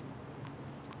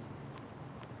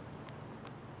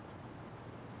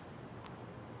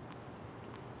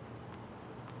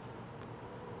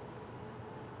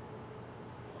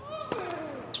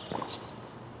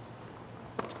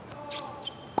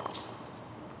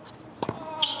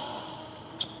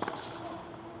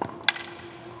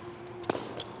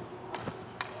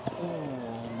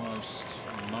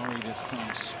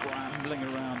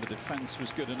 defense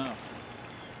was good enough.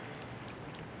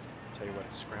 Tell you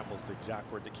what, scramble is the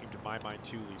exact word that came to my mind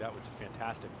too, Lee. That was a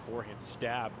fantastic forehand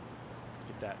stab.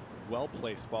 Get that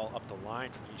well-placed ball up the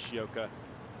line from Nishioka.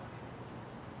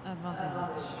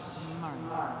 Advantage,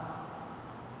 Murray.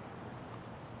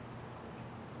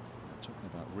 Talking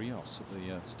about Rios at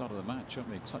the start of the match, aren't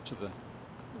we? Touch of the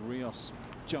Rios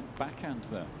jump backhand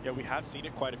there. Yeah, we have seen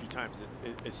it quite a few times.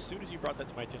 As soon as you brought that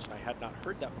to my attention, I had not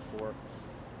heard that before.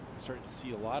 I started to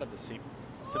see a lot of the same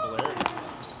similarities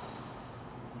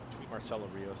between Marcelo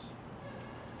Rios.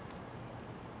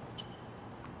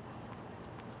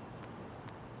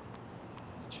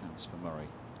 A chance for Murray.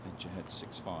 Edge ahead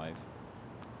 6-5.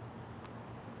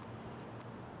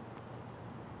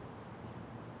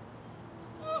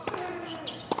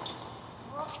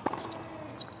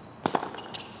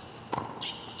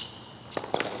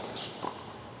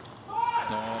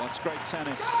 Great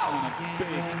tennis and a big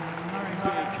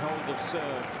hold of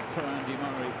serve for Andy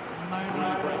Murray.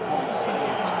 3 break points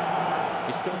saved.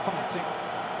 He's still fighting.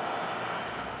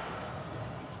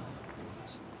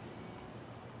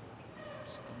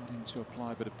 Starting to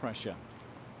apply a bit of pressure.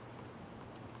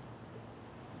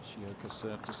 Nishioka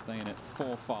serve to stay in at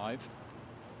 4-5. Can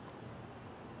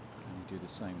he do the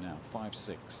same now?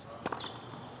 5-6.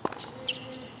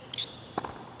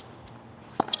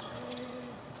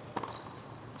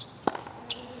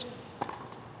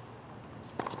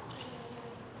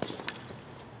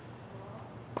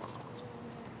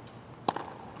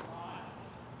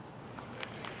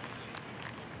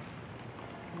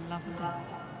 Love the top.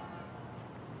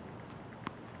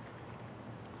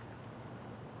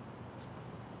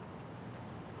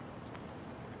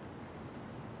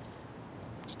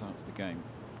 Starts the game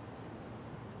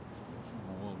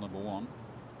from world number 1.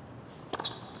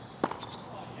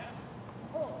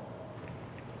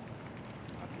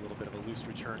 That's a little bit of a loose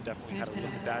return. Definitely had a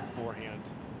look at that forehand.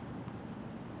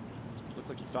 Looked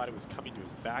like he thought it was coming to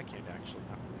his backhand, actually,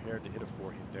 not prepared to hit a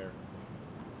forehand there.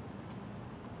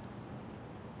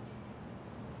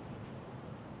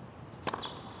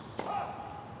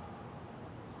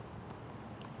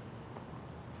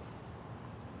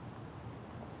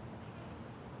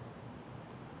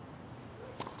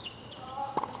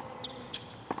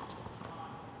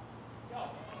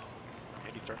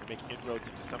 Starting to make inroads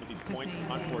into some of these points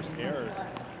and unforced errors.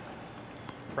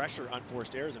 Pressure,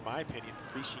 unforced errors, in my opinion,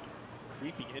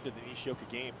 creeping into the Nishioka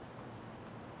game.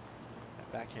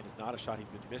 That backhand is not a shot he's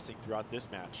been missing throughout this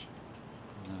match.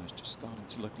 No, it's just starting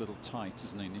to look a little tight,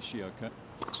 isn't he, Nishioka?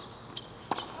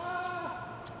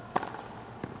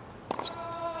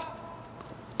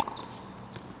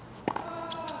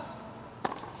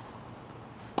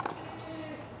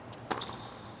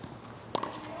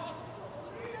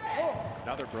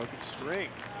 Another broken string.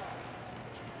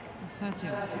 30.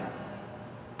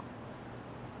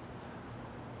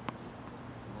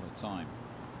 What a time.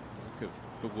 Look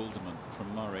of bewilderment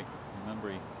from Murray.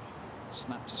 Remember, he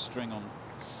snapped a string on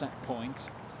set point.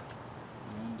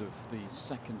 At the end of the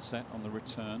second set on the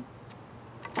return.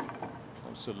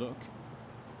 Closer look.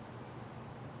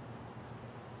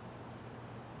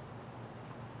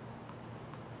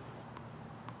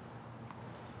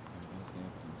 There's the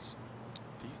evidence.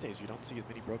 These days, you don't see as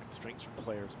many broken strings from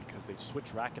players because they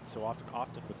switch rackets so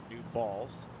often with new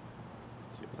balls.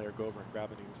 You see a player go over and grab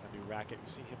a new racket.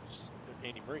 You've seen him,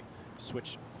 Andy Murray,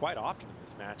 switch quite often in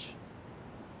this match.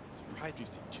 I'm surprised you've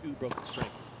seen 2 broken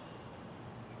strings.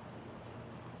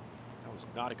 That was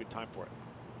not a good time for it.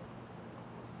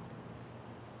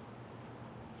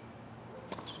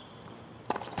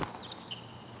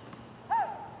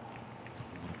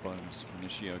 A bonus for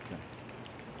Nishioka.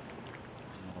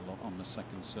 Not a lot on the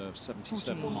second serve,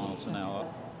 77 miles an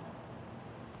hour.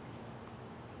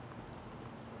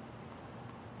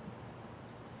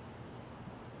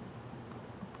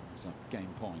 Brings up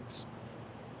game points.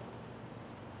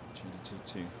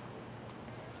 Opportunity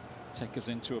to take us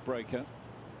into a breaker.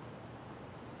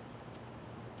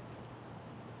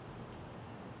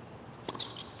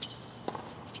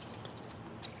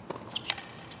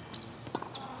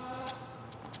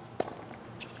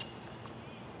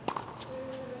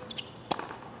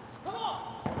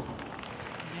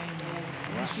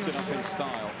 Wraps it up in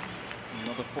style.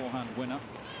 Another forehand winner.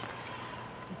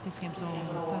 6 games all,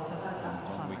 30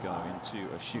 And on we go into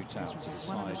a shootout to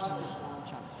decide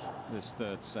this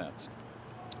third set.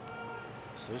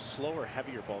 So those slower,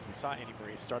 heavier balls, we saw Andy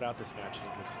Murray start out this match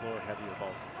hitting the slower, heavier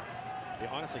balls. They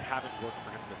honestly haven't worked for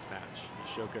him in this match.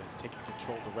 Nishioka has taken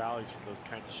control of the rallies from those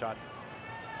kinds of shots,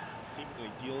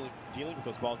 seemingly dealing with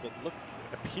those balls that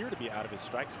appear to be out of his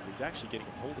strike zone, but he's actually getting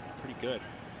a hold of them pretty good.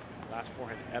 Last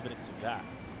forehand, evidence of that.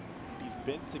 He's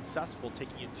been successful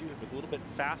taking it to him with a little bit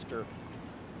faster,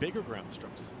 bigger ground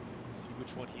strokes. See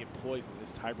which one he employs in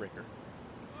this tiebreaker.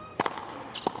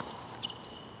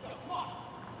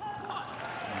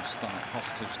 Start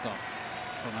positive stuff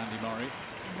from Andy Murray.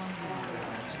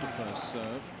 1-0. It's the first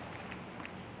serve.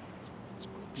 It's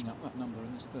creeping up that number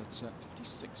in this third set.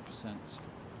 56%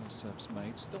 first serves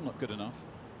made. Still not good enough.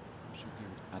 I'm sure he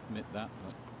would admit that,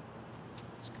 but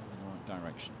it's going in the right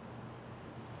direction.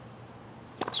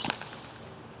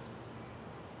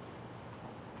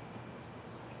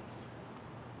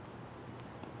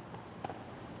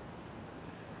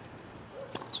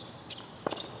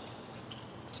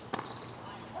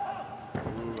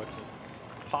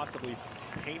 Possibly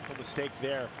painful mistake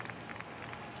there.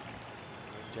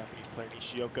 The Japanese player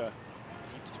Nishioka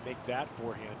needs to make that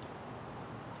forehand.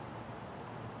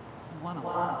 1-0.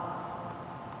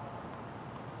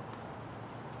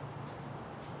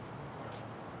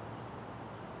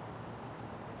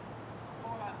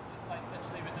 Forehand, like,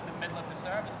 literally was in the middle of the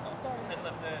service, but middle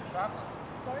of the travel.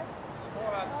 Sorry? His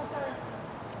forehand. Oh, sorry.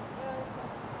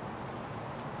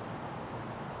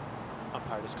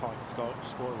 Umpire just calling the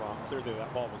score wrong. Clearly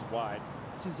that ball was wide.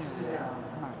 2-0.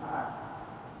 Murray.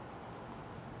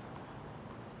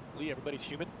 Lee, everybody's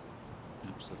human.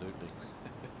 Absolutely.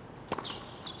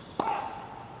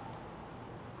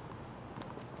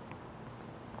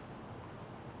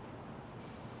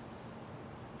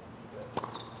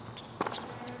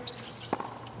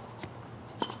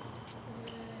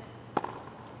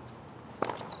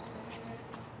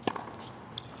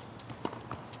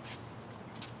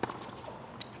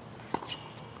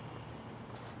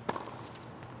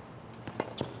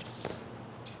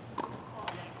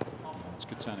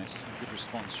 Tennis, good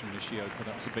response from Nishioka.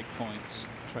 That was a big point,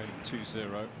 trailing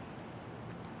 2-0.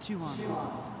 2-1.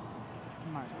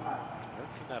 Murray. I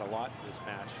haven't seen that a lot in this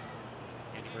match.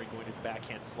 Andy Murray going to the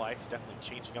backhand slice, definitely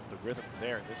changing up the rhythm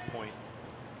there at this point.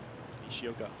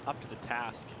 Nishioka up to the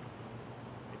task,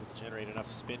 able to generate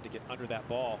enough spin to get under that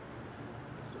ball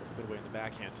and sort of put away in the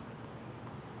backhand.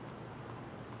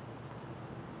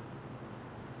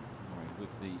 Murray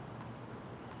with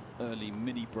the early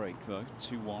mini break though,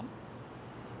 2-1.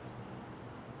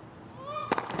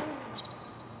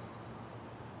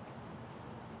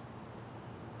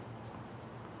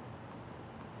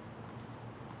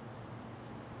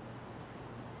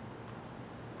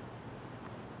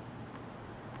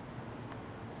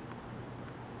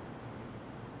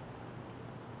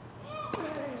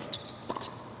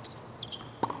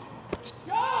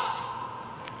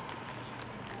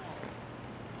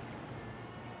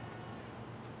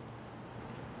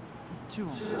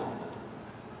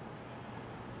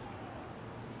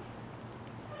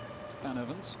 Dan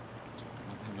Evans, talked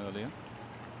about him earlier.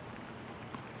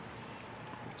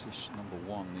 British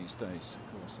 #1 these days,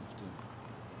 of course, after a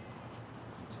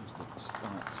fantastic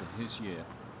start to his year.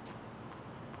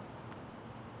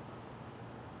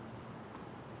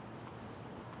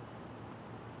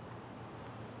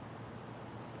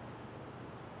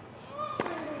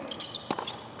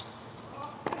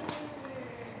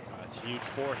 That's a huge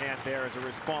forehand there as a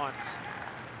response.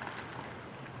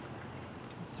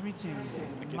 3-2.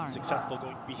 Again, Murray. successful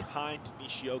going behind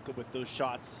Nishioka with those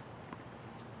shots.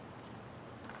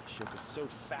 Nishioka's so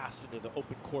fast into the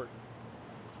open court.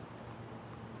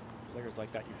 Players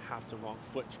like that, you have to wrong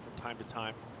foot from time to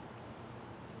time.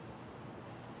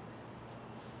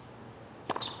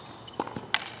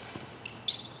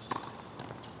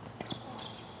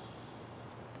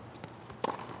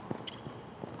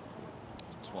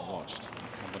 That's well watched.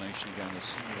 Combination again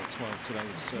is 12 today.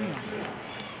 The serve.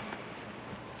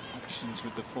 Options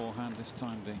with the forehand this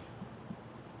time. The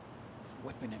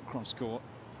whipping it cross court.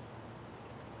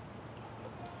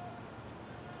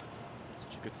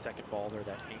 Such a good second ball there.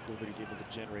 That angle that he's able to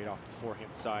generate off the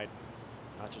forehand side,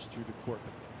 not just through the court,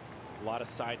 but a lot of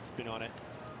side spin on it.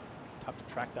 Tough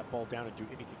to track that ball down and do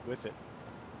anything with it.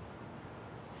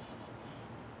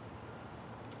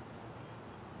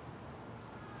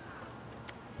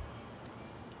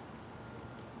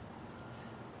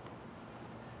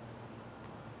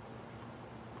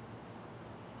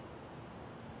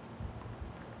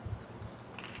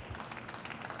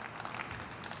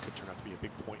 Could turn out to be a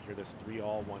big point here, this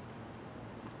 3-all one.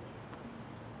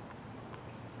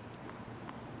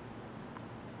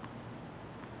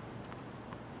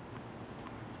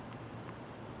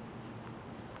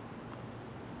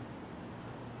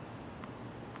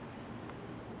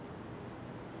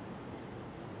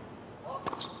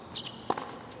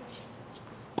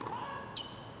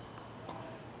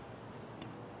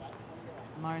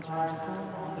 Murray trying to call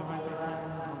on the right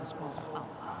baseline. Ball is called out.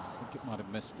 I think it might have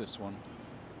missed this one,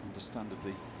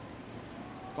 understandably.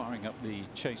 firing up the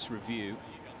chase review.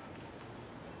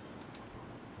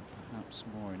 Perhaps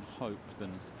more in hope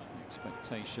than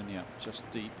expectation. Yeah, just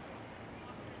deep.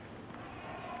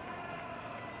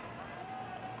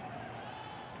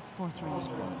 Fourth race,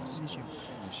 Nishioka.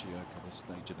 Nishioka, this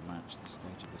stage of the match, this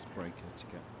stage of this breaker, to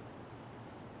get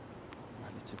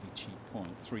relatively cheap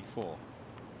point, 3-4.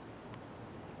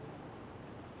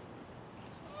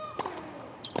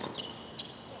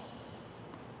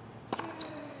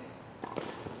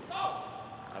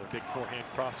 Another big forehand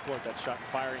cross court. That shot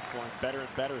firing for him better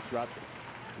and better throughout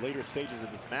the later stages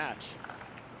of this match.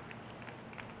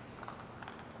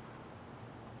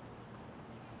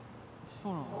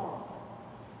 4-all.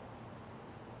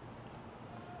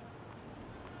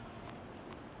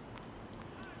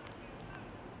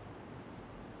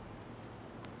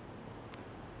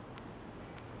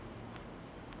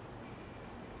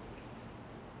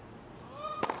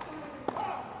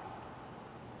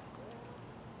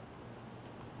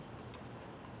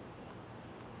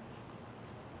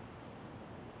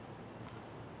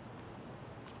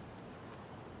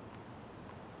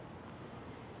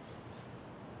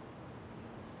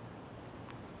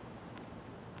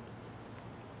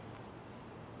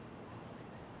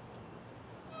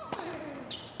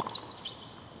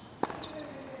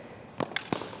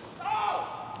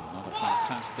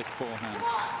 Fantastic forehands.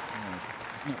 Oh, he's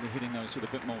definitely hitting those with a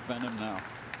bit more venom now.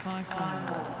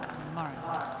 5-4, Murray.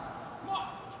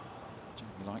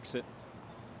 Jamie likes it.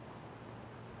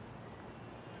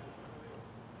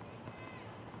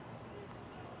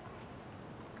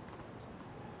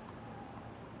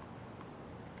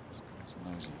 He's got his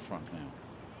nose in front now.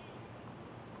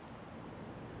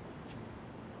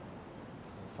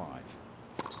 4-5.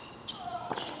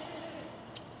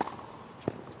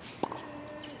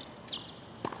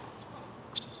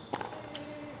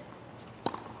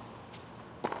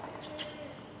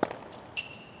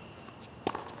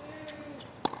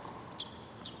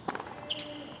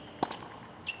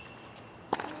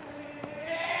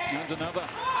 And another.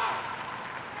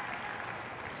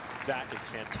 That is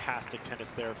fantastic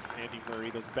tennis there from Andy Murray.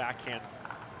 Those backhands,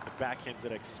 the backhands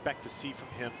that I expect to see from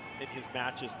him in his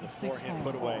matches, the forehand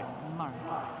put away. Murray.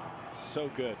 So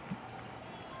good.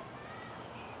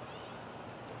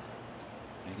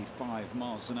 85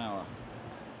 miles an hour.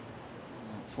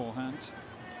 That forehand.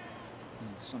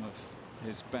 And some of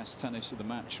his best tennis of the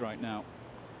match right now.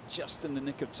 Just in the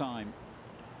nick of time.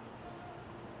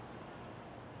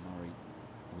 Murray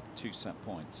with 2 set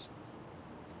points.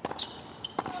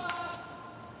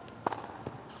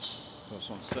 First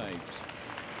one saved.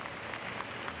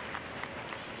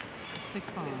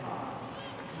 6-5, Murray.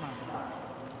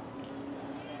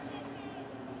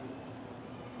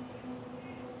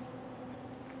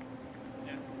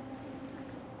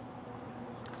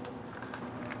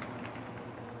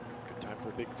 Good time for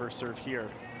a big first serve here.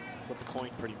 Flip a coin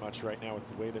pretty much right now with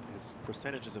the way that his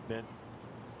percentages have been.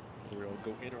 Whether it'll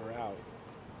go in or out.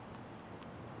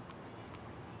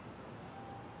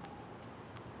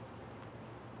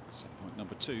 Set point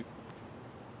number 2.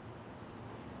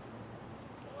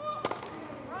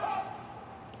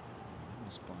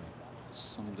 Missed by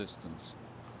some distance.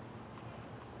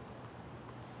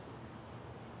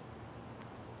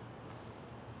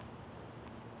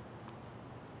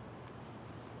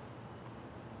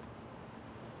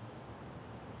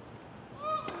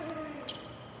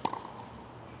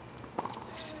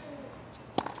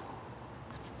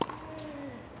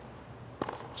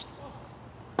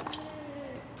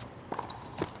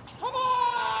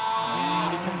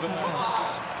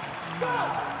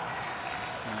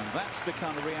 That's the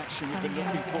kind of reaction we've been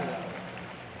looking for.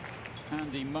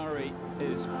 Andy Murray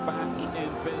is back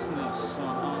in business on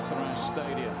Arthur Ashe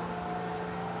Stadium.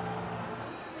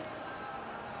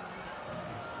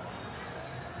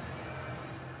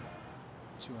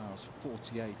 Two hours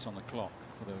 48 on the clock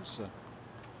for those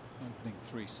opening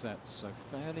 3 sets, so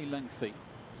fairly lengthy,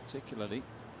 particularly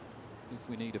if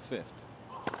we need a 5th.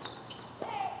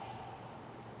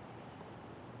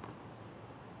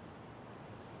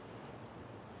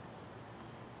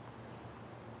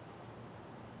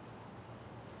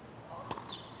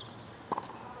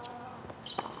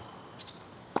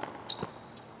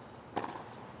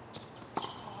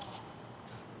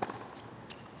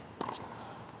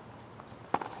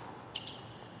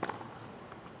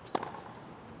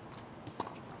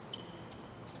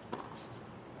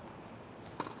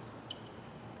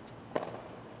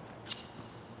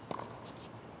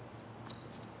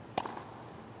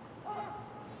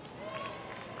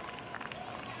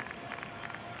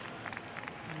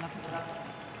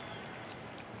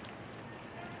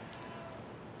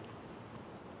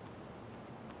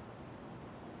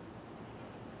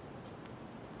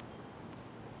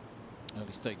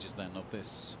 Early stages then of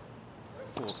this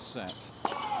fourth set.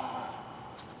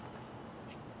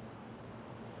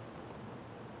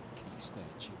 Key stage,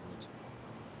 you would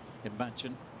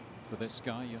imagine, for this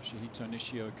guy, Yoshihito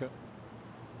Nishioka.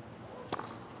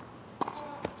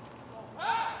 We're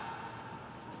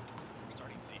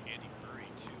starting to see Andy Murray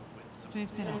too win some of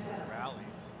 59. these longer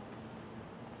rallies.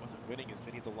 Wasn't winning as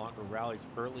many of the longer rallies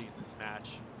early in this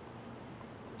match.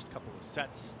 First couple of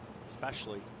sets,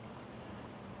 especially.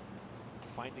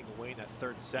 Finding a way in that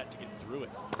third set to get through it.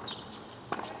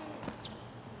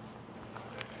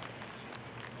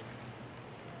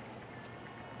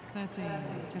 30,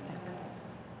 50.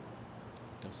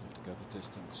 Does have to go the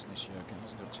distance. Nishioka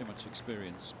hasn't got too much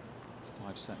experience.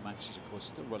 5-set matches, of course,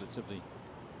 still relatively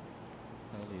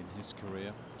early in his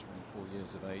career, 24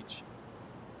 years of age.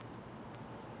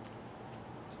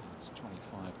 It's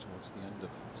 25 towards the end of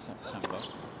September.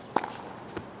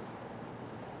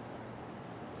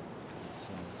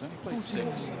 So he's only played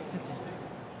 6. 50.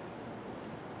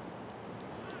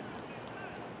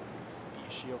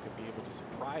 Nishioka be able to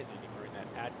surprise Andy Murray in that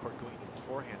ad court going to the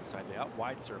forehand side. The out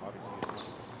wide serve obviously is one of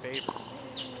the favors.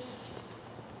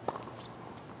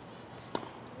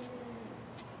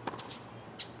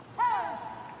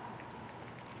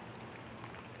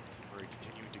 So Murray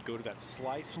continuing to go to that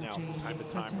slice now from time to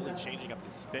time, really changing up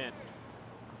his spin.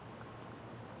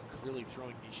 It's clearly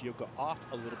throwing Nishioka off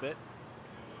a little bit.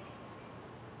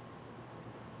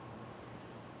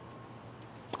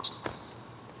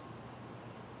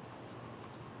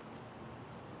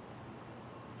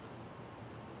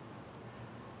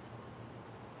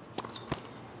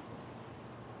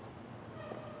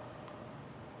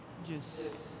 Juice.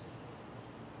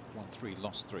 1-3,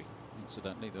 lost 3.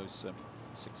 Incidentally, those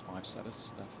 6-5 setters.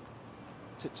 Steph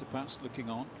Tsitsipas looking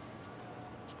on.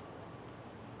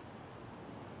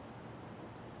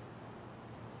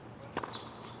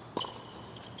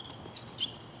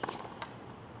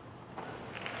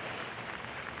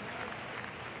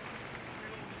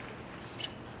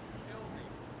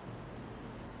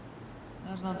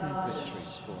 Advantage.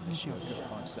 Victories for Nishioka,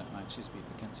 5-set matches, beat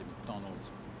Mackenzie McDonald.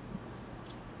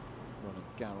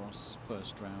 Roland Garros,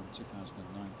 first round,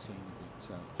 2019, beat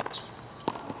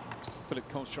Philip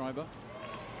Kohlschreiber.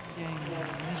 Game,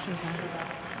 Nishioka.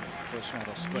 That was the first round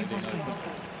Australian Open.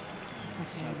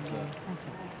 He's had, 4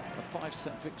 sets. a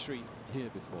 5-set victory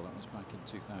here before. That was back in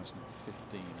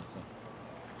 2015 as a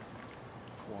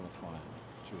qualifier.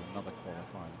 Drew another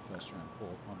qualifier in the first round.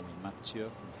 Paul Henri Mathieu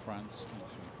from France came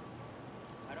through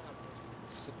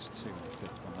 6-2 in the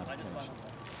 5th on that occasion.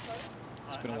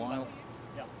 It's been a while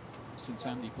since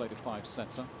Andy played a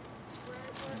 5-setter.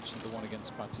 Mentioned the one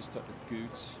against Bautista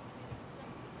Agut.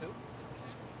 2.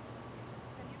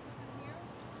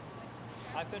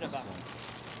 I put it back.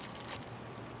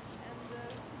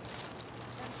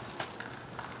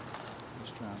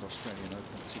 First round Australian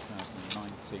Open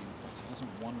 2019. In fact, he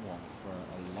hasn't won one for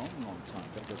a long time.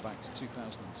 Got to go back to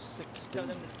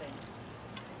 2016.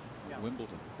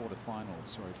 Wimbledon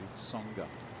quarterfinals, where he beat Tsonga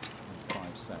in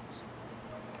 5 sets.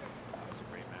 That was a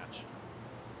great match.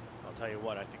 I'll tell you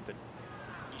what, I think that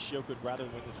Nishioka would rather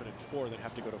win this one in 4 than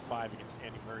have to go to 5 against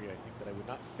Andy Murray. I think that I would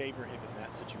not favor him in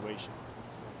that situation.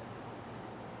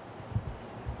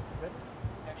 You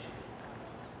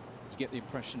get the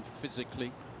impression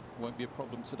physically won't be a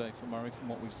problem today for Murray from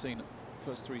what we've seen at the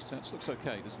first 3 sets. Looks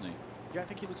okay, doesn't he? Yeah, I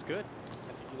think he looks good.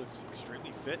 I think he looks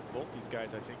extremely fit. Both these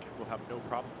guys, I think, will have no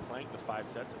problem playing the 5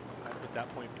 sets. At that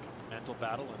point, it becomes a mental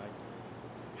battle, and I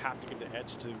have to give the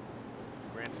edge to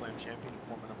Grand Slam champion and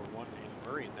former #1 Andy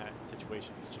Murray in that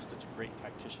situation. He's just such a great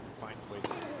tactician who finds ways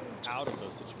out of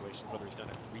those situations, whether he's done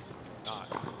it recently or not.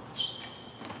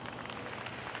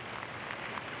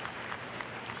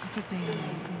 15, 9.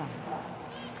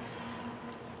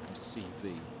 A CV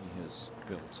he has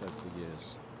built over the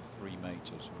years. 3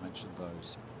 majors, we mentioned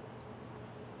those.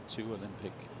 2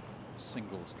 Olympic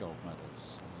singles gold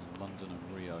medals in London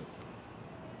and Rio.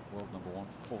 World #1,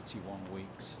 41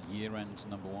 weeks. Year-end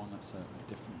 #1, that's a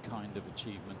different kind of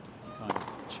achievement, different kind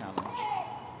of challenge. He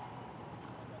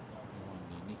won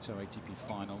the Nito ATP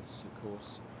finals, of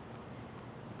course.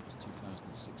 It was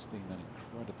 2016, that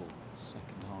incredible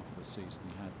second half of the season.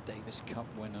 He had Davis Cup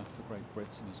winner for Great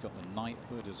Britain. He's got the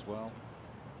knighthood as well.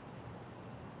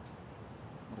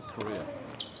 What a career.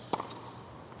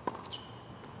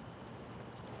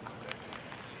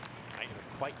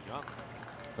 Quite young.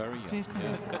 Very young. 50.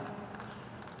 Yeah.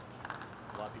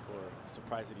 A lot of people are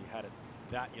surprised that he had it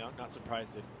that young. Not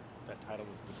surprised that that title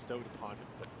was bestowed upon him,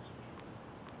 but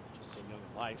just so young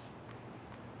in life.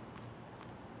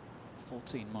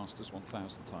 14 Masters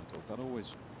 1000 titles. That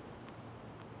always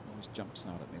jumps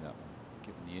out at me, that one.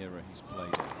 given the era he's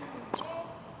played in.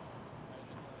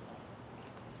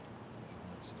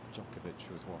 It's Djokovic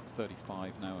with what,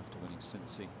 35 now after winning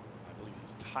Cincy. I believe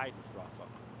he's tied with Rafa on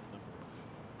the number of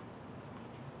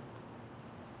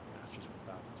Masters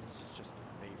 1000s, which is just an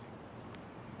amazing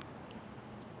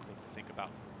thing to think about.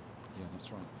 Yeah,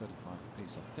 that's right, 35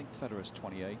 apiece. I think Federer's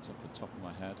 28 off the top of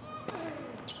my head.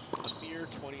 A mere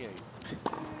 28.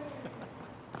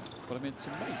 But I mean, it's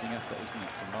an amazing effort, isn't it,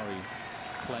 for Murray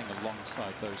playing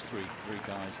alongside those three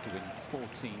guys to win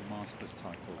 14 Masters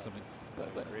titles. I mean,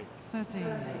 Great. 13.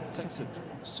 it takes a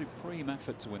supreme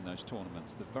effort to win those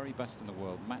tournaments. The very best in the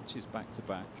world, matches back to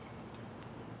back.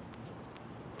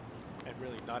 And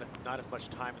really not as much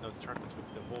time in those tournaments with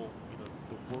the whole,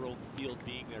 the world field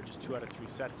being there, just 2 out of 3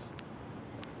 sets.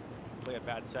 Play a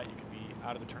bad set, you can be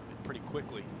out of the tournament pretty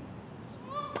quickly.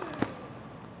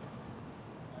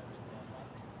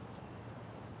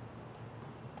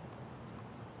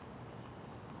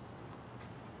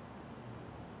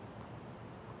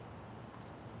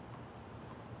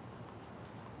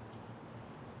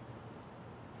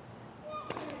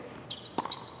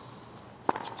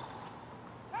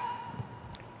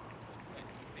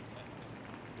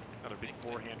 Big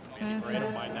forehand from Andy Murray. I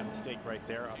don't mind that mistake right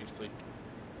there. Obviously,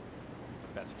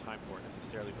 the best time for it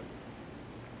necessarily,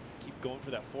 but keep going for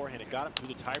that forehand. It got him through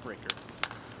the tiebreaker,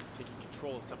 taking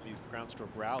control of some of these ground stroke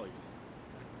rallies.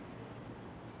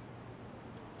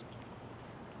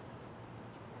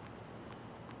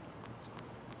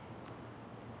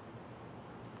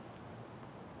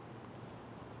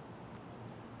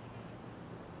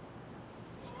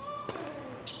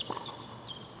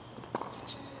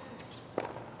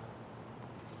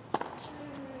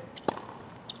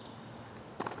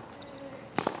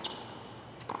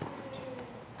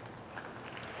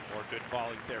 Good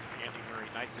volleys there from Andy Murray.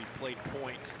 Nicely played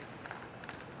point.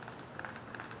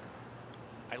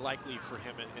 I likely for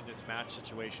him in this match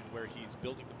situation where he's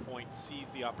building the point,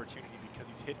 sees the opportunity because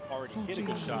he's already hit a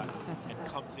good shot and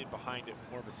comes in behind it,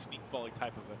 more of a sneak volley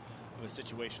type of a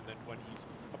situation than when he's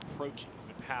approaching. He's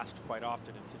been passed quite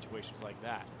often in situations like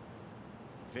that.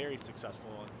 Very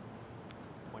successful and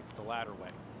points the latter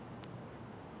way.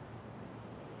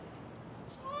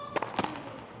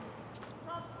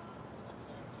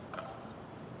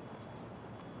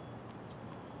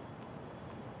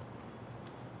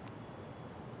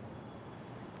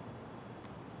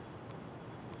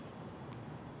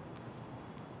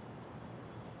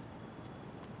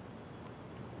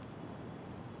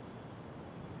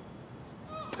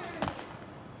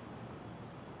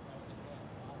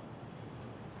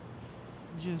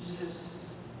 Juice.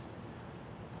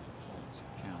 Faults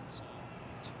counts.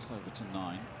 Tips over to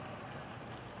 9.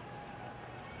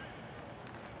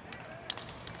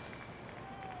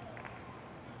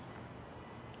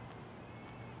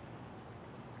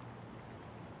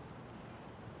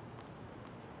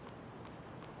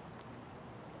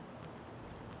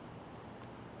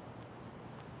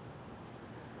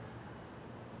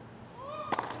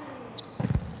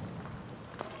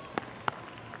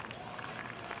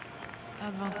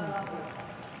 Advantage.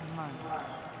 Murray.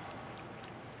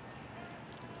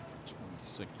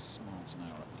 26 miles an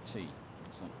hour at the tee.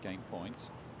 Brings up game points.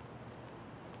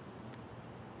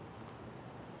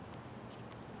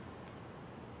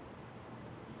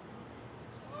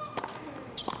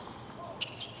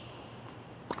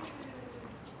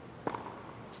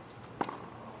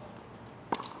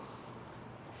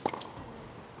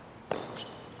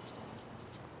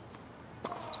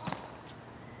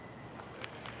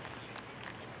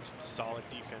 Solid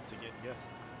defense again, yes.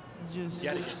 Juice.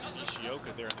 Yet again,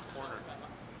 Nishioka there in the corner.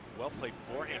 Well played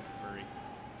forehand from Murray.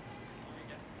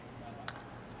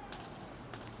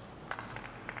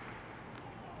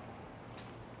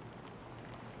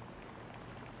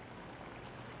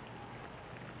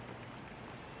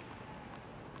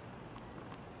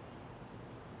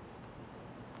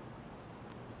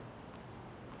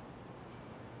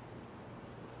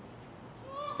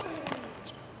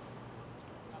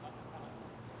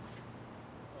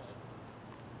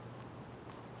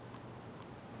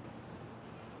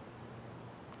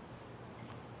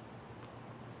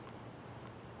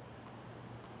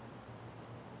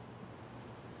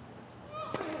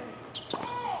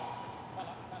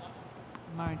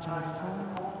 Murray challenge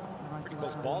home. Pretty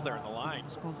close ball there on the line.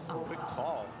 Quick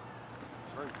call.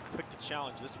 Very quick to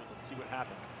challenge this one. Let's see what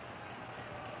happened.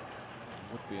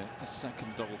 Would be a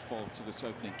second double fault to this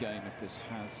opening game if this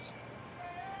has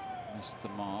missed the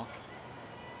mark.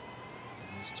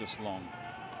 It is just long.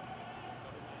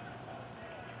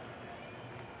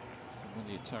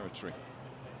 Familiar territory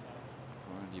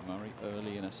for Andy Murray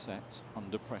early in a set,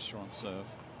 under pressure on serve.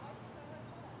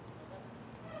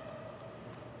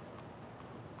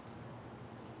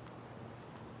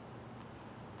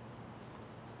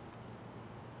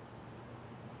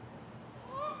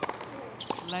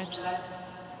 Let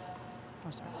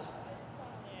first man.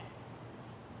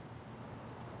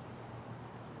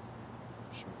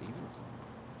 Not sure either of them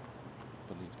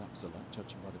believe that was a let,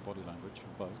 judging by the body language from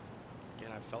both.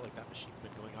 Again, I felt like that machine's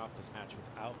been going off this match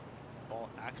without the ball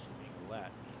actually being a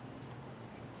let.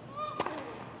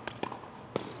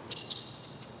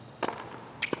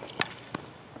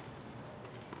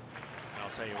 And I'll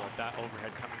tell you what, that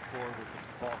overhead coming forward with this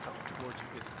ball coming towards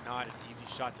you is not an easy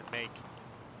shot to make.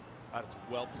 That is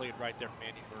well played right there from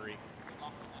Andy Murray.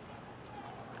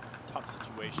 Tough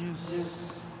situation.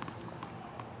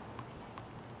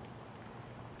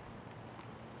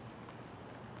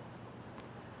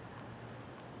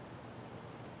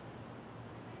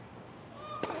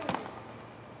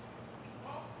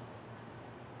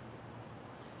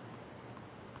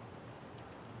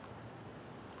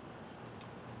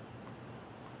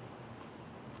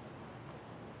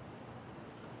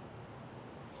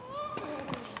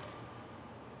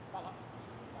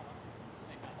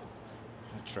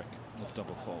 Trick of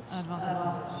double faults. Advantage.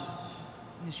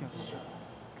 Nishioka.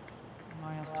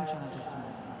 Mari has 2 challenges to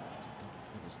make. Double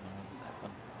figures now,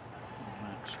 11 for the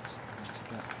match. Starting to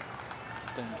get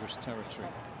dangerous territory.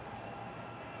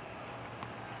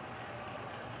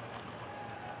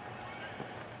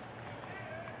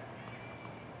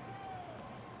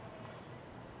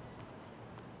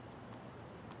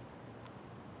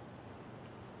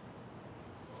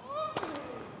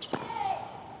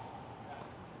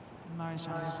 Mari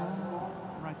shall go.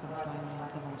 Right service line,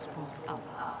 the ball scored out.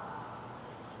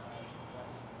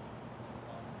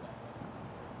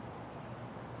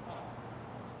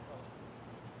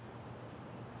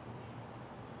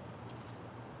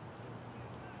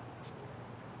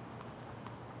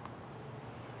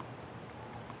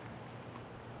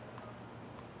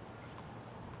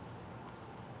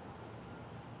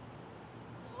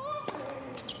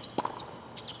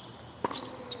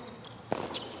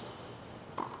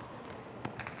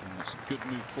 Good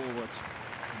move forward.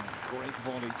 Great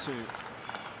volley too.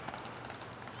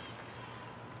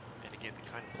 And again, the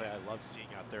kind of play I love seeing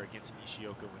out there against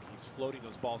Nishioka when he's floating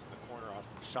those balls in the corner off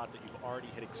of a shot that you've already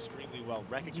hit extremely well,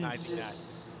 recognizing that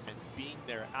and being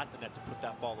there at the net to put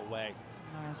that ball away.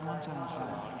 Mari has 1 challenge.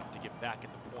 Allowing him to get back in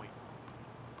the point.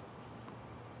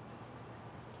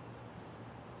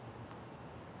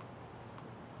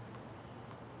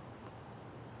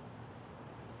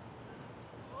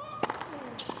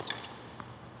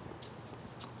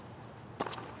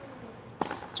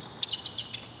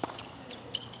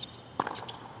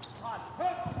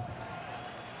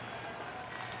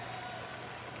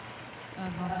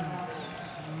 Advantage.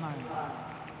 Mari.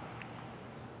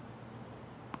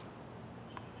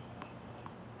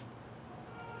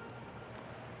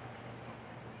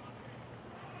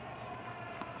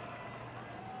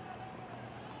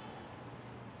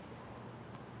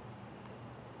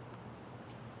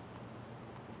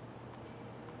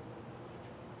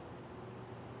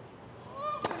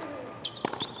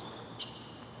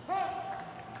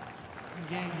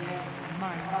 Game.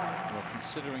 Mari. Well,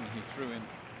 considering he threw in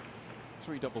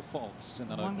 3 double faults in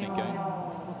that 1 opening game, game,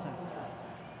 4 sets.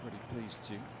 really pleased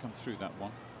to come through that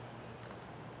one.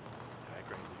 I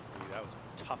agree. That was a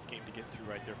tough game to get through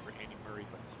right there for Andy Murray,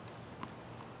 but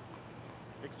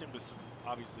mixed in with some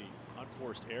obviously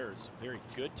unforced errors, some very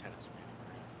good tennis from Andy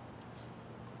Murray.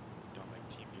 Don't like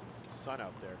team getting some sun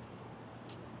out there.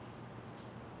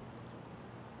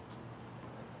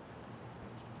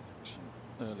 Action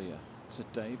earlier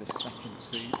today, the 2nd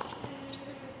seed.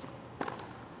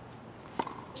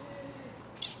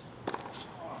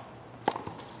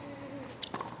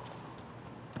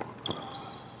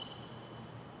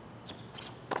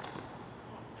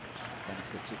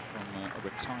 Benefited from a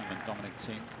retirement Dominic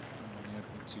team in the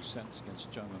opening 2 sets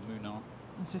against Joma Munar.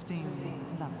 15,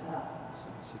 11.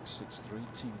 7-6,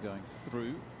 6-3, team going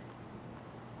through.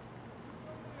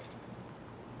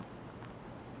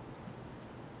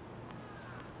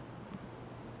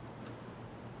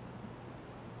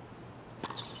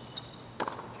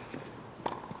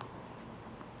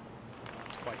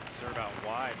 It's quite the serve out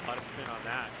wide. A lot of spin on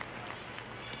that.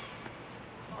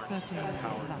 13,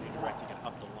 Howard 11. redirecting it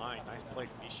up the line. Nice play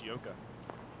from Nishioka.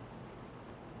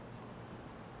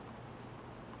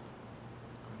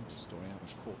 Great story out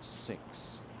of court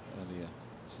 6 earlier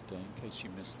today, in case you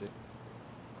missed it.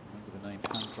 Remember the name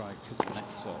Andrei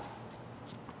Kuznetsov.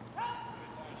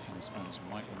 Tennis fans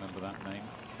might remember that name.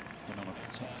 Been on a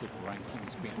protected ranking.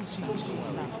 He's been sent away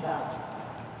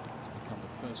to become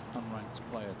the first unranked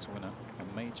player to win a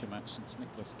major match since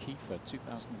Nicholas Kiefer,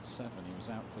 2007. He was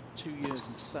out for 2 years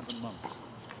and 7 months.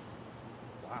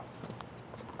 Wow.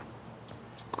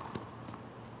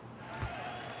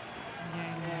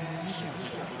 Game.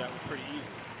 Nishioka. pretty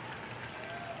easily.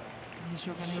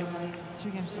 Nishioka needs 2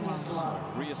 games to 1. So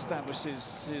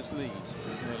re-establishes his lead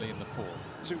early in the fourth.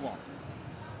 2-1.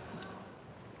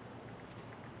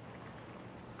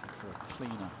 For a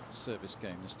cleaner service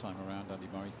game this time around, Andy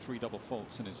Murray. 3 double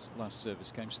faults in his last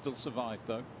service game. Still survived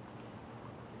though.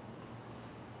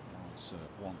 On serve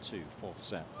 1-2, fourth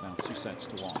set, down 2 sets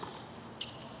to 1.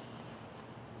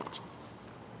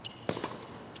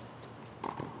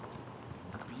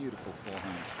 Beautiful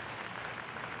forehand.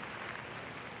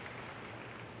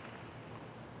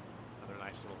 Another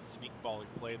nice little sneak volley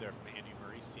play there from Andy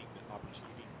Murray, seeing the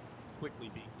opportunity quickly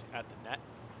being at the net.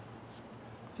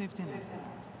 15.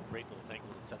 Great little angle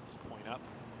to set this point up.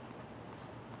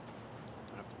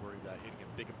 Don't have to worry about hitting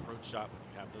a big approach shot when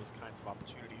you have those kinds of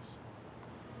opportunities.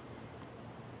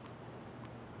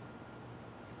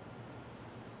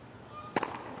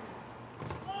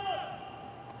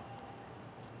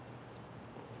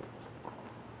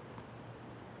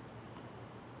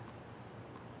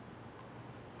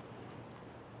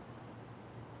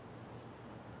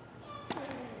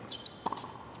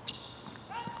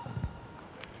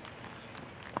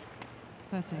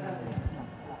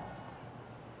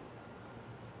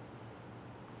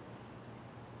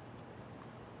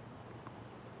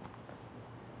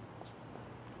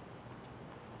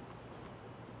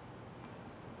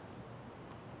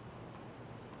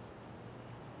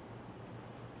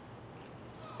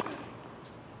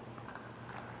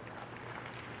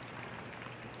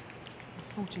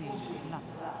 No.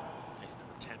 Nice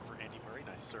number 10 for Andy Murray.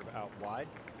 Nice serve out wide.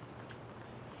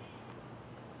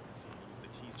 So he used the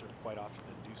tee serve quite often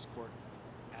in deuce court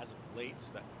as of late,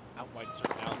 so that out wide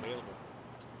serve now available.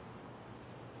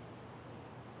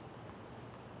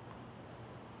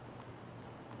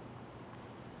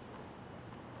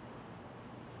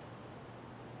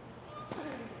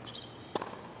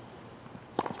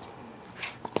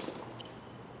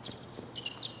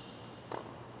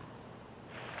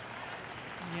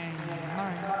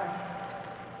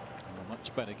 A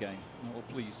much better game. That will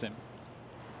please him.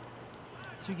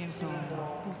 2 games on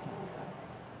 4 sets.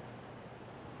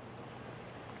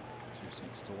 2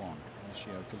 sets to 1.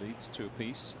 Nishioka leads 2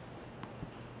 apiece.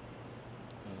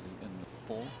 Early in the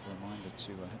fourth. Reminder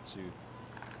to head to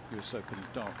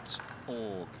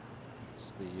usopen.org.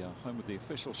 It's the home of the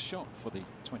official shop for the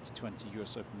 2020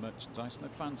 US Open merchandise. No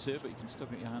fans here, but you can still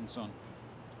get your hands on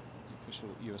the official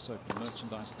US Open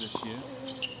merchandise this year.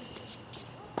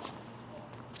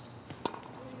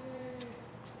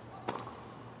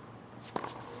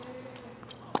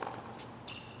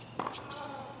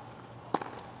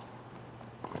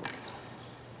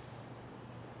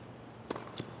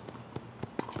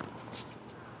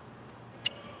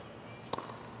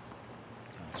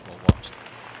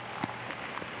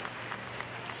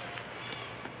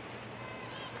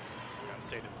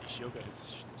 Say that Nishioka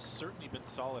has certainly been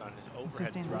solid on his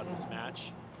overhead throughout this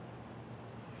match.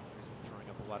 He's been throwing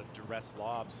up a lot of duress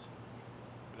lobs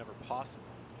whenever possible.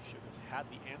 Nishioka's had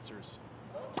the answers.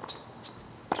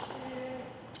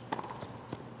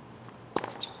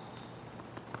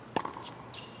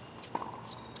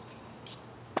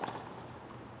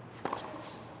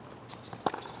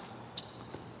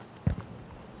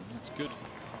 That's good.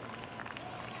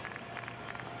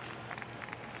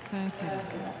 30.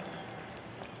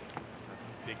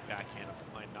 Big backhand up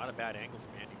the line. Not a bad angle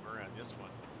from Andy Murray on this one.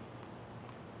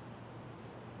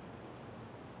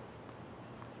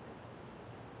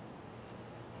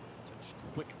 Such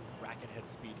quick racket head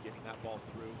speed getting that ball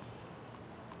through.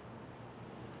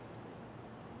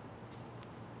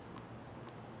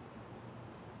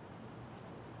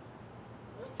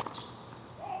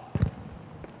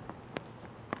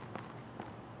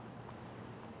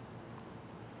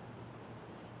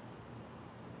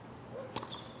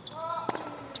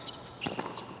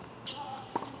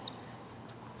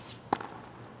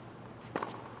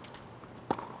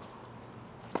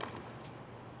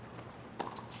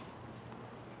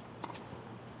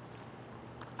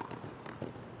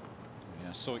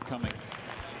 Saw it coming.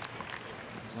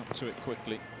 He's up to it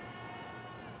quickly.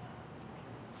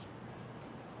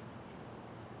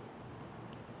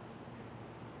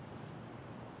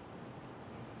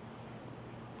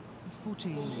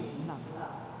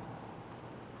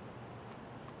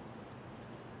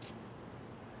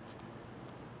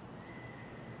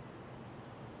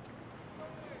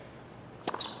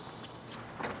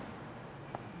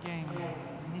 Game.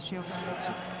 Nishioka. It's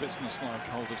a business-like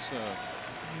hold of serve.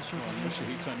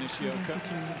 Yoshihito Nishioka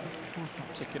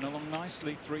ticking along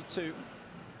nicely, 3-2.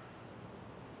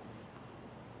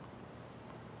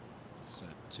 Set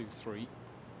 2-3. No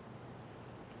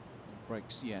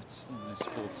breaks yet in this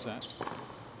fourth set.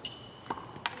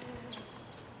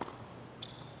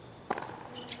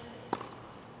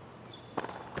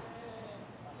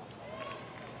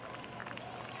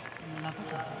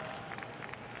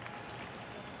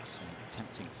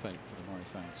 tempting fate for the Murray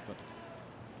fans, but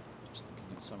just looking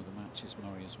at some of the matches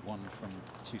Murray has won from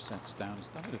 2 sets down. He's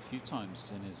done it a few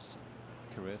times in his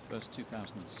career. First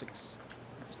 2006,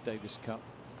 it was Davis Cup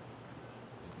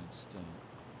against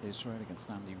Israel, against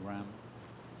Andy Ram.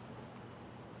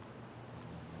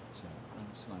 And then at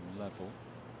Grand Slam level.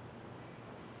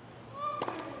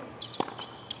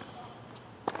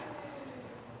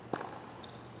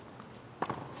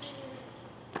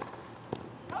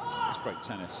 It's great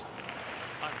tennis.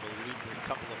 Unbelievable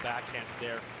couple of backhands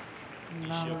there.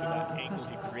 Nishioka, that angle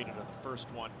he created on the first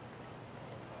one.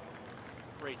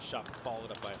 Great shot,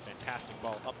 followed up by a fantastic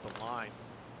ball up the line.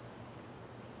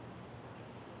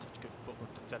 Such good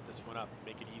footwork to set this one up,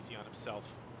 make it easy on himself.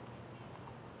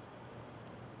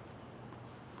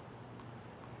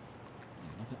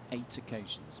 Yeah, another 8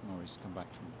 occasions Murray's come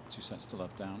back from 2 sets to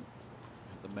love down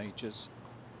at the majors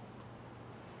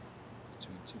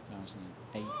between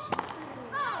 2008 and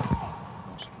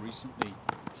most recently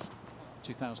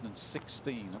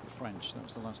 2016 at the French. That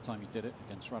was the last time he did it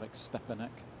against Radek Stepanek.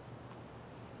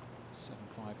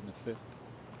 7-5 in the 5th.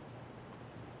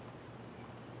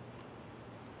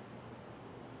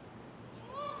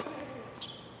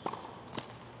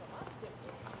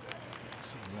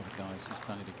 Some of the other guys he's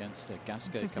done it against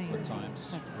Gasquet a couple of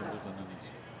times, Wimbledon and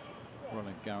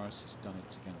Roland Garros. He's done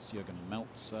it against Jürgen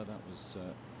Meltzer. That was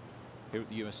here at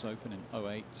the US Open in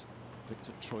 2008.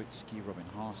 Victor Troitsky, Robin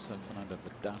Haase, Fernando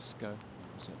Verdasco.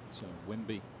 He was at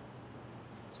Wimby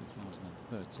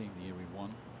 2013, the year he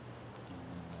won. And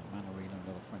then Manarino,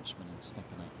 another Frenchman, and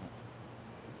Stepanek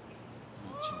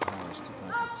match in Paris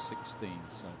 2016.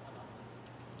 So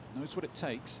knows what it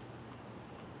takes.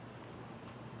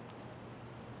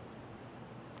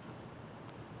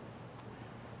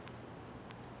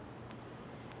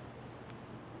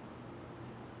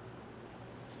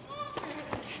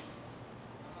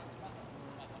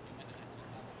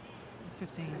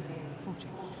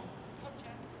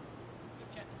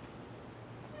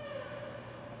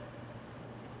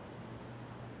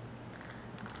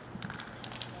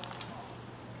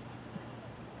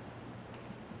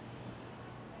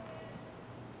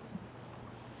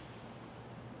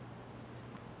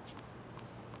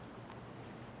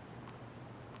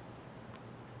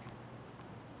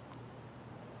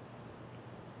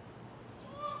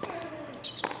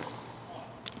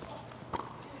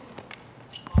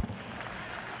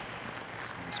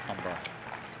 Combo.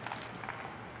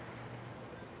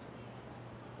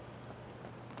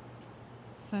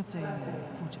 First of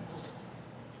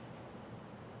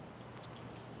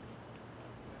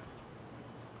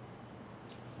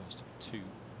 2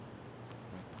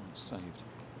 great points saved.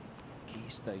 Key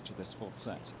stage of this 4th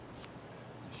set.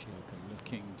 Nishioka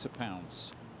looking to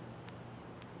pounce.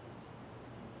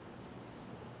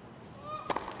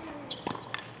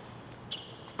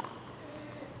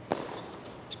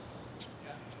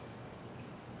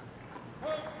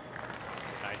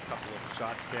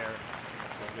 Shots there.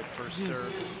 Good first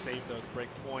serves, save those break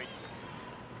points.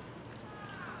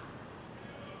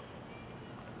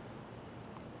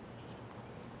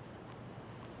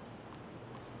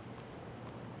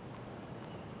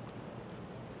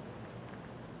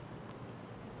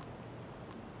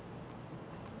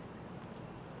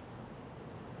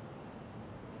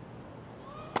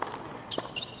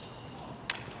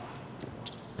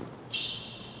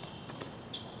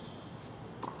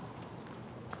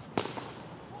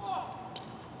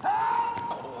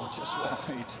 Just wide.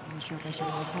 Nishioka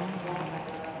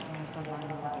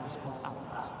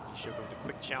with a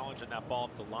quick challenge on that ball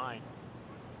up the line.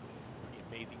 Pretty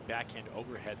amazing backhand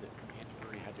overhead that Andy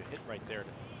Murray had to hit right there to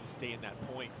stay in that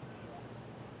point.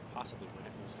 Possibly win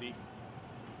it, we'll see.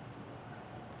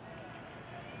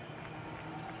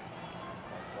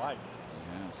 Wide.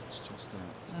 Yes, it's just to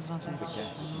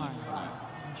forget, isn't it?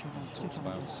 We talked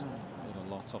about it a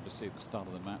lot, obviously, at the start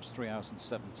of the match. 3 hours and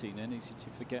 17 in, easy to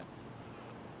forget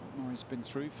what Murray's been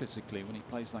through physically when he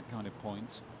plays that kind of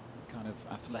point, that kind of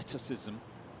athleticism.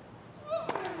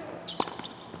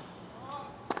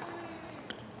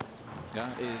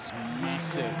 That is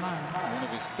massive. One of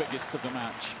his biggest of the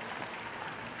match.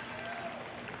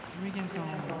 3 games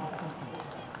on 4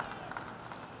 sets.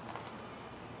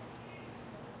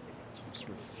 Just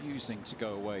refusing to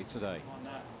go away today.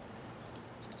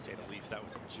 To say the least, that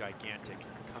was a gigantic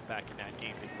comeback in that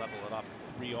game. They level it up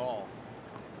at 3-all.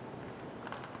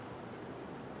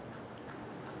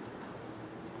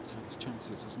 He's had his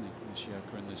chances, hasn't he,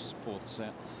 Nishioka, in this 4th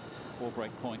set. 4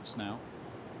 break points now.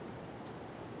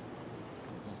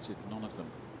 Converted none of them.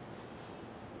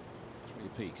 3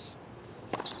 apiece.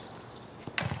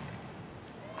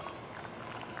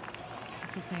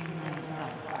 15 Another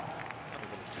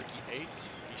little tricky ace,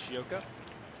 Nishioka.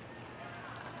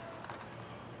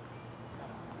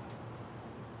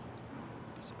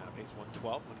 Decent amount of pace,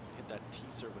 112. When you can hit that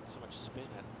teaser with so much spin,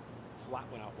 that flat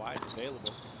one out wide is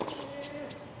available.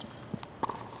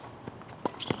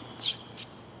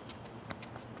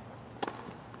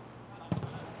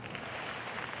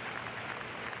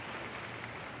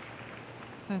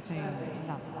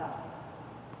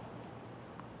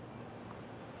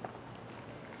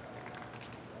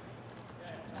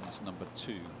 And it's number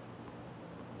 2.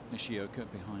 Nishioka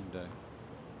behind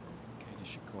Kei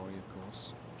Nishikori, of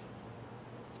course.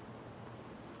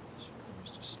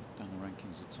 Nishikori's just slipped down the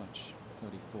rankings a touch.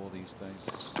 34 these days.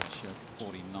 Nishioka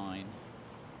 49.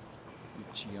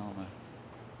 Uchiyama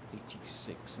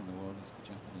 86 in the world. He's the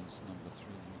Japanese number 3.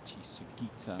 Michi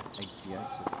Sugita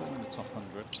 88. So 4 in the top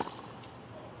 100.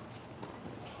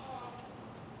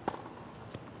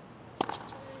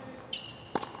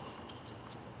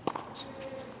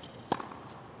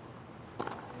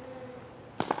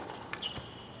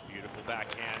 Beautiful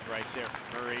backhand right there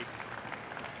from Murray.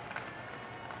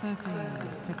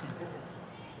 13-15.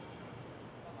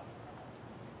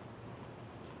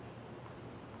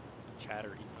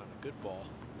 Chatter even on a good ball.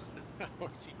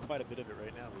 We're seeing quite a bit of it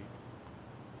right now, Lee.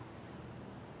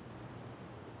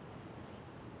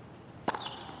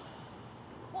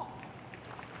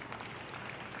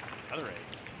 Another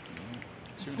ace. Yeah.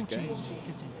 2 in a game. 14-15.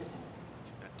 Seen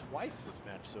that twice this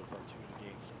match so far, 2 in a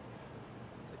game. It's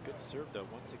a good serve though.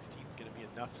 116 is going to be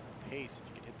enough pace if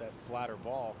you can hit that flatter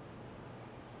ball.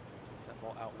 Takes that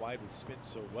ball out wide with spin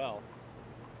so well.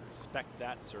 Respect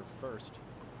that serve first.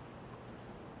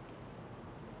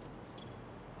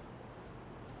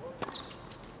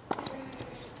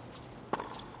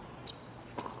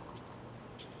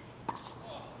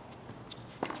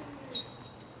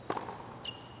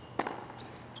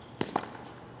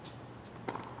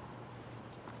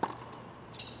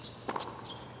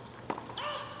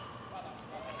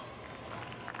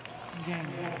 Game.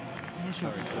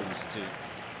 Very pleased to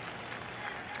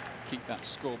keep that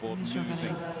scoreboard Nishioka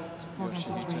moving. leads 4 games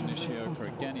to 3 Yoshihito in the Nishioka full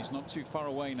again. set. He's not too far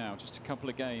away now. Just a couple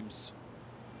of games.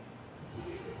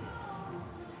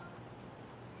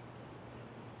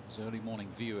 Those early morning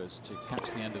viewers to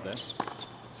catch the end of this.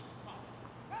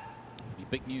 Be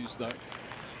big news though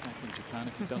back in Japan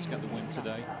if he does get the win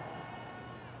today.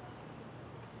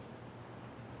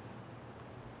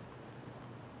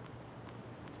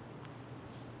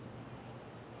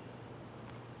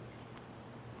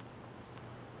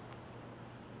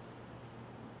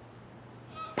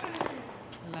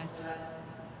 Light.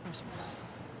 First one.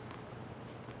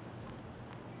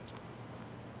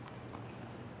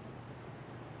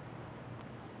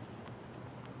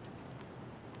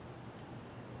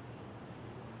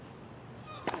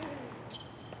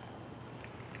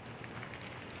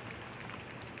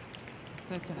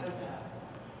 Nice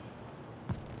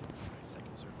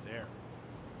Second serve there.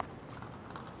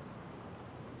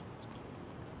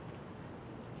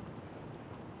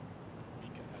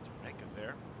 Vika has Renka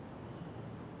there.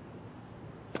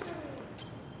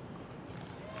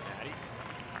 Cincinnati.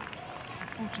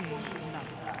 14-9.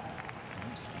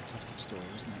 It's a fantastic story,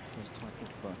 isn't it? First title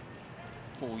for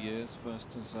 4 years.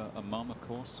 First as a mum, of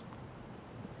course.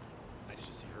 Nice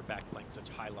to see her back playing such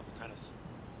high-level tennis.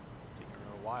 It's taken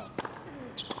her a while.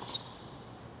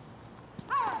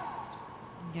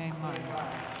 Game 9.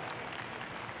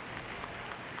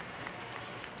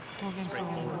 4 games to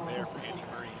Straightforward there full for set. Andy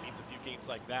Murray. He needs a few games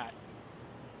like that.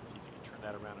 See if he can turn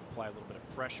that around and apply a little bit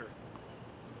of pressure.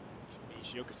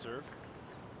 Nishioka serve.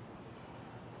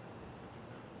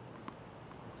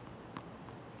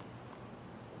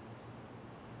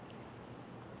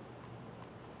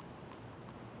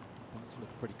 Both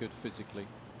look pretty good physically.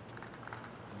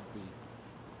 They'll be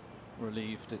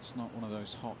relieved it's not one of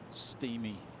those hot,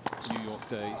 steamy New York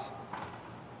days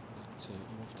that you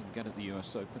often get at the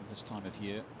US Open this time of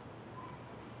year.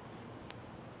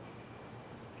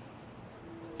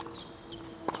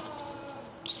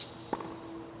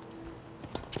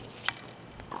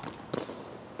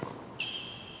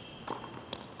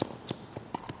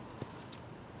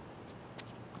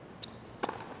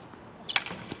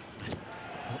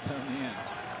 Got there in the end.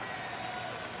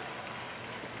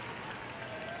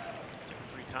 Took him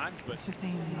 3 times, but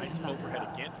 15 nice nine. overhead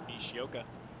again from Nishioka.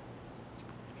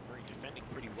 Andy Murray defending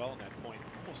pretty well in that point,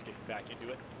 almost getting back into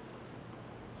it.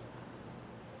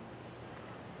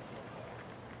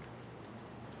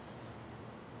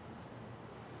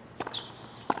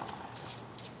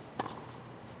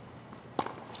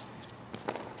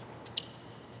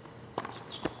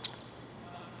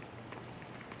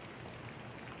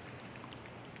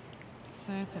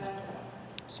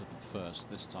 Serving first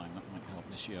this time, that might help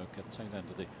Nishioka. Tail end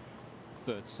of the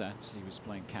third set, he was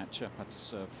playing catch up, had to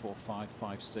serve 4-5,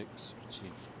 5-6, which he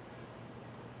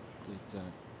did a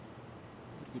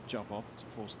pretty good job of to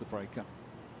force the breaker.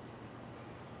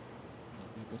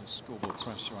 There'll be a bit of scoreboard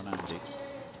pressure on Andy.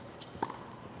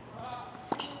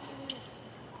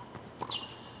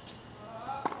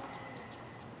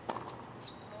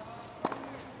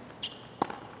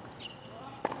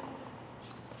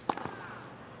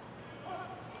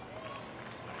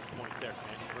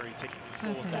 Taking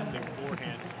control of that big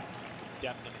forehand,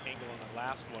 depth and angle on the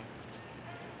last one. I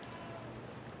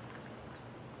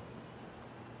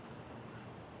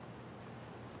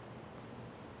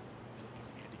feel like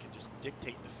if Andy can just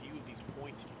dictate in a few of these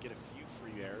points, he can get a few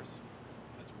free airs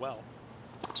as well.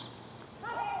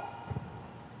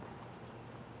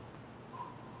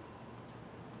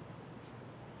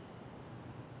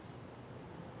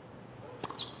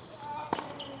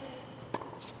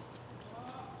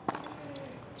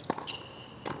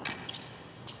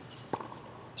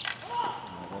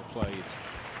 Played.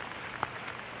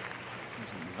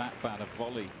 Wasn't that bad a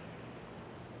volley.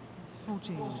 14-15.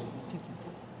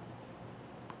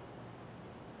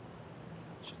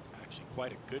 It's just actually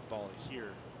quite a good volley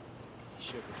here.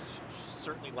 Nishioka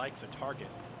certainly likes a target.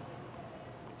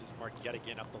 It's his mark yet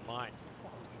again up the line.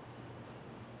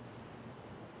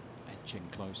 Edging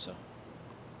closer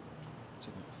to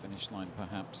the finish line,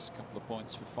 perhaps. A couple of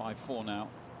points for 5-4 now.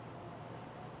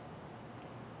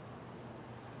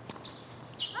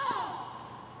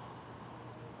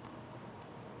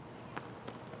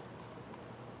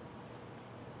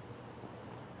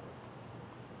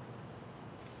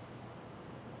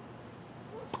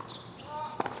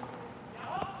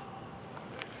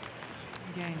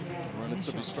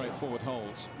 Relatively straightforward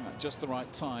holds at just the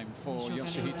right time for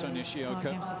Yoshihito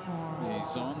Nishioka.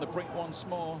 He's on the brink once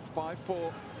more,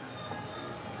 5-4.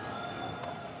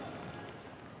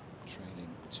 Trailing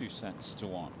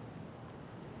 2-1.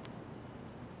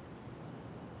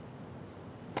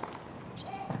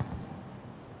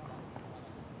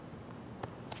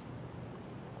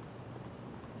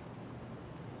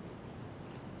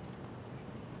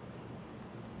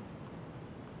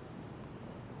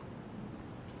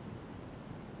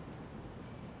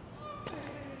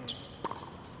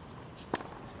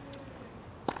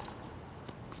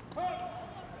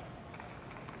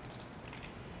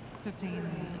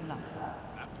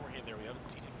 That forehand there, we haven't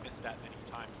seen him miss that many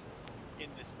times in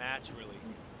this match, really.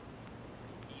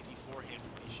 Easy forehand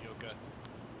from Nishioka.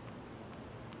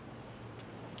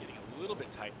 Getting a little bit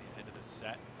tight at the end of the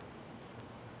set.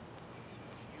 See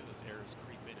a few of those errors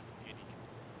creep in if Andy can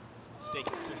stay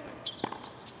consistent.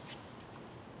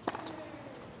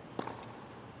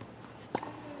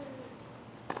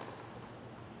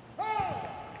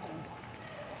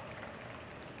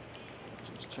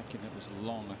 Checking it was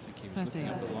long. I think he was looking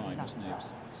at the line, wasn't he? He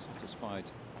was satisfied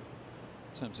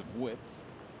in terms of width.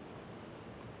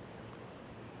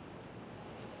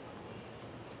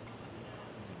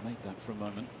 He made that for a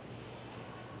moment.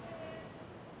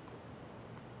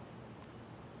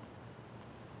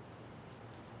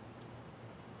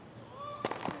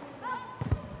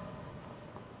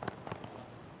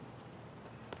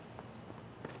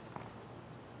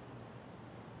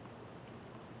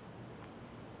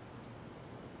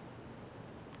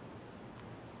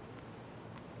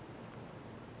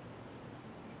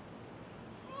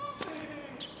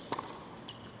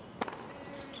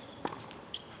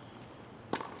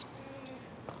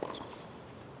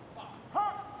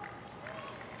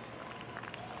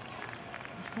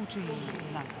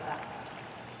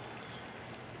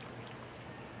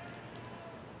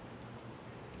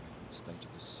 Stage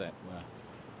of the set where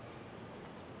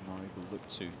Murray will look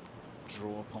to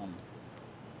draw upon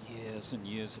years and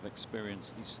years of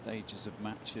experience, these stages of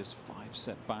matches,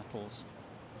 5-set battles,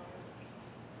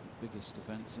 the biggest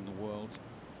events in the world.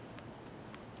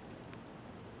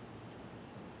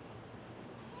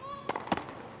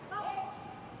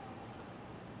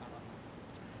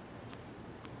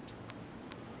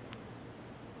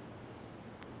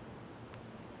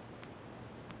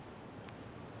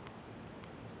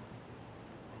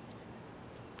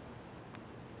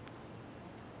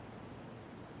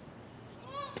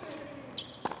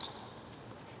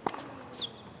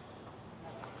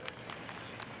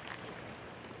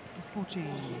 Fuji,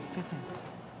 15.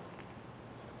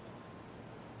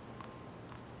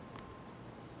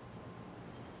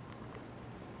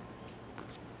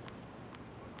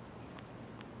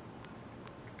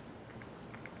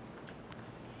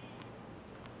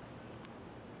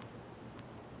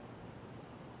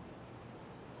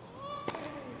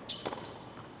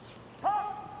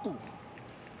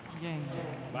 Game.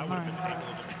 That would have been the angle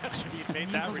of the match if he had made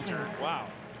that Equals return. pace. Wow.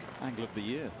 Angle of the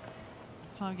year.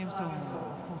 5 games to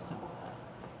 4 sets.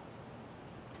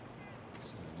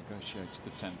 So negotiates the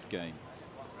 10th game.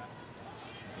 It's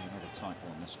gonna be another title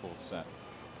in this 4th set.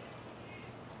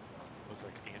 Looks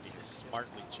like Andy has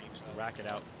smartly changed the racket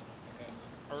out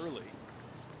early.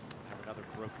 Have another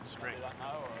broken string.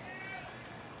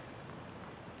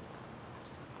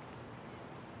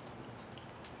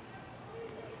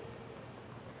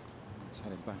 It's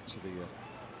heading back to the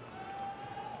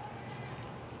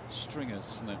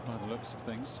stringers, isn't it, by the looks of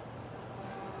things?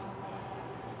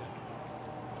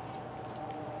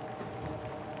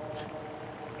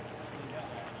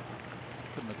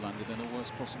 Couldn't have landed in a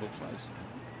worse possible place.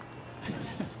 There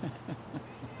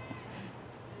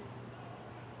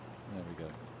we go.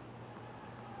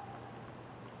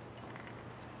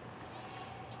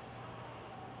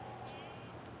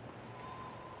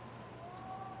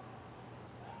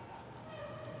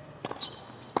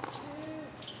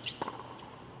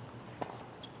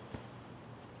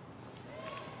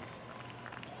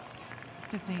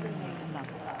 Fifteen in love.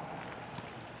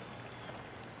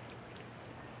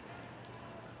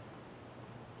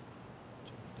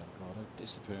 Delgado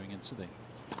disappearing into the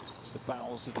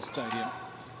bowels of the stadium.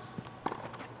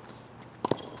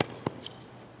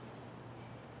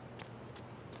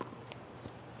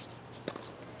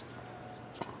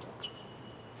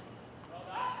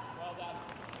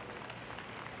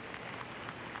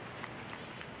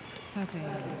 $30 in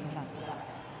love.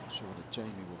 Not sure whether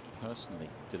Jamie will personally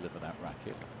deliver that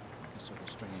racket. I think I saw the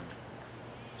stringing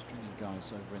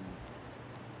guys over in the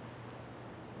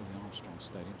Armstrong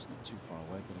Stadium. It's not too far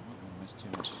away, but I might want to miss too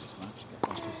much of this match. Get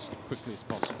back as quickly as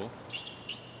possible.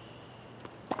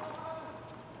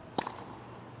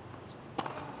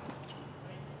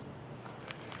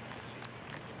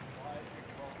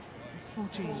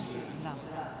 $40 in love.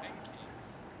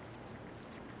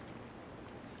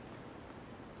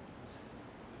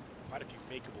 Quite a few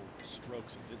makeable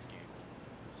strokes in this game.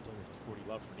 Still with 40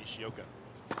 love for Nishioka.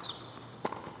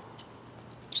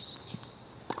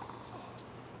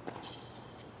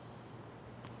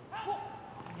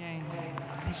 Game.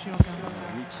 Nishioka.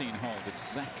 Routine hold,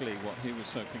 exactly what he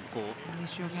was hoping for.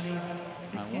 Nishioka leads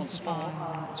 6 And games once to more,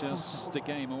 5. just a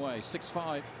game away,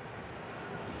 6-5.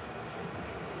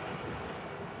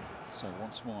 So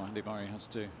once more, Andy Murray has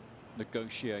to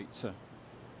negotiate a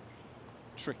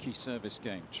tricky service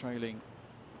game, trailing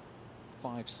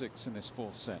 5-6 in this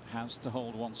 4th set. Has to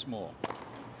hold once more.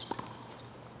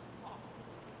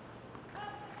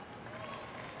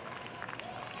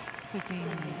 $15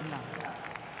 in love.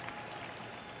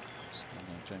 Still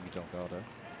no Jamie Delgado.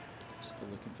 Still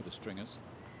looking for the stringers.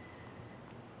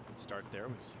 Good start there.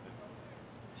 We've seen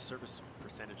the service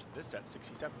percentage in this set,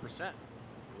 67%. We're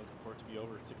looking for it to be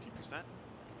over 60%.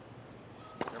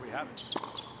 There we have it.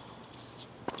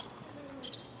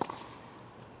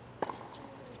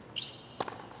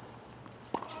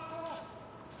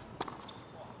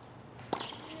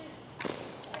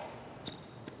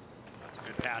 That's a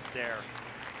good pass there.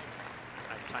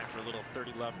 Nice time for a little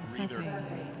 30 love breather. 30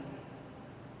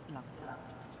 love.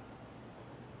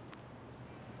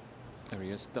 There he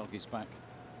is, Delgy's back.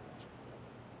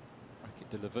 Racket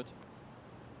delivered.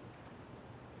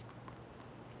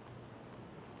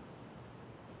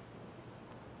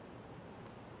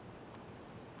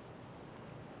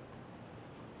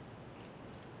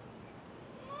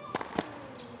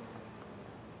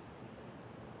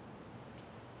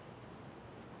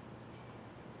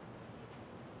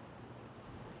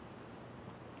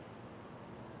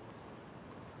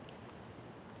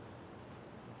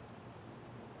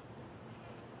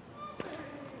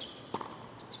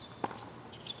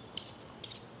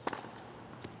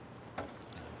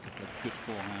 Good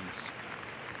forehands.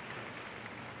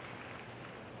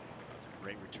 That's a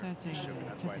great return. 30,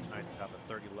 That's why it's 30. nice to have a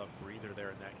 30 love breather there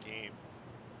in that game.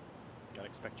 Got to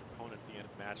expect your opponent at the end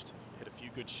of the match to hit a few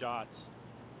good shots.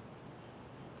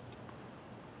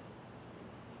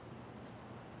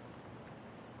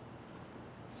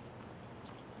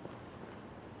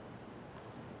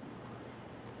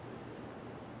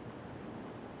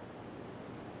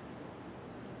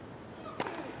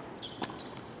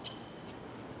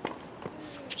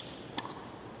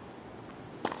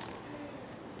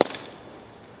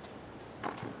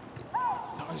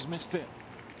 Oh, he's missed it.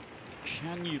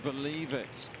 Can you believe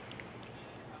it?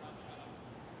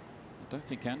 I don't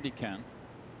think Andy can.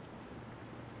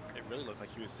 It really looked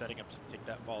like he was setting up to take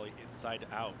that volley inside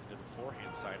out into the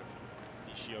forehand side of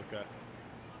Nishioka.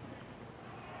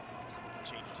 Looks like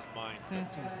he changed his mind.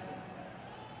 30.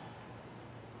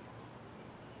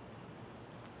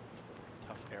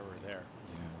 Tough tough error there.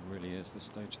 Yeah, it really is. The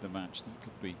stage of the match, that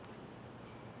could be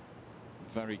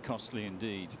very costly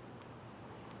indeed.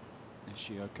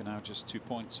 Nishioka now just 2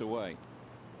 points away.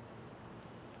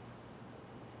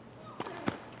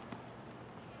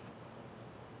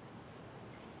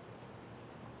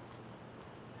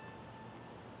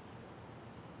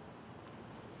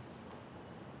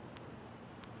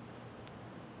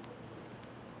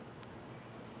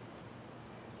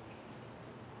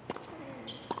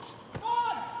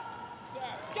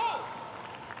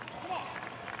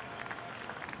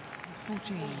 If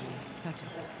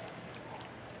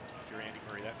you're Andy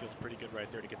Murray, that feels pretty good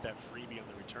right there to get that freebie on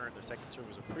the return. The second serve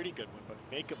was a pretty good one, but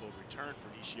makeable return for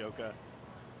Nishioka.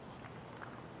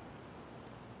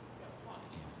 Yeah, I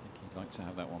think he'd like to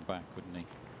have that one back, wouldn't he?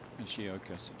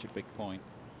 Nishioka, such a big point.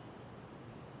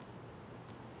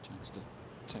 Chance to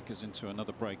take us into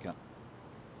another breakup.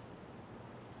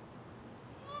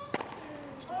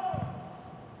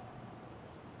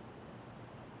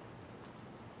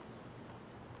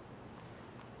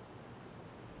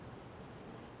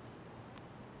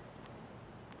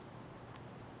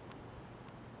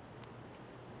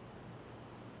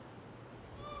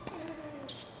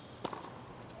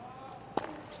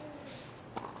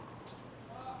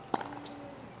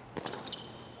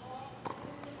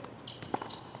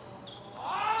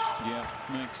 Yeah,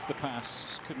 makes the pass.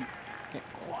 Just couldn't get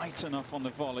quite enough on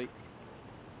the volley.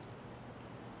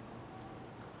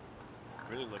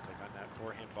 Really looked like on that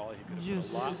forehand volley, he could have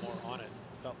put a lot more on it.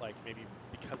 Felt like maybe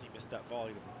because he missed that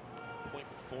volley the point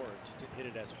before, just didn't hit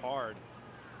it as hard.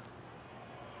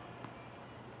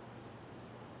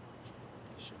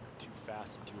 Nishioka too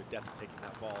fast and too adept at taking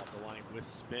that ball off the line with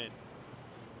spin.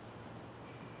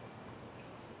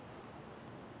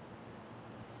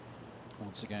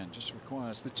 Once again, just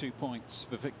requires the 2 points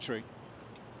for victory.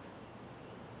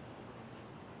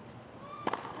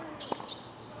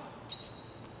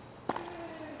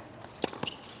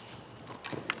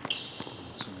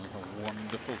 That's another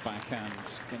wonderful backhand,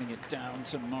 getting it down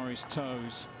to Murray's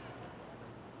toes.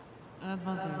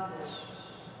 Advantage,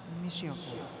 Nishioka.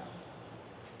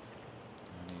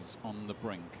 And he's on the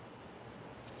brink.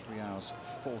 3 hours,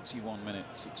 41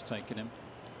 minutes it's taken him.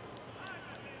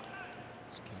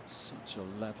 He's kept such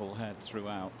a level head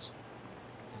throughout,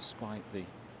 despite the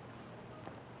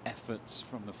efforts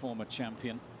from the former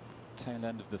champion. Tail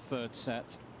end of the third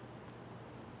set.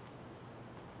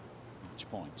 Match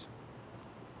point.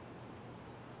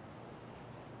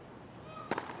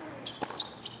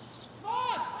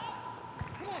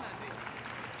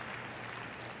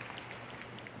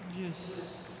 Juice.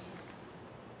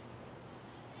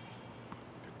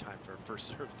 Good time for a first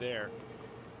serve there.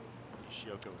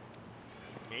 Nishioka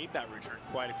made that return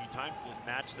quite a few times in this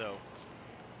match, though.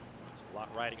 There's a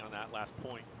lot riding on that last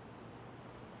point.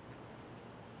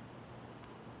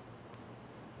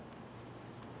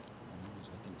 It was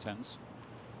looking tense.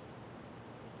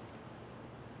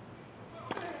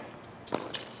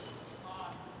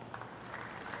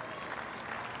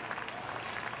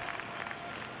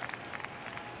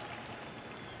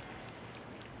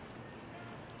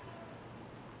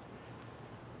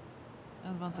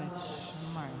 Advantage,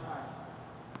 Murray.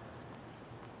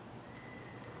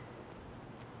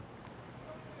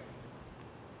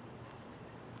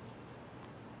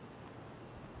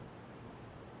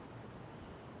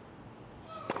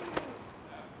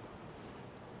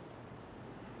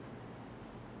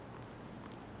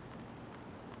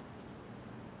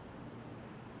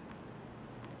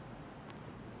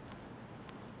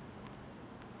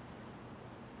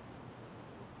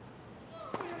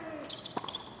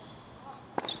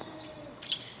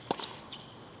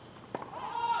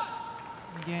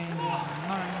 Again,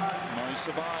 Murray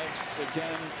survives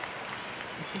again.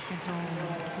 the second zone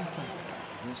full set.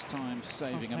 This time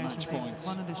saving a Both match players will point take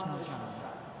one additional challenge.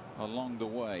 along the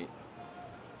way.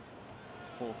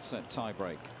 Fourth set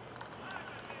tiebreak.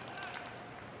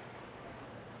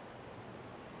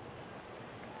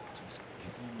 Just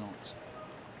cannot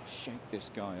shake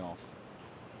this guy off.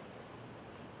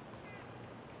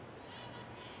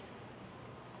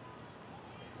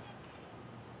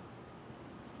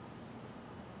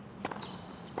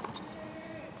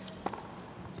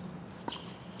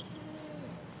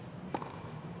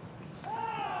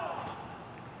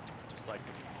 Just like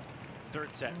the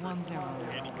third set, 1-0.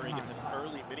 Andy Murray gets an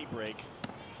early mini break.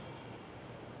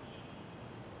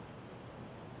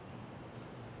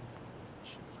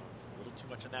 Should have gone for a little too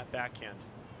much on that backhand.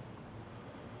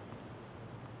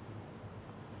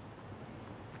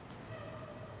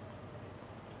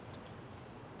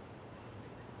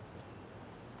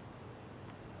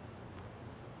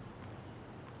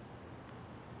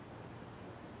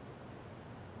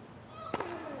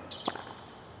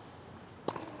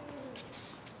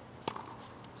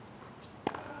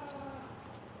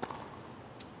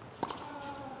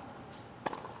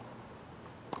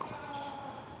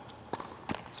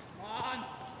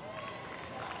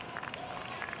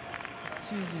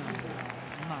 2-0. Murray.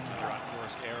 Another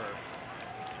unforced error.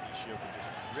 See Nishioka just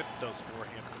ripped those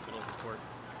forehands in the middle of the court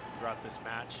throughout this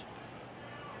match.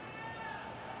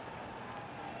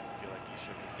 I feel like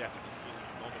Nishioka's definitely feeling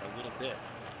the moment a little bit.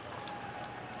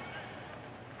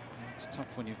 It's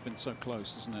tough when you've been so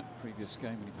close, isn't it? Previous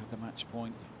game, when you've had the match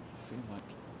point, you feel like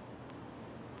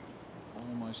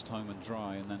almost home and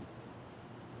dry, and then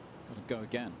got to go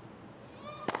again.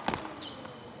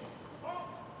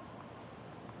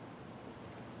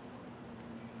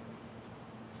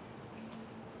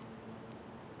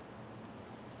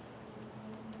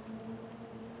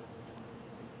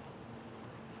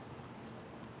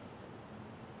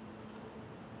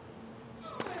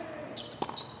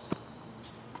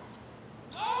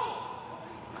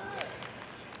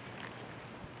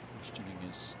 Questioning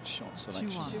his shot selection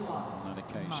 2-1. on that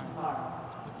occasion. It's a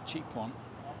bit of a cheap one.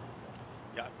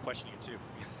 Yeah, I'm questioning it too.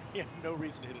 He had no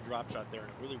reason to hit a drop shot there, and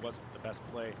it really wasn't the best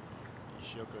play.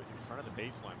 Nishioka in front of the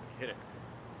baseline when he hit it.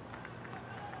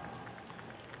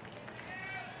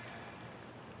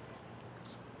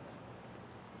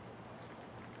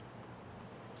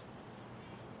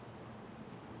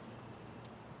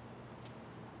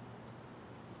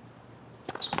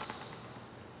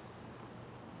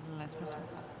 Let's resume.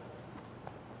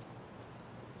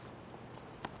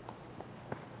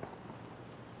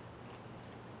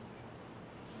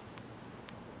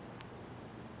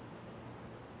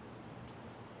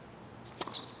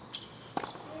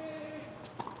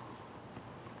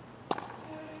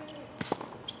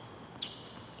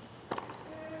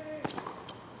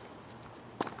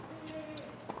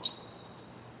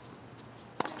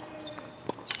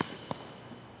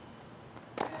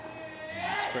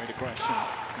 Great aggression.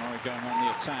 Murray going on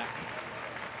the attack.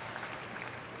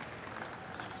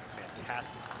 See some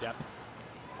fantastic depth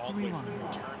all the way through the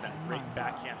return. That great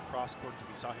backhand cross court that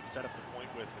we saw him set up the point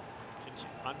with, and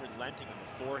unrelenting on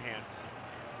the forehands.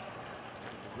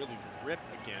 Starting to really rip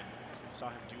again, as we saw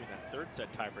him do in that third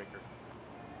set tiebreaker.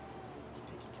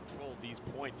 Taking control of these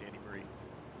points, Andy Murray.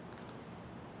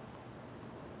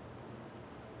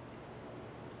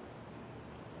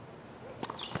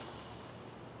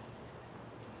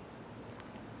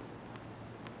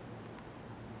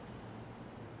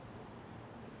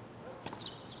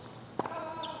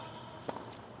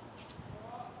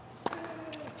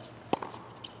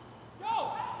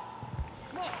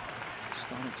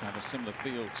 Starting to have a similar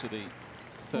feel to the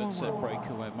third set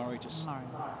breaker, where Murray just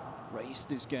raised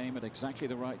his game at exactly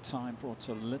the right time, brought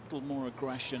a little more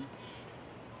aggression.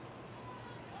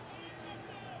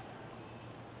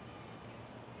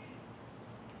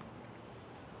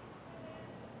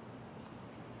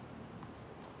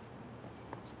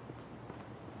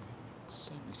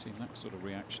 Certainly seen that sort of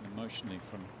reaction emotionally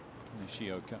from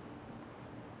Nishioka.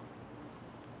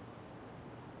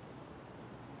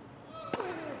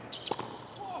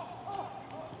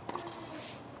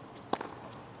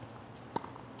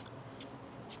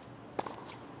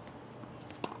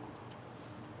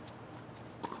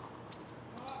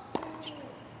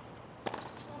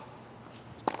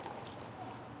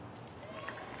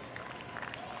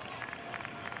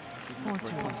 Not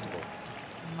very comfortable.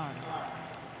 Murray.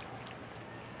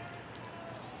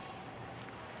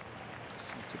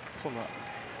 Seemed to pull up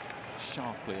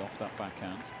sharply off that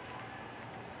backhand.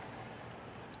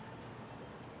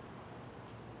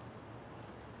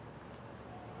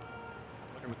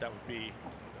 Wonder what that would be.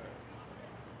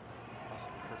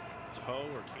 Possibly hurt his toe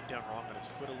or came down wrong on his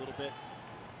foot a little bit.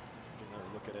 Let's see if we can get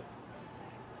another look at it.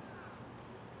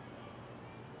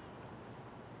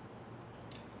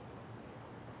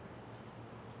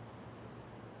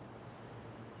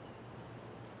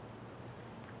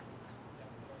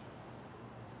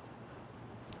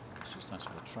 It's just nice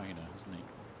for the trainer, isn't he?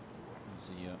 As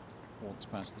he walks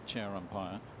past the chair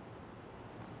umpire.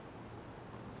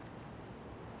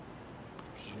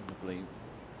 Presumably,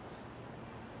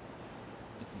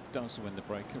 if he does win the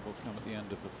breaker, will come at the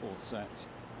end of the fourth set.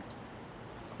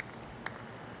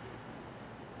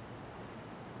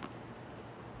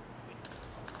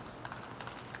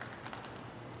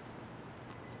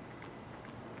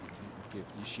 I think we'll give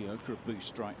Nishioka a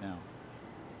boost right now.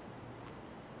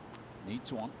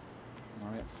 Needs one.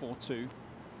 Murray at 4-2.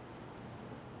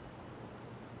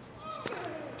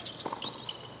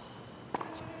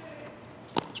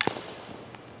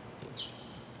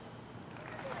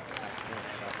 Nice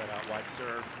forehand off that out wide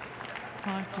serve.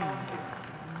 5-2.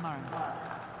 Murray.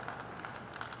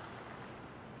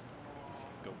 See him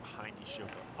go behind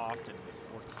Nishioka often in this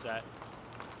fourth set.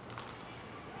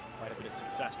 Quite a bit of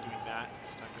success doing that.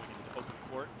 This time going into the open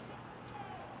court.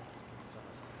 Some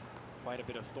quite a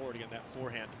bit of authority on that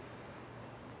forehand.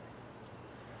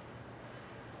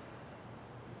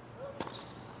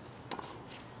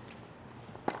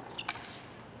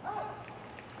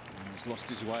 He's lost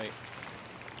his way.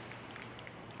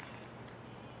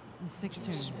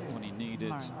 6-2. When he needed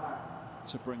Murray.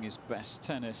 to bring his best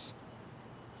tennis.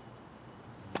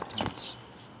 Pounce,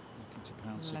 looking to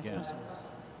pounce Left again. whistle.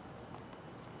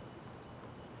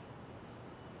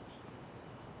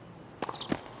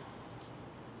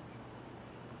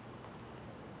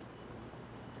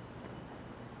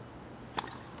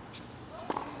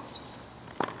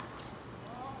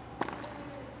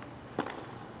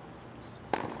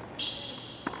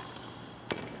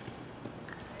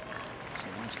 It's a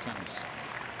nice tennis.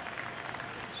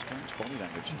 Strange body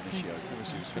language from Nishioka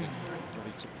as he was getting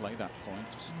ready to play that point.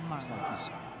 Just looks like he's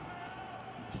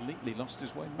completely lost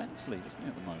his way mentally, doesn't he,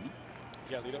 at the moment?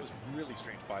 Yeah, Lee, that was really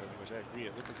strange body language. I agree.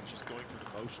 It looked like he was just going through the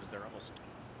motions there, almost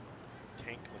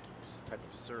tank-looking type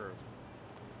of serve.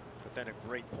 But then a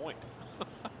great point.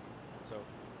 So.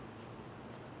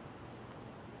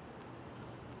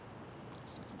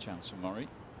 Second chance for Murray.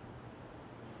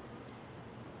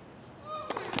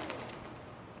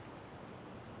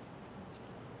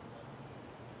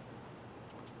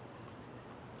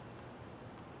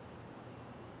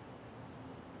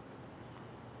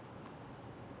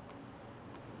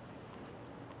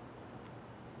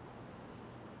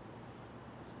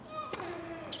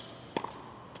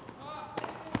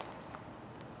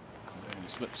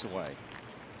 Slips away.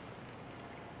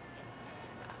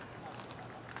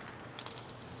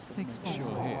 6-4.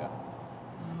 Sure here.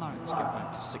 Murray. Let's get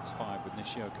back to 6-5 with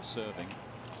Nishioka serving.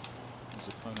 His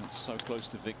opponent's so close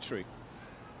to victory.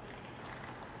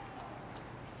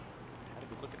 Had a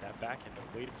good look at that backhand, but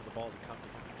waited for the ball to come to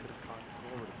him. He could have gone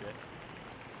forward a bit. A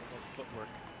little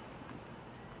footwork.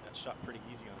 That shot pretty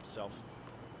easy on himself.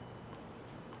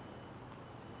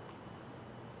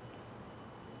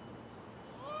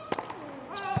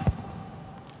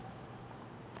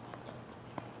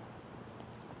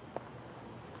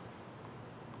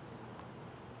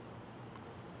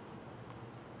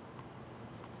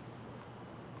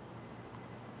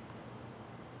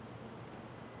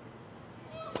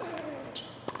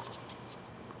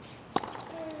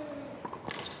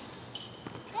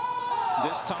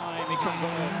 This time he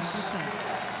converts. A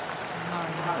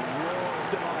roar of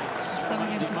delight.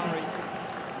 7-6.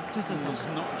 2-6. He's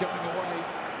not going away.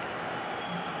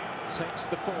 Takes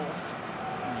the fourth.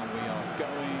 And we are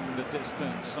going the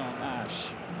distance on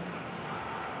Ash.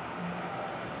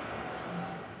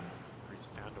 He's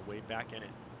found a way back in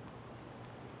it.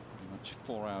 Pretty much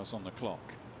 4 hours on the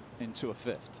clock into a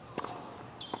fifth.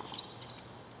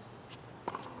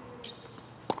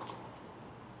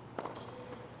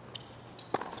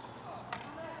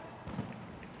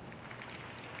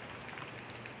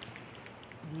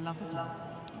 Love it.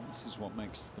 And this is what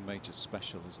makes the majors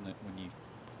special, isn't it? When you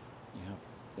have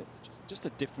just a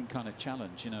different kind of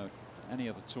challenge. You know, any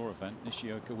other tour event,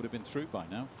 Nishioka would have been through by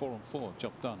now, 4-on-4,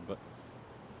 job done. But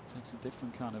it takes a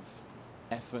different kind of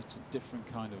effort, a different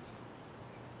kind of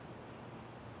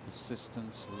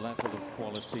persistence, level of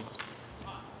quality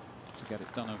to get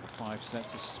it done over 5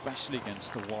 sets, especially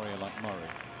against a warrior like Murray.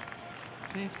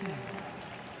 15.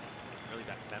 Really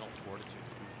that mental fortitude.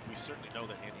 We certainly know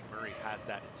that Andy Murray has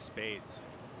that in spades.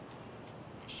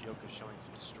 Nishioka showing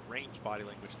some strange body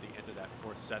language at the end of that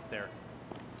fourth set there.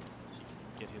 See if he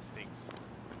can get his things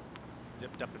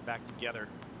zipped up and back together to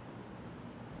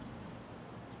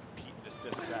compete in this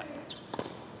fifth set.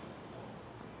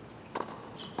 Nice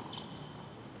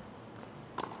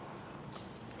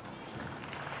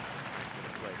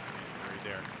little play from Murray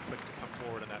there. Quick to come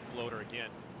forward on that floater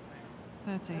again.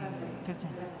 13. 15.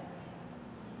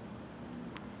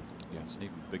 Yeah, it's an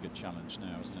even bigger challenge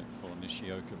now, isn't it, for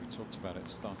Nishioka? We talked about it at the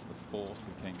start of the fourth.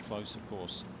 He came close, of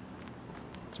course,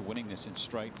 to winning this in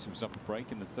straights. He was up a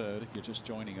break in the third. If you're just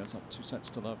joining us, up 2 sets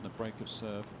to love and a break of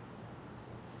serve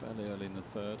fairly early in the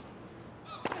third.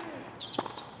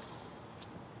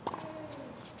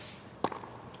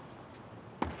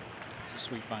 It's a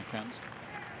sweet backhand.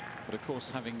 But of course,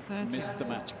 having 30. missed the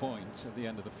match point at the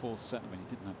end of the fourth set, I mean,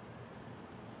 he didn't have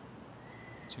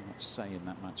too much say in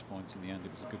that match point. In the end,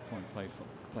 it was a good point played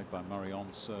by Murray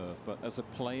on serve. But as a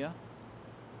player,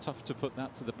 tough to put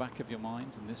that to the back of your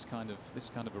mind in this kind of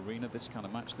arena, this kind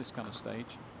of match, this kind of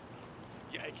stage.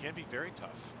 Yeah, it can be very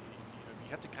tough.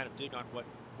 You have to kind of dig on what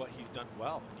he's done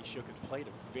well. And Nishioka's played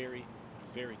a very,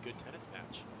 very good tennis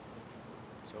match.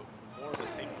 So more of the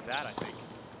same with that, I think.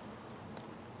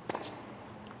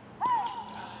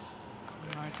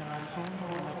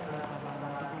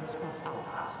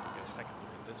 Get a second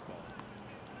look at this ball.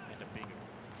 End up being an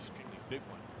extremely big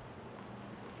one.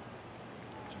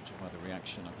 Judging by the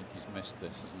reaction, I think he's missed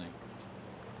this, hasn't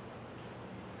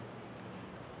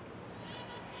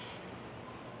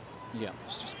he? Yeah,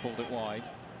 he's just pulled it wide.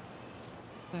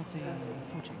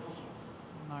 13-40.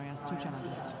 Murray has 2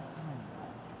 challenges.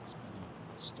 It's been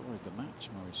a story of the match.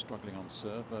 Murray struggling on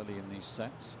serve early in these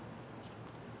sets.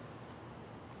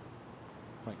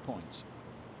 Break points.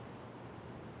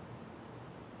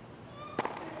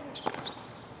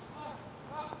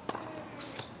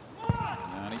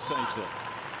 And he saves it.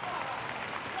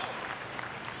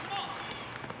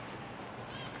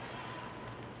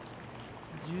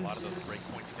 A lot of those break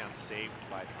points down saved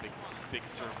by the big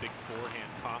serve, big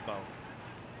forehand combo.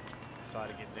 Saw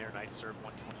it again there. Nice serve,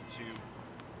 122.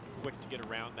 Quick to get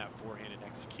around that forehand and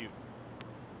execute.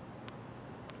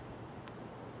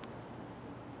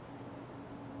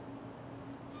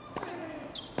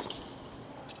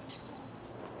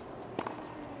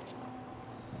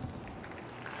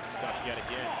 Stuff yet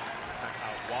again. This time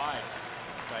out wide.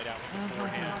 Side out with the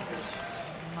forehand.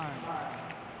 Murray.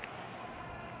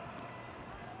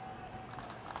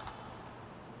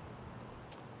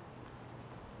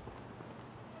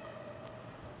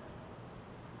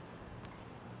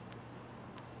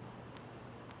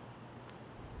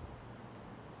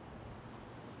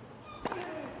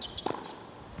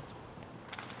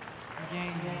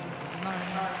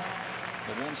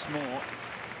 But once more,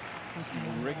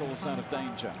 wriggles out of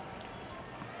danger.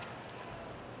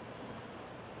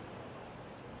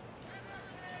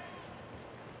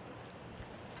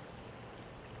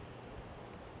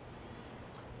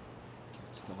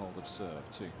 Gets the hold of serve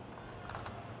to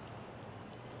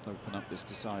open up this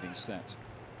deciding set.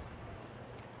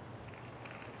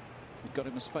 You've got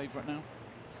him as favourite now?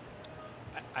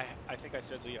 I think I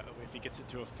said, Leah, if he gets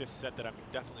into a 5th set, that I'm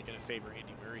definitely going to favor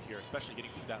Andy Murray here, especially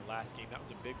getting through that last game. That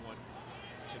was a big one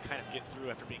to kind of get through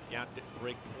after being down at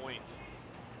break point.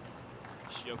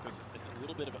 Nishioka's in a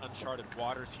little bit of uncharted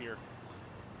waters here.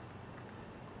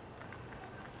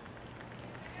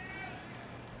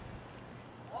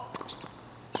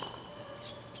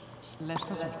 Left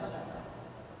for switch.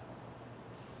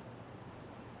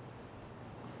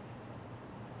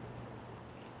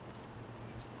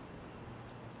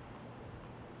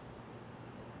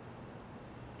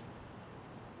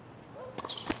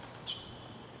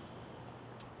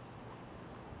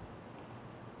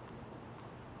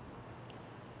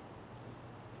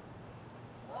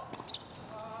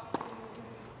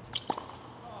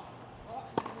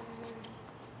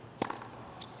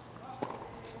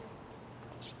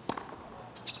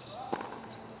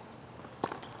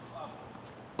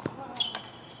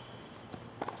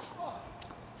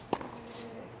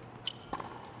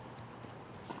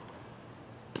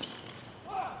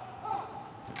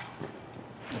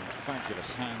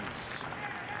 Fabulous hands.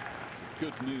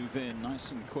 Good move in,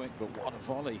 nice and quick, but what a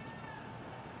volley.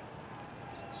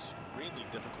 Extremely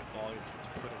difficult volley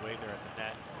to put away there at the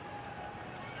net.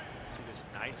 See this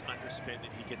nice underspin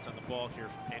that he gets on the ball here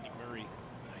from Andy Murray.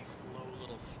 Nice low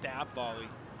little stab volley.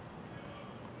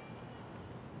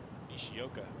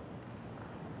 Nishioka.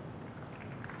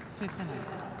 59.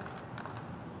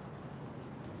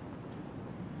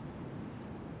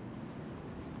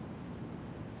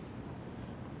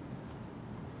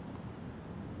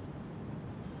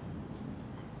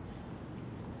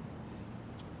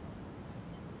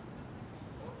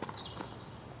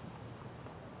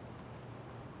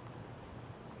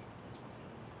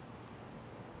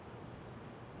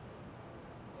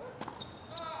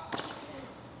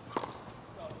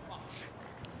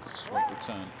 Straight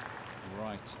return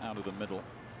right out of the middle.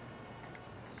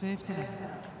 59.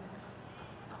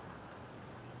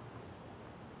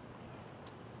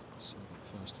 Serving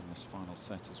first in this final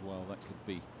set as well. That could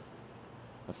be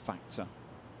a factor.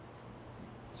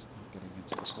 Start getting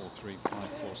into the 4-3,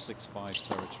 5-4, 6-5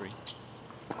 territory.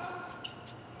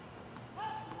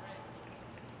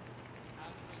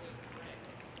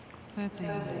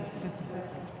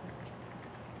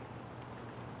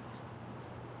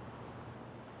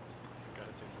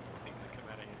 Gotta say some of the things that come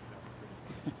out of his mouth.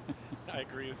 I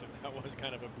agree with him. That was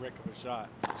kind of a brick of a shot.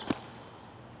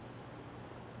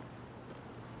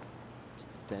 It's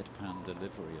the deadpan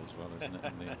delivery as well, isn't it?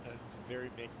 It's a very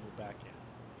makeable backhand.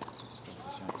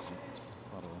 Scottish accent,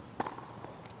 by the way.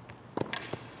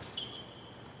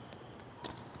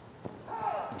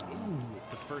 Ooh, it's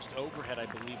the first overhead I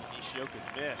believe Nishioka's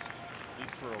missed, at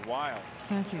least for a while.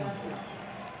 30. A little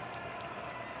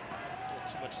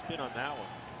too much spin on that one.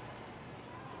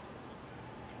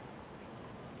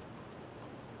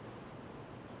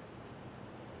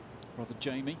 Brother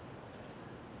Jamie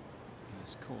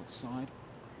is courtside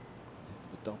for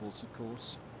the doubles, of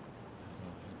course.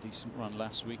 Had a decent run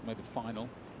last week, made the final.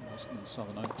 Boston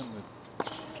Southern Open with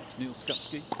Neil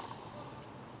Skupski.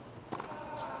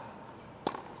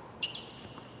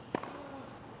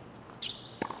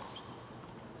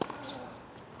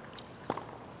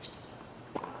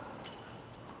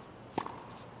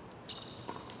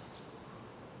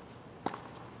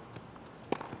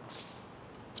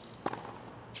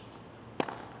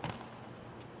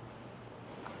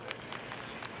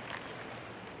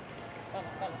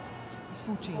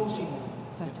 14,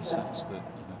 Get the 30. sense that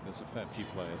there's a fair few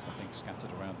players, I think, scattered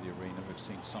around the arena. We've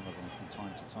seen some of them from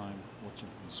time to time, watching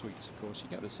from the suites, of course. You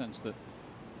get the sense that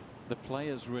the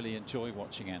players really enjoy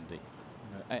watching Andy.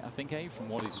 I think, from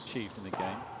what he's achieved in the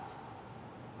game,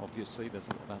 obviously there's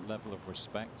that level of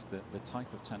respect, the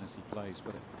type of tennis he plays,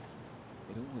 but it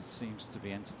always seems to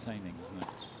be entertaining, isn't it?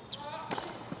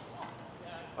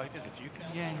 I think there's a few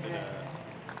things. Yeah.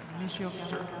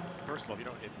 Nishioka. First of all, if you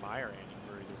don't admire Andy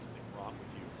Murray, there's something wrong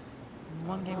with you.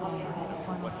 One game only. For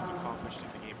Final what he's set. accomplished in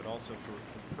the game, but also for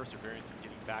his perseverance in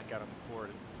getting back out on the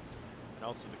court, and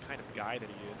also the kind of guy that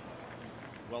he is. He's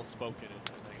well-spoken and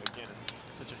again,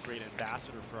 such a great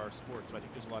ambassador for our sport. So I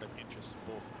think there's a lot of interest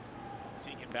in both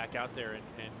seeing him back out there and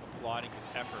applauding his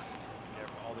effort.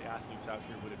 All the athletes out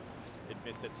here would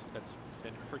admit that's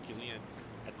been Herculean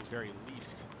at the very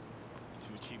least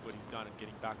to achieve what he's done and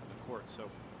getting back on the court. So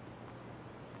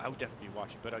I would definitely be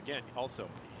watching. But again, also,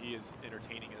 he is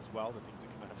entertaining as well. The things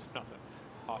that come out of his mouth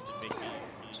often make me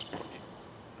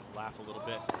laugh a little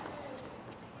bit.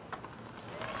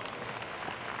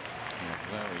 Yeah,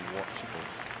 very watchable.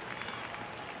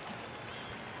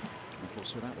 And of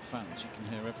course, without the fans, you can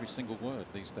hear every single word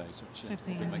these days, which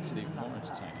probably makes it even more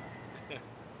entertaining.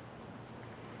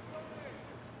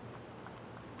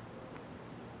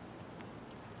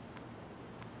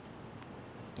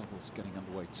 Doubles getting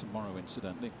underway tomorrow,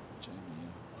 incidentally. Jamie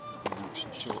in action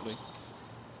shortly.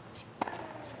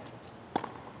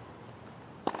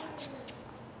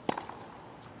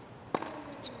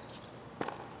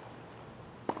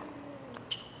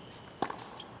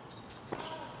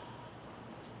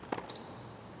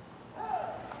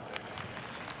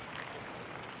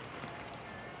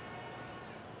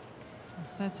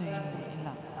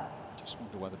 Just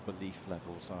wonder where the belief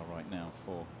levels are right now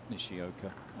for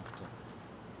Nishioka after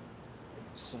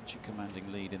such a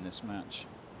commanding lead in this match.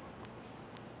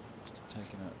 Must have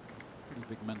taken a pretty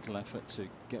big mental effort to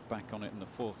get back on it in the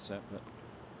fourth set, but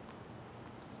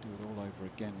do it all over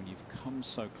again when you've come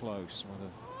so close.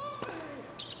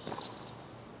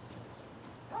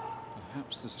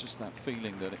 Perhaps there's just that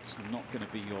feeling that it's not going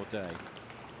to be your day.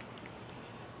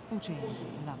 14,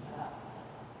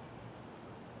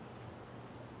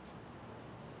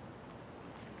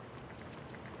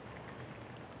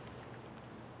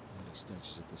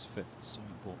 Stages of this fifth, so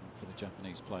important for the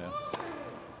Japanese player.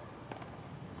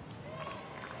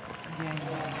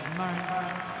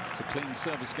 It's a clean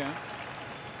service game.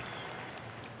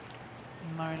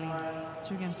 Murray leads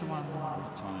 2 games to 1.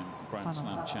 Three-time Grand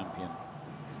Slam champion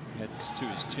heads to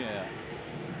his chair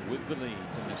with the lead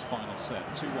in this final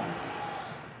set, 2-1.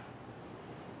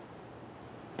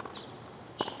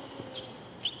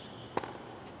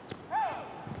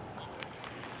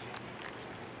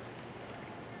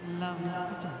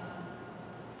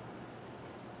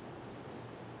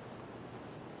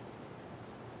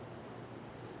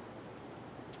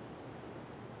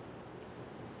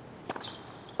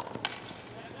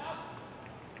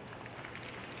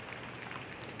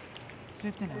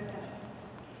 Briton.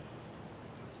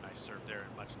 That's a nice serve there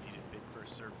and much needed big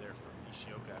first serve there from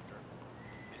Nishioka after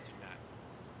missing that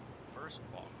first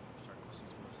ball. Starting to see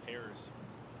some of those errors.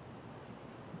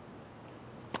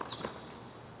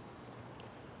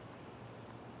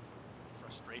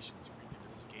 Frustrations creep into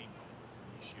this game for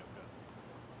Nishioka.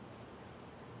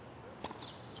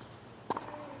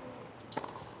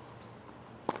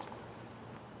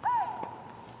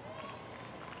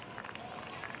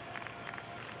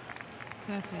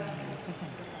 Trying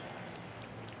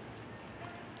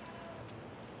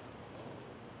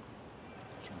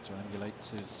to emulate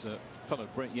his fellow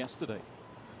Brit yesterday.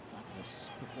 Fabulous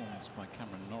performance by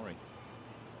Cameron Norrie.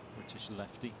 British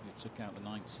lefty who took out the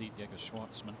 9th seed, Diego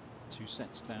Schwartzman, 2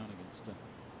 sets down against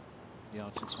the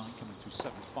Argentine, coming through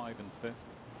 7-5 in the 5th.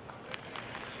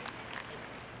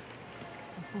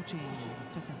 14,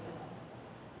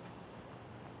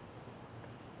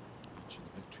 Mentioned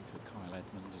the victory for Kyle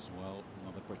Edmund as well,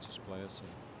 another British player, so he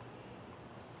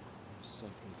was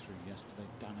safely through yesterday.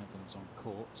 Dan Evans on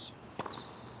courts.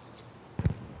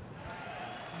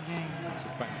 It's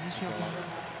about to go on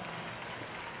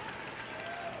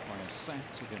by a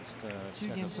set against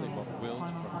Thiago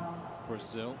Sebot-Wild from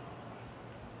Brazil.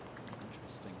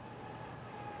 Interesting.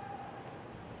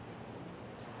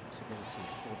 There's the possibility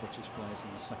of 4 British players in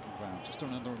the second round. Just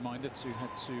another reminder to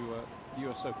head to the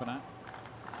US Open app.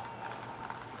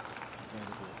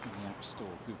 Available in the App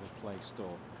Store, Google Play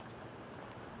Store.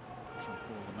 Track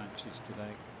all the matches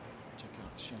today. Check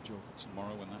out the schedule for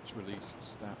tomorrow when that's released.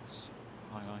 Stats,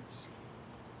 highlights,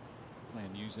 player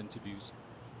news, interviews.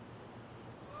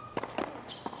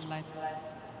 Light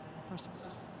first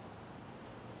one.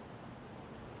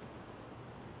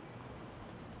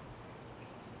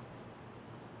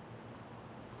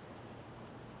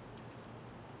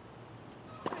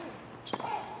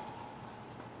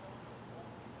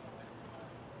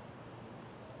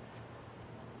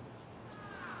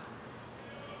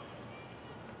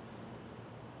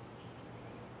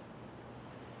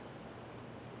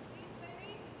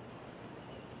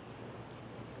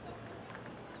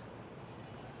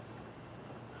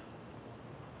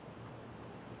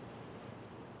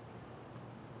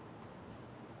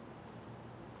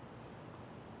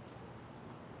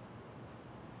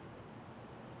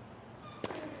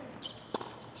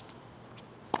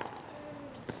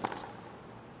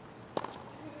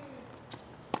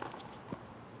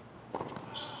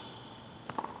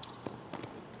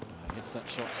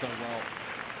 Reads that shot so well.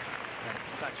 That's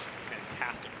such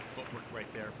fantastic footwork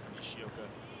right there from Nishioka.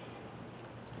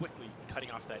 Quickly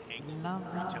cutting off that angle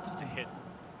where he attempted to hit.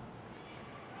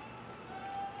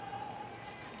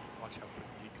 Watch how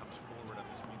quickly he comes forward on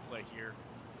this replay here.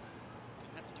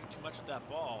 Didn't have to do too much with that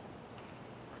ball.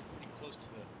 Pretty close to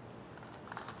the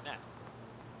net.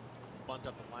 Bunt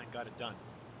up the line, got it done.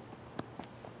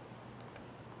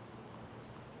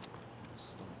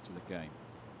 Start to the game.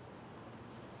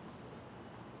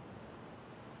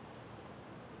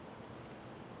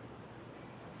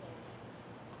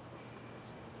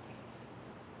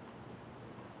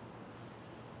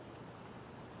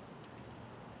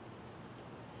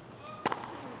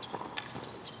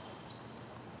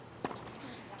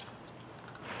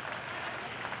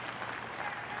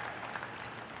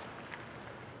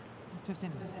 Well,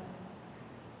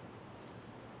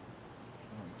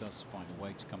 he does find a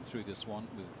way to come through this one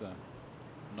with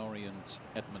Norrie and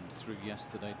Edmund through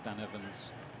yesterday. Dan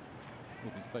Evans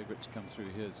will be favourite to come through.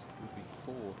 His would be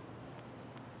 4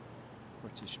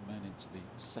 British men into the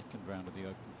second round of the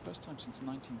Open. First time since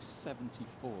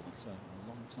 1974. That's a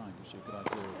long time. Gives you a good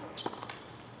idea of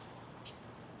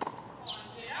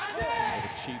what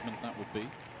achievement that would be.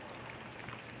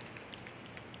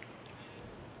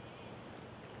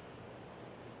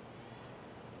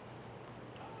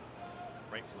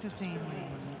 Rightfully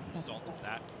disappointing with the result of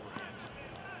that forehand.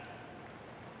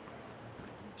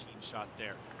 Routine shot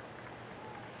there.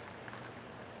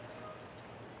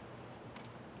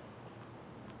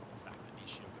 The fact that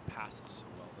Nishioka passes so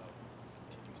well, though,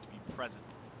 continues to be present.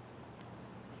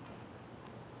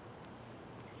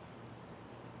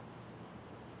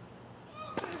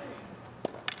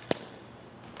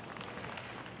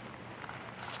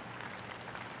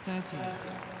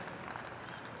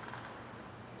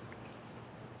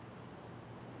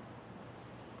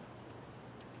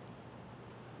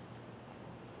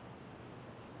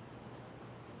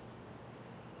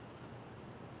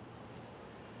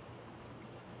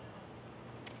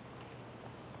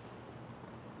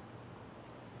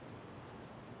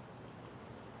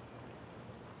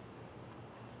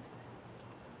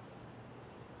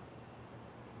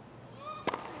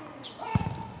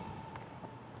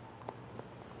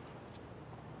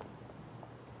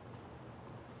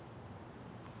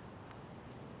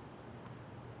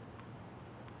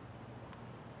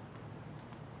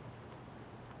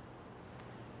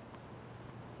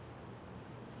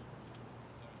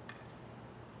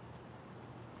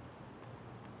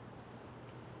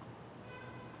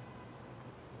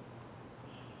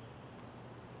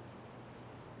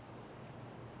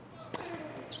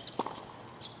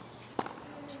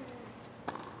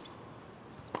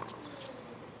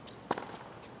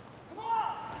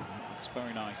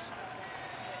 Very nice.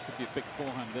 Could be a big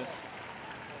forehand, this.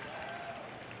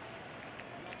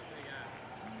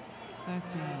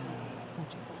 30-40.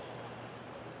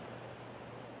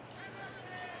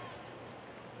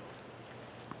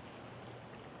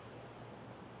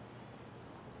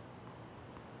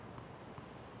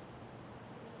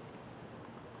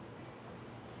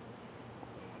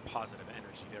 Positive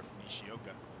energy there from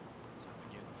Nishioka. Time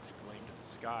again exclaimed to the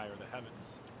sky or the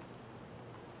heavens.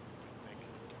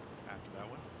 After that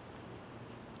one.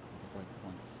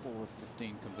 Breakpoint 4 of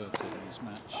 15 converted in this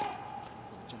match.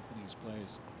 The Japanese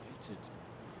players created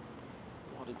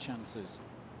a lot of chances.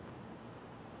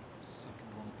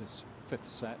 Second one of this 5th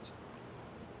set.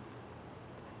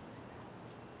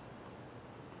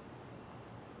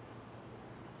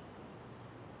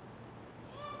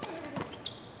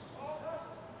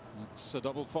 That's a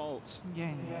double fault.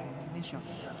 Game, Nishioka.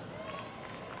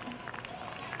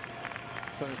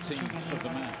 13th of the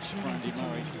match for Andy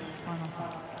Murray. Final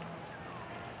set.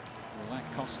 Will that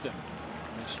cost him?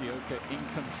 Nishioka in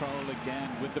control again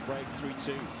with the break. 3-2.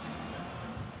 Can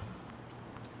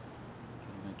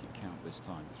he make it count this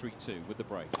time? 3-2 with the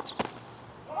break.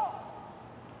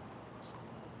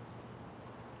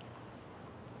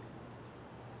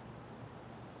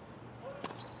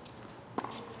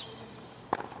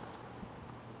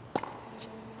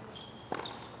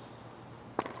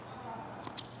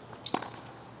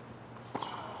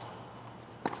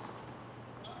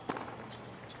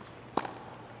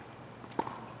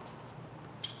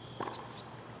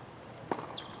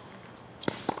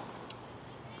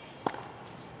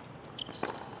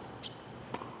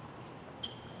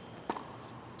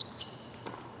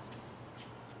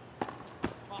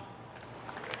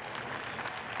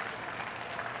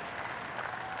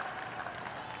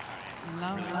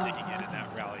 Really digging in that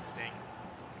rally, staying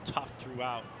tough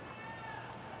throughout.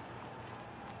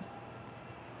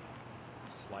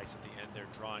 Slice at the end there,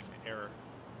 drawing the error.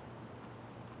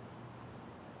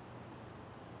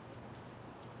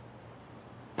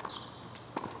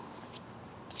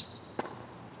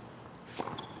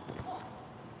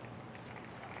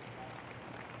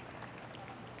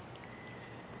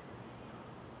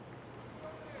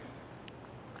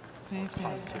 more 15.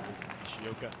 positivity from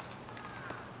Nishioka.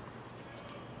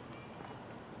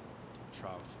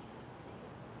 Dimitrov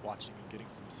watching and getting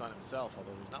some sun himself,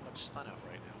 although there's not much sun out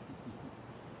right now.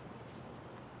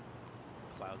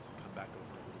 Clouds have come back over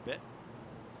a little bit.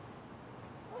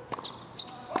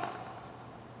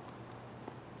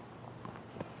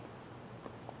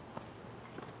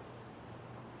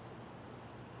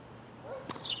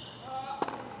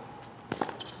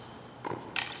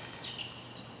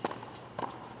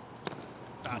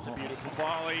 That's a beautiful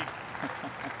volley. It's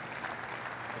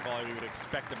the volley we would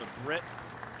expect of a Brit.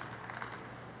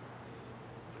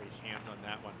 Great hands on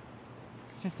that one.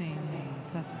 15,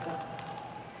 30.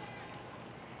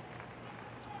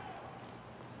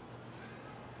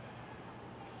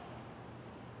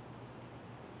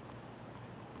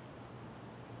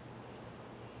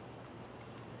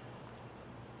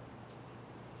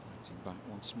 Fighting back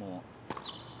once more.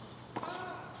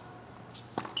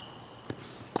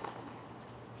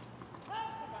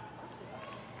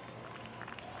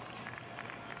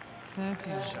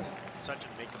 Just such a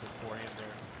makeable forehand there.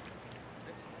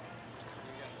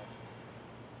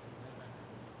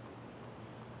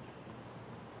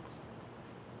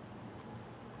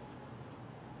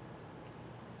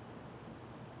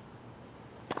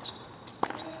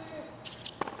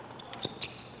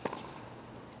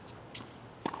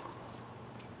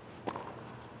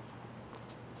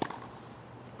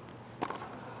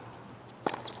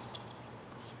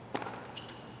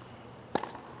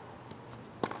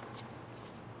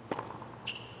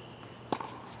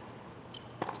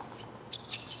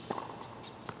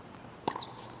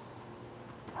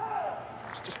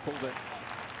 Just pulled it.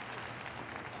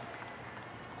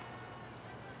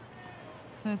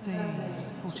 30,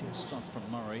 40. Stuff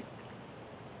from Murray.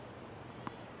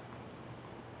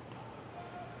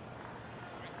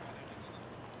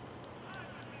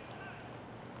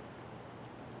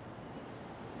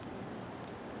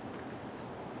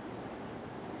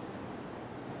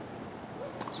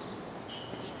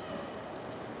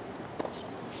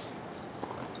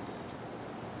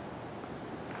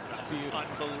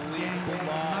 Unbelievable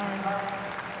lob.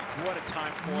 What a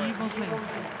time for it. Equal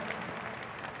place.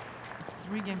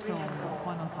 3 games all,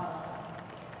 final set.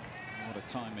 What a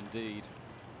time indeed.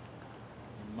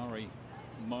 Murray,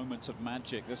 moment of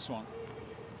magic, this one.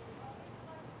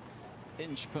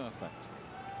 Inch perfect.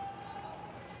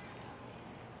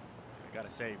 I gotta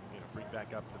say, bring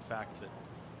back up the fact that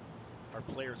our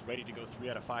players ready to go 3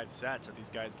 out of 5 sets. Are these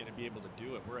guys going to be able to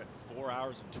do it? We're at 4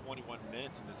 hours and 21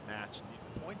 minutes in this match, and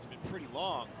these points have been pretty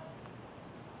long.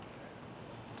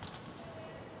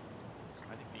 So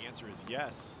I think the answer is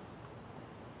yes.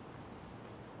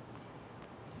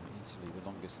 Easily the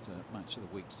longest match of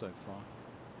the week so far.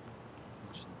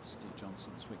 Mentioned Steve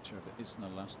Johnson's victory over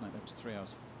Isner last night. That was 3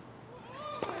 hours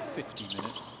 50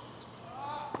 minutes.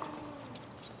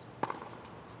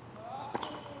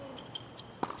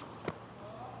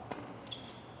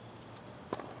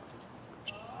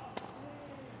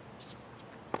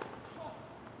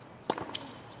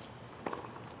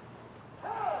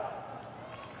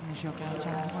 Nishioka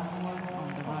challenge on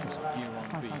the right, Giron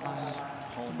far side beats line.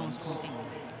 Holman's. Score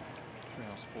 3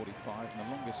 hours 45, and the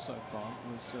longest so far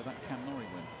was that Cam Norrie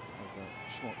win over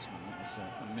Schwartzman. That was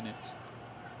a minute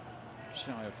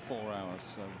shy of 4 hours,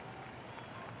 so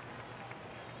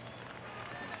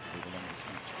probably the longest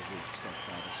match of the week so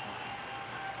far this one.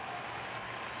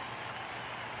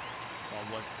 This ball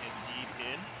was indeed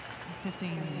in. 15,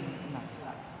 11.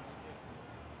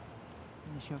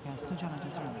 Nishioka has 2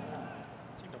 challenges remaining.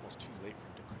 It seemed almost too late for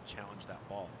him to challenge that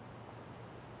ball,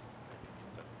 in my opinion,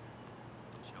 but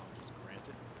the challenge was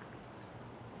granted.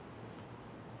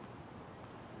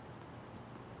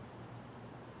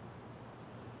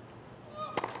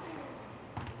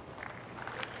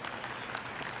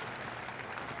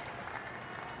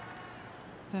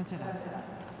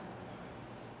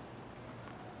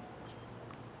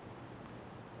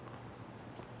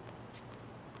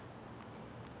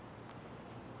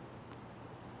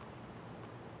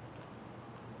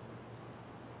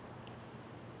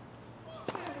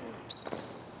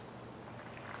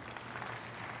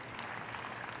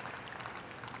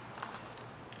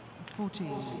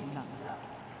 $49.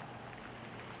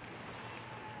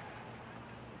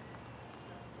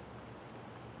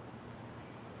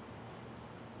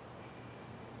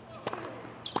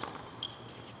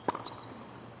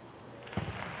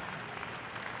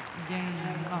 Game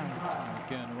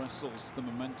Again wrestles the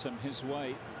momentum his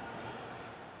way.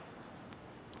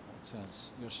 But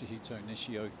as Yoshihito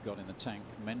Nishioka got in the tank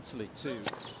mentally too.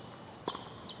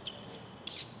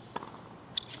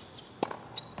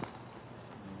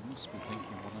 He must be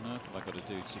thinking, what on earth have I got to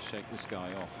do to shake this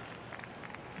guy off?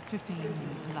 15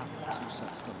 love. 2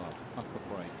 sets to love. Upper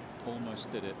break.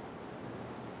 Almost did it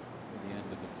at the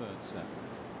end of the third set.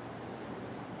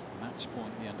 Match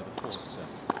point at the end of the fourth set.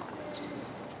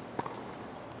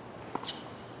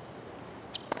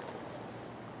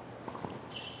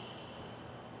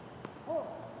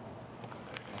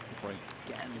 Upper break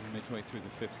again midway through the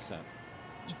fifth set.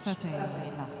 30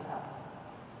 love.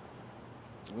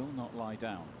 Will not lie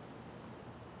down.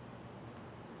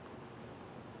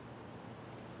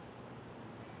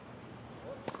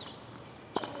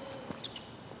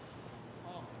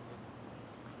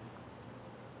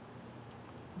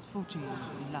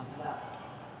 Love.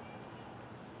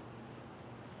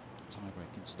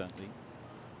 Tiebreak, incidentally,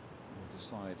 will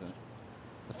decide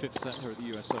the fifth set here at the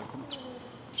US Open.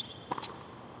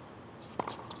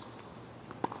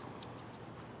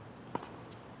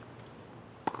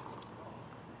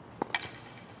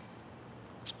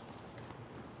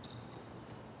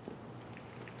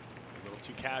 A little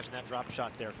too cash in that drop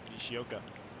shot there from Nishioka.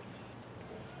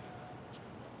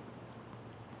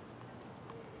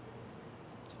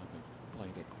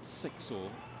 Played at 6-all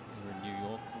here in New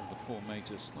York. All the four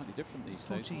majors slightly different these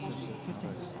days in 14, terms of how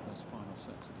 15. those final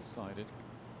sets are decided.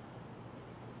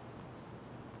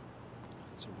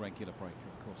 It's a regular breaker,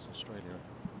 of course. Australia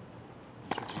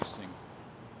introducing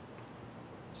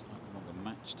a slightly longer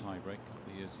match tiebreak a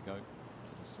couple of years ago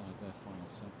to decide their final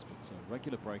sets, but a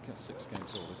regular breaker, 6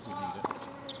 games all if we need it.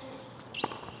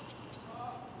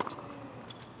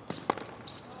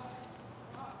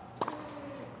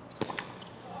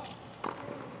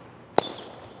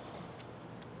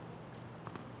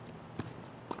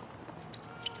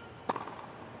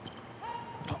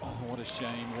 What a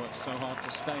shame, worked so hard to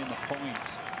stay in the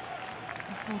point.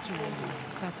 40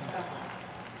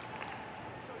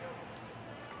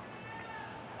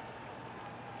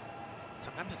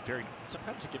 30.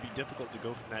 Sometimes it can be difficult to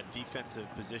go from that defensive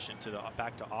position to the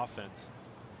back to offense.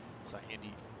 So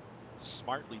Andy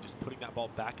smartly just putting that ball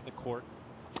back in the court.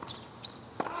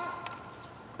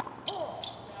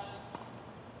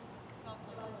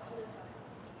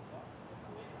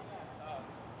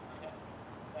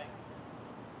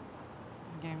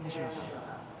 Game issue.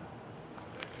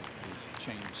 He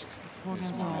changed 4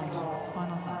 his games mind all,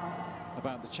 final set.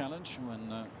 about the challenge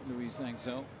when Louise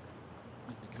Angel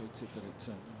indicated that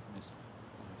it missed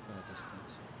by a fair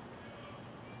distance.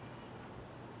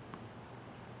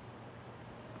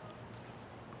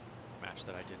 Match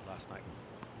that I did last night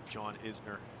with John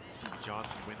Isner and Stevie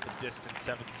Johnson win the distance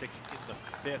 7-6 in the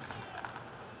fifth.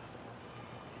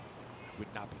 I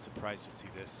would not be surprised to see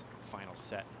this final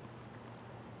set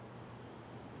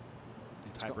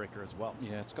tiebreaker as well.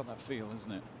 Yeah, it's got that feel,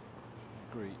 isn't it?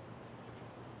 Agreed.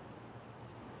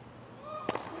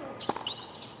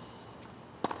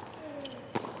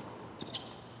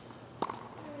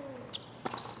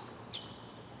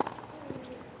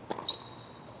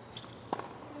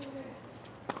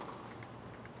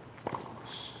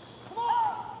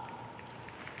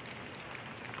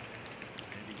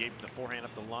 And he gave him the forehand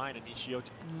up the line, and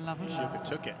Love it. Nishioka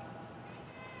took it.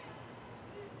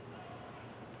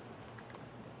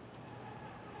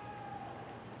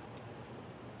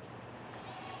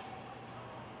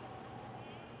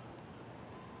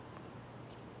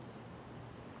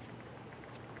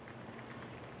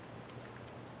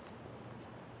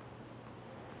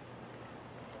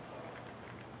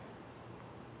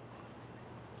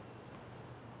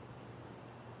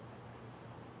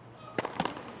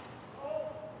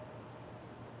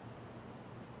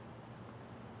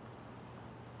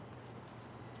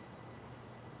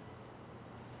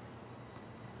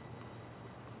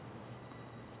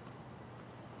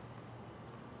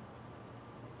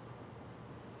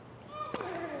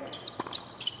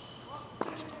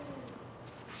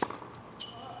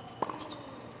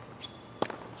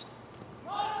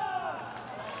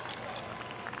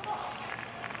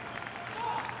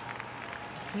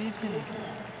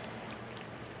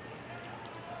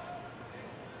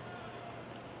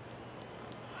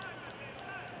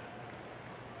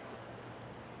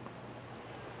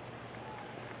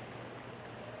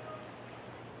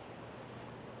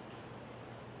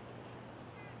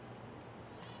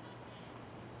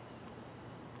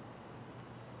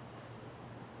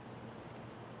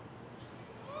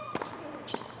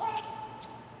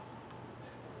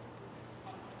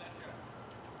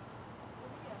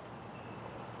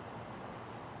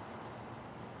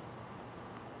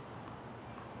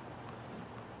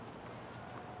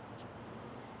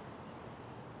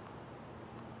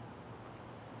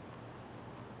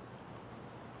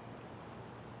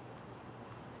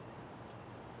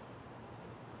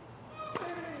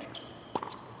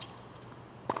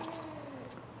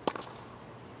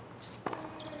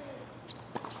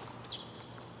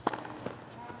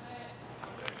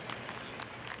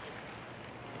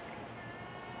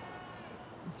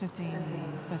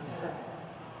 15-30. That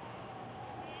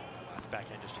last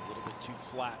backhand just a little bit too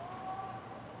flat.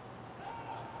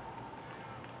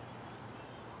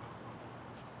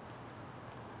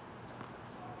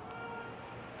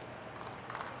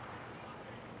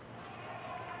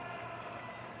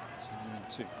 Continuing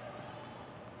to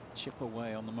chip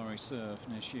away on the Murray serve.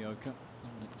 Nishioka,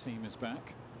 dominant team, is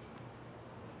back.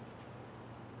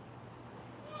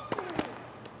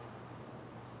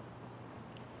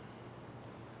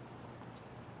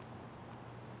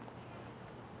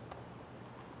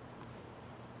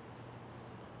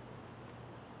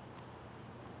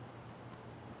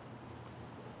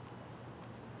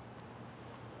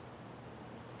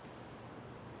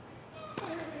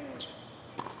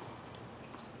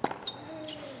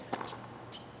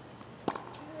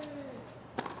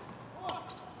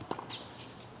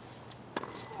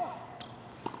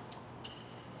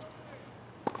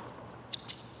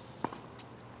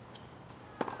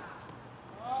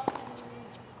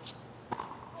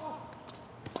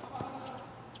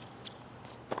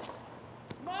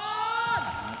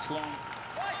 Long.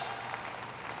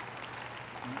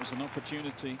 It was an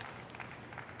opportunity.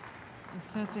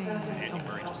 13. Andy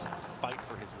Murray just fight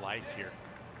for his life here.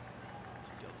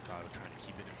 Delgado trying to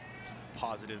keep it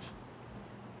positive.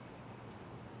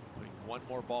 Putting one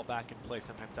more ball back in play.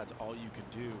 Sometimes that's all you can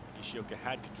do. Nishioka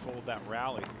had control of that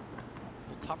rally. A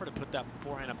little tougher to put that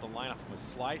forehand up the line off of a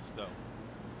slice, though.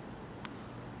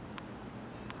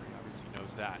 Murray obviously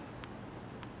knows that.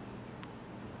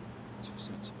 2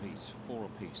 sets apiece, 4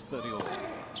 apiece, 30 all.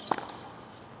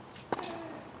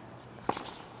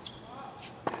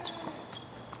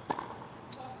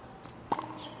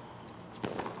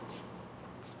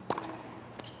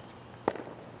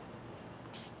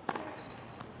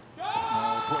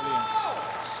 Oh, brilliant.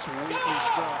 Sweetly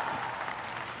struck.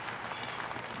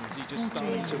 Is he just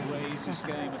starting to raise his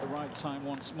game at the right time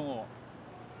once more?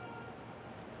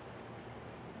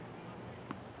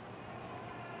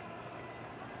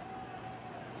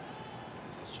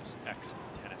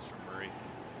 Excellent tennis from Murray.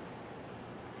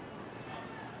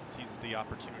 Seizes the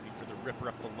opportunity for the ripper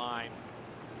up the line.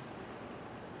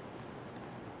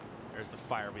 There's the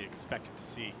fire we expected to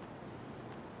see.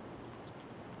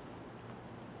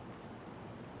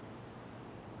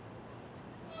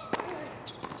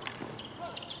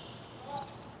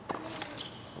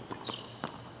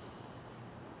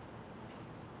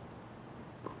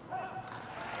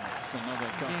 That's another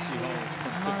gutsy hold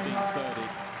from 15-30.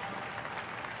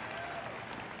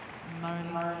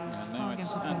 And now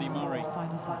it's Andy Murray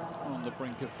on the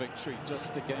brink of victory,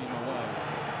 just a game away.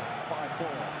 5-4,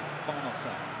 final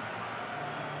set.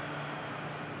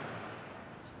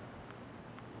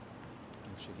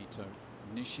 Yoshihito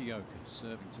Nishioka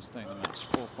serving to stay in the match,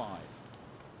 4-5.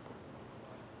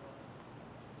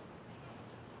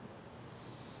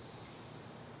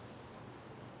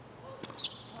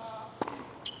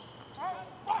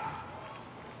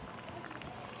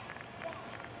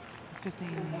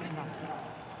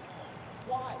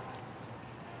 Why?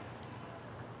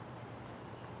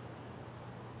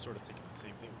 Sort of thinking the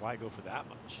same thing. Why go for that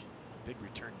much? Big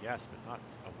return, yes, but not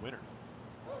a winner.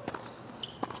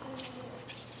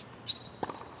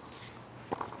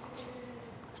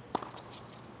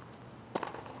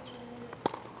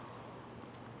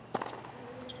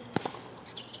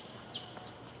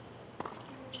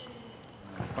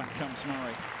 Back comes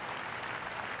Murray.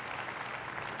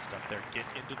 Stuff there. Get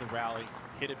into the rally,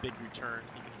 hit a big return,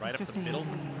 even right up the middle.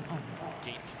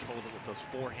 Gain control of it with those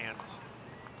forehands.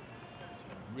 So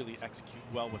they really execute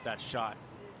well with that shot.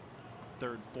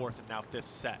 Third, fourth, and now fifth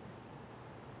set.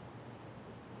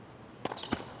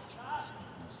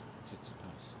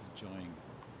 Tsitsipas enjoying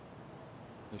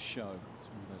the show. It's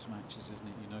one of those matches, isn't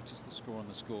it? You notice the score on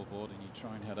the scoreboard and you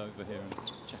try and head over here and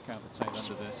check out the tail end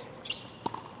of this.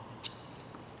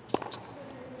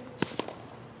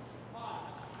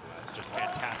 Just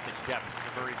fantastic depth from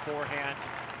the Murray forehand.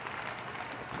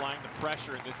 Applying the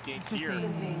pressure in this game here. 2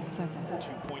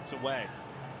 points away.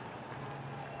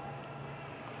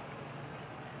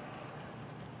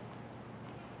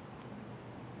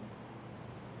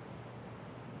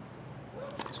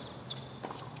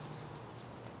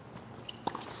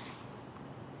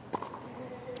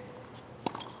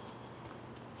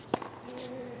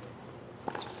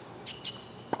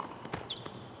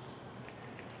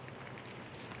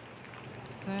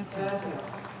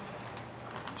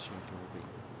 Nishioka will be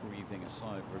breathing a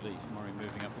sigh of relief. Murray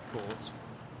moving up the court.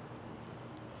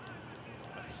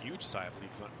 A huge sigh of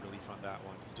relief on that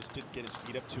one. He just didn't get his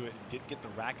feet up to it and didn't get the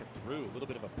racket through. A little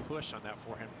bit of a push on that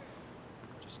forehand.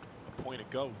 Just a point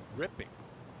ago, ripping.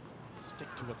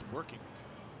 Stick to what's working.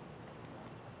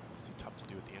 See obviously tough to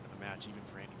do at the end of a match, even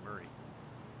for Andy Murray.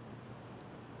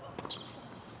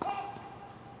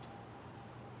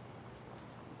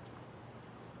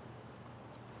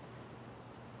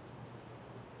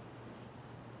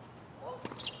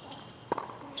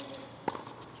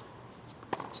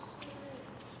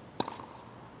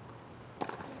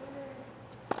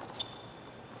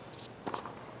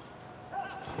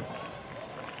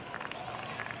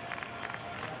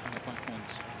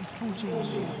 Full change,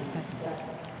 30.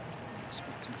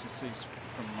 Expecting to see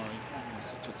from Murray, he's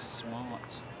such a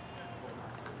smart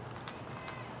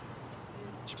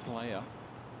player.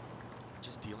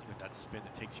 Just dealing with that spin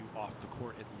that takes you off the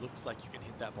court. It looks like you can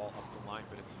hit that ball up the line,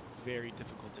 but it's very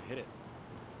difficult to hit it.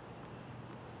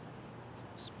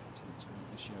 Expecting to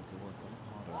make Nishioka work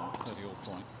a lot harder on 30-all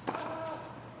point.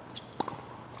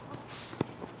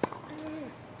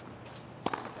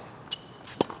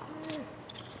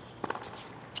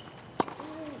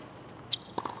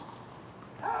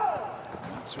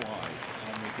 That's wide.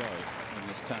 On we go in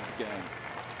this 10th game.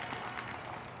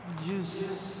 Juice.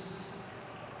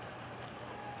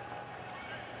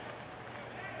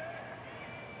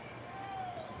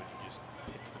 This is when you just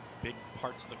pick some big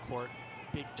parts of the court,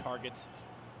 big targets,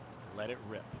 and let it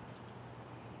rip.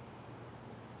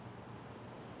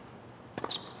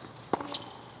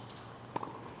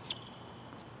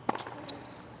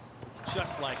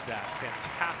 Just like that.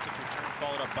 Fantastic return,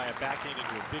 followed up by a backhand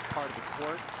into a big part of the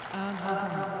court. And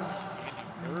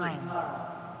Andy Murray.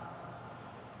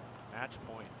 Match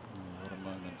point. Oh, what a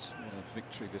moment, what a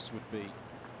victory this would be.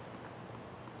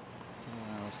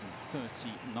 4 hours and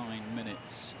 39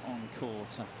 minutes on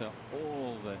court after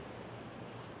all the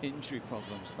injury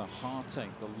problems, the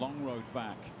heartache, the long road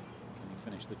back. Can he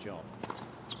finish the job?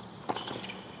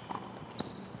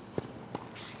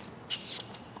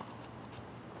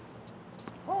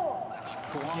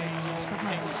 Quite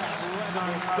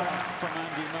incredible stuff from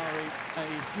Andy Murray. A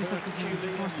Herculean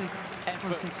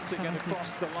effort to get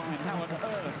across the line. How on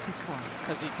earth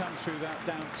has he come through that?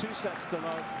 Down 2 sets to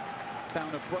love,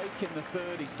 down a break in the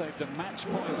third. He saved a match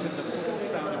point in the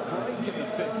fourth, down a break in the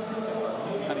fifth,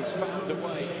 and he's found a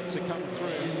way to come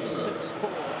through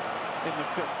 6-4 in the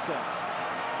 5th set.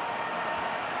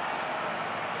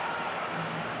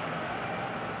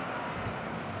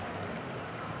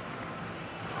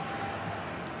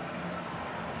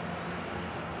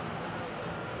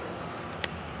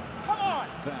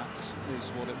 That is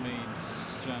what it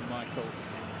means, Jan Michael.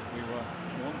 We were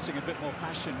wanting a bit more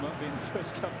passion, weren't we, in the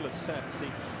first couple of sets?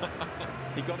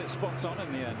 He got it spot on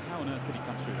in the end. How on earth did he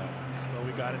come through that? Well,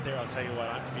 we got it there. I'll tell you what,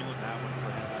 I'm feeling that one for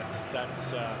him.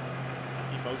 That's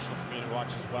emotional for me to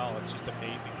watch as well. It's just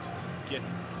amazing to get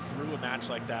through a match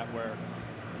like that where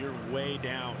you're way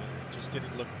down and it just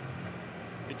didn't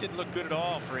look good at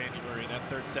all for Andy Murray in that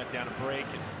 3rd set, down a break,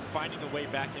 and finding a way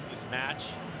back in this match.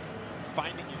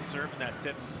 Finding his serve in that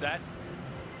 5th set,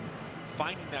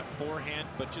 finding that forehand,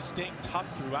 but just staying tough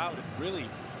throughout and really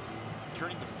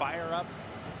turning the fire up.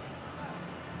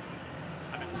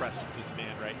 I'm impressed with this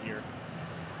man right here,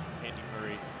 Andy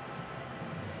Murray.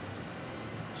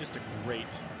 Just a great,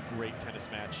 great tennis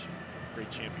match, great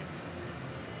champion.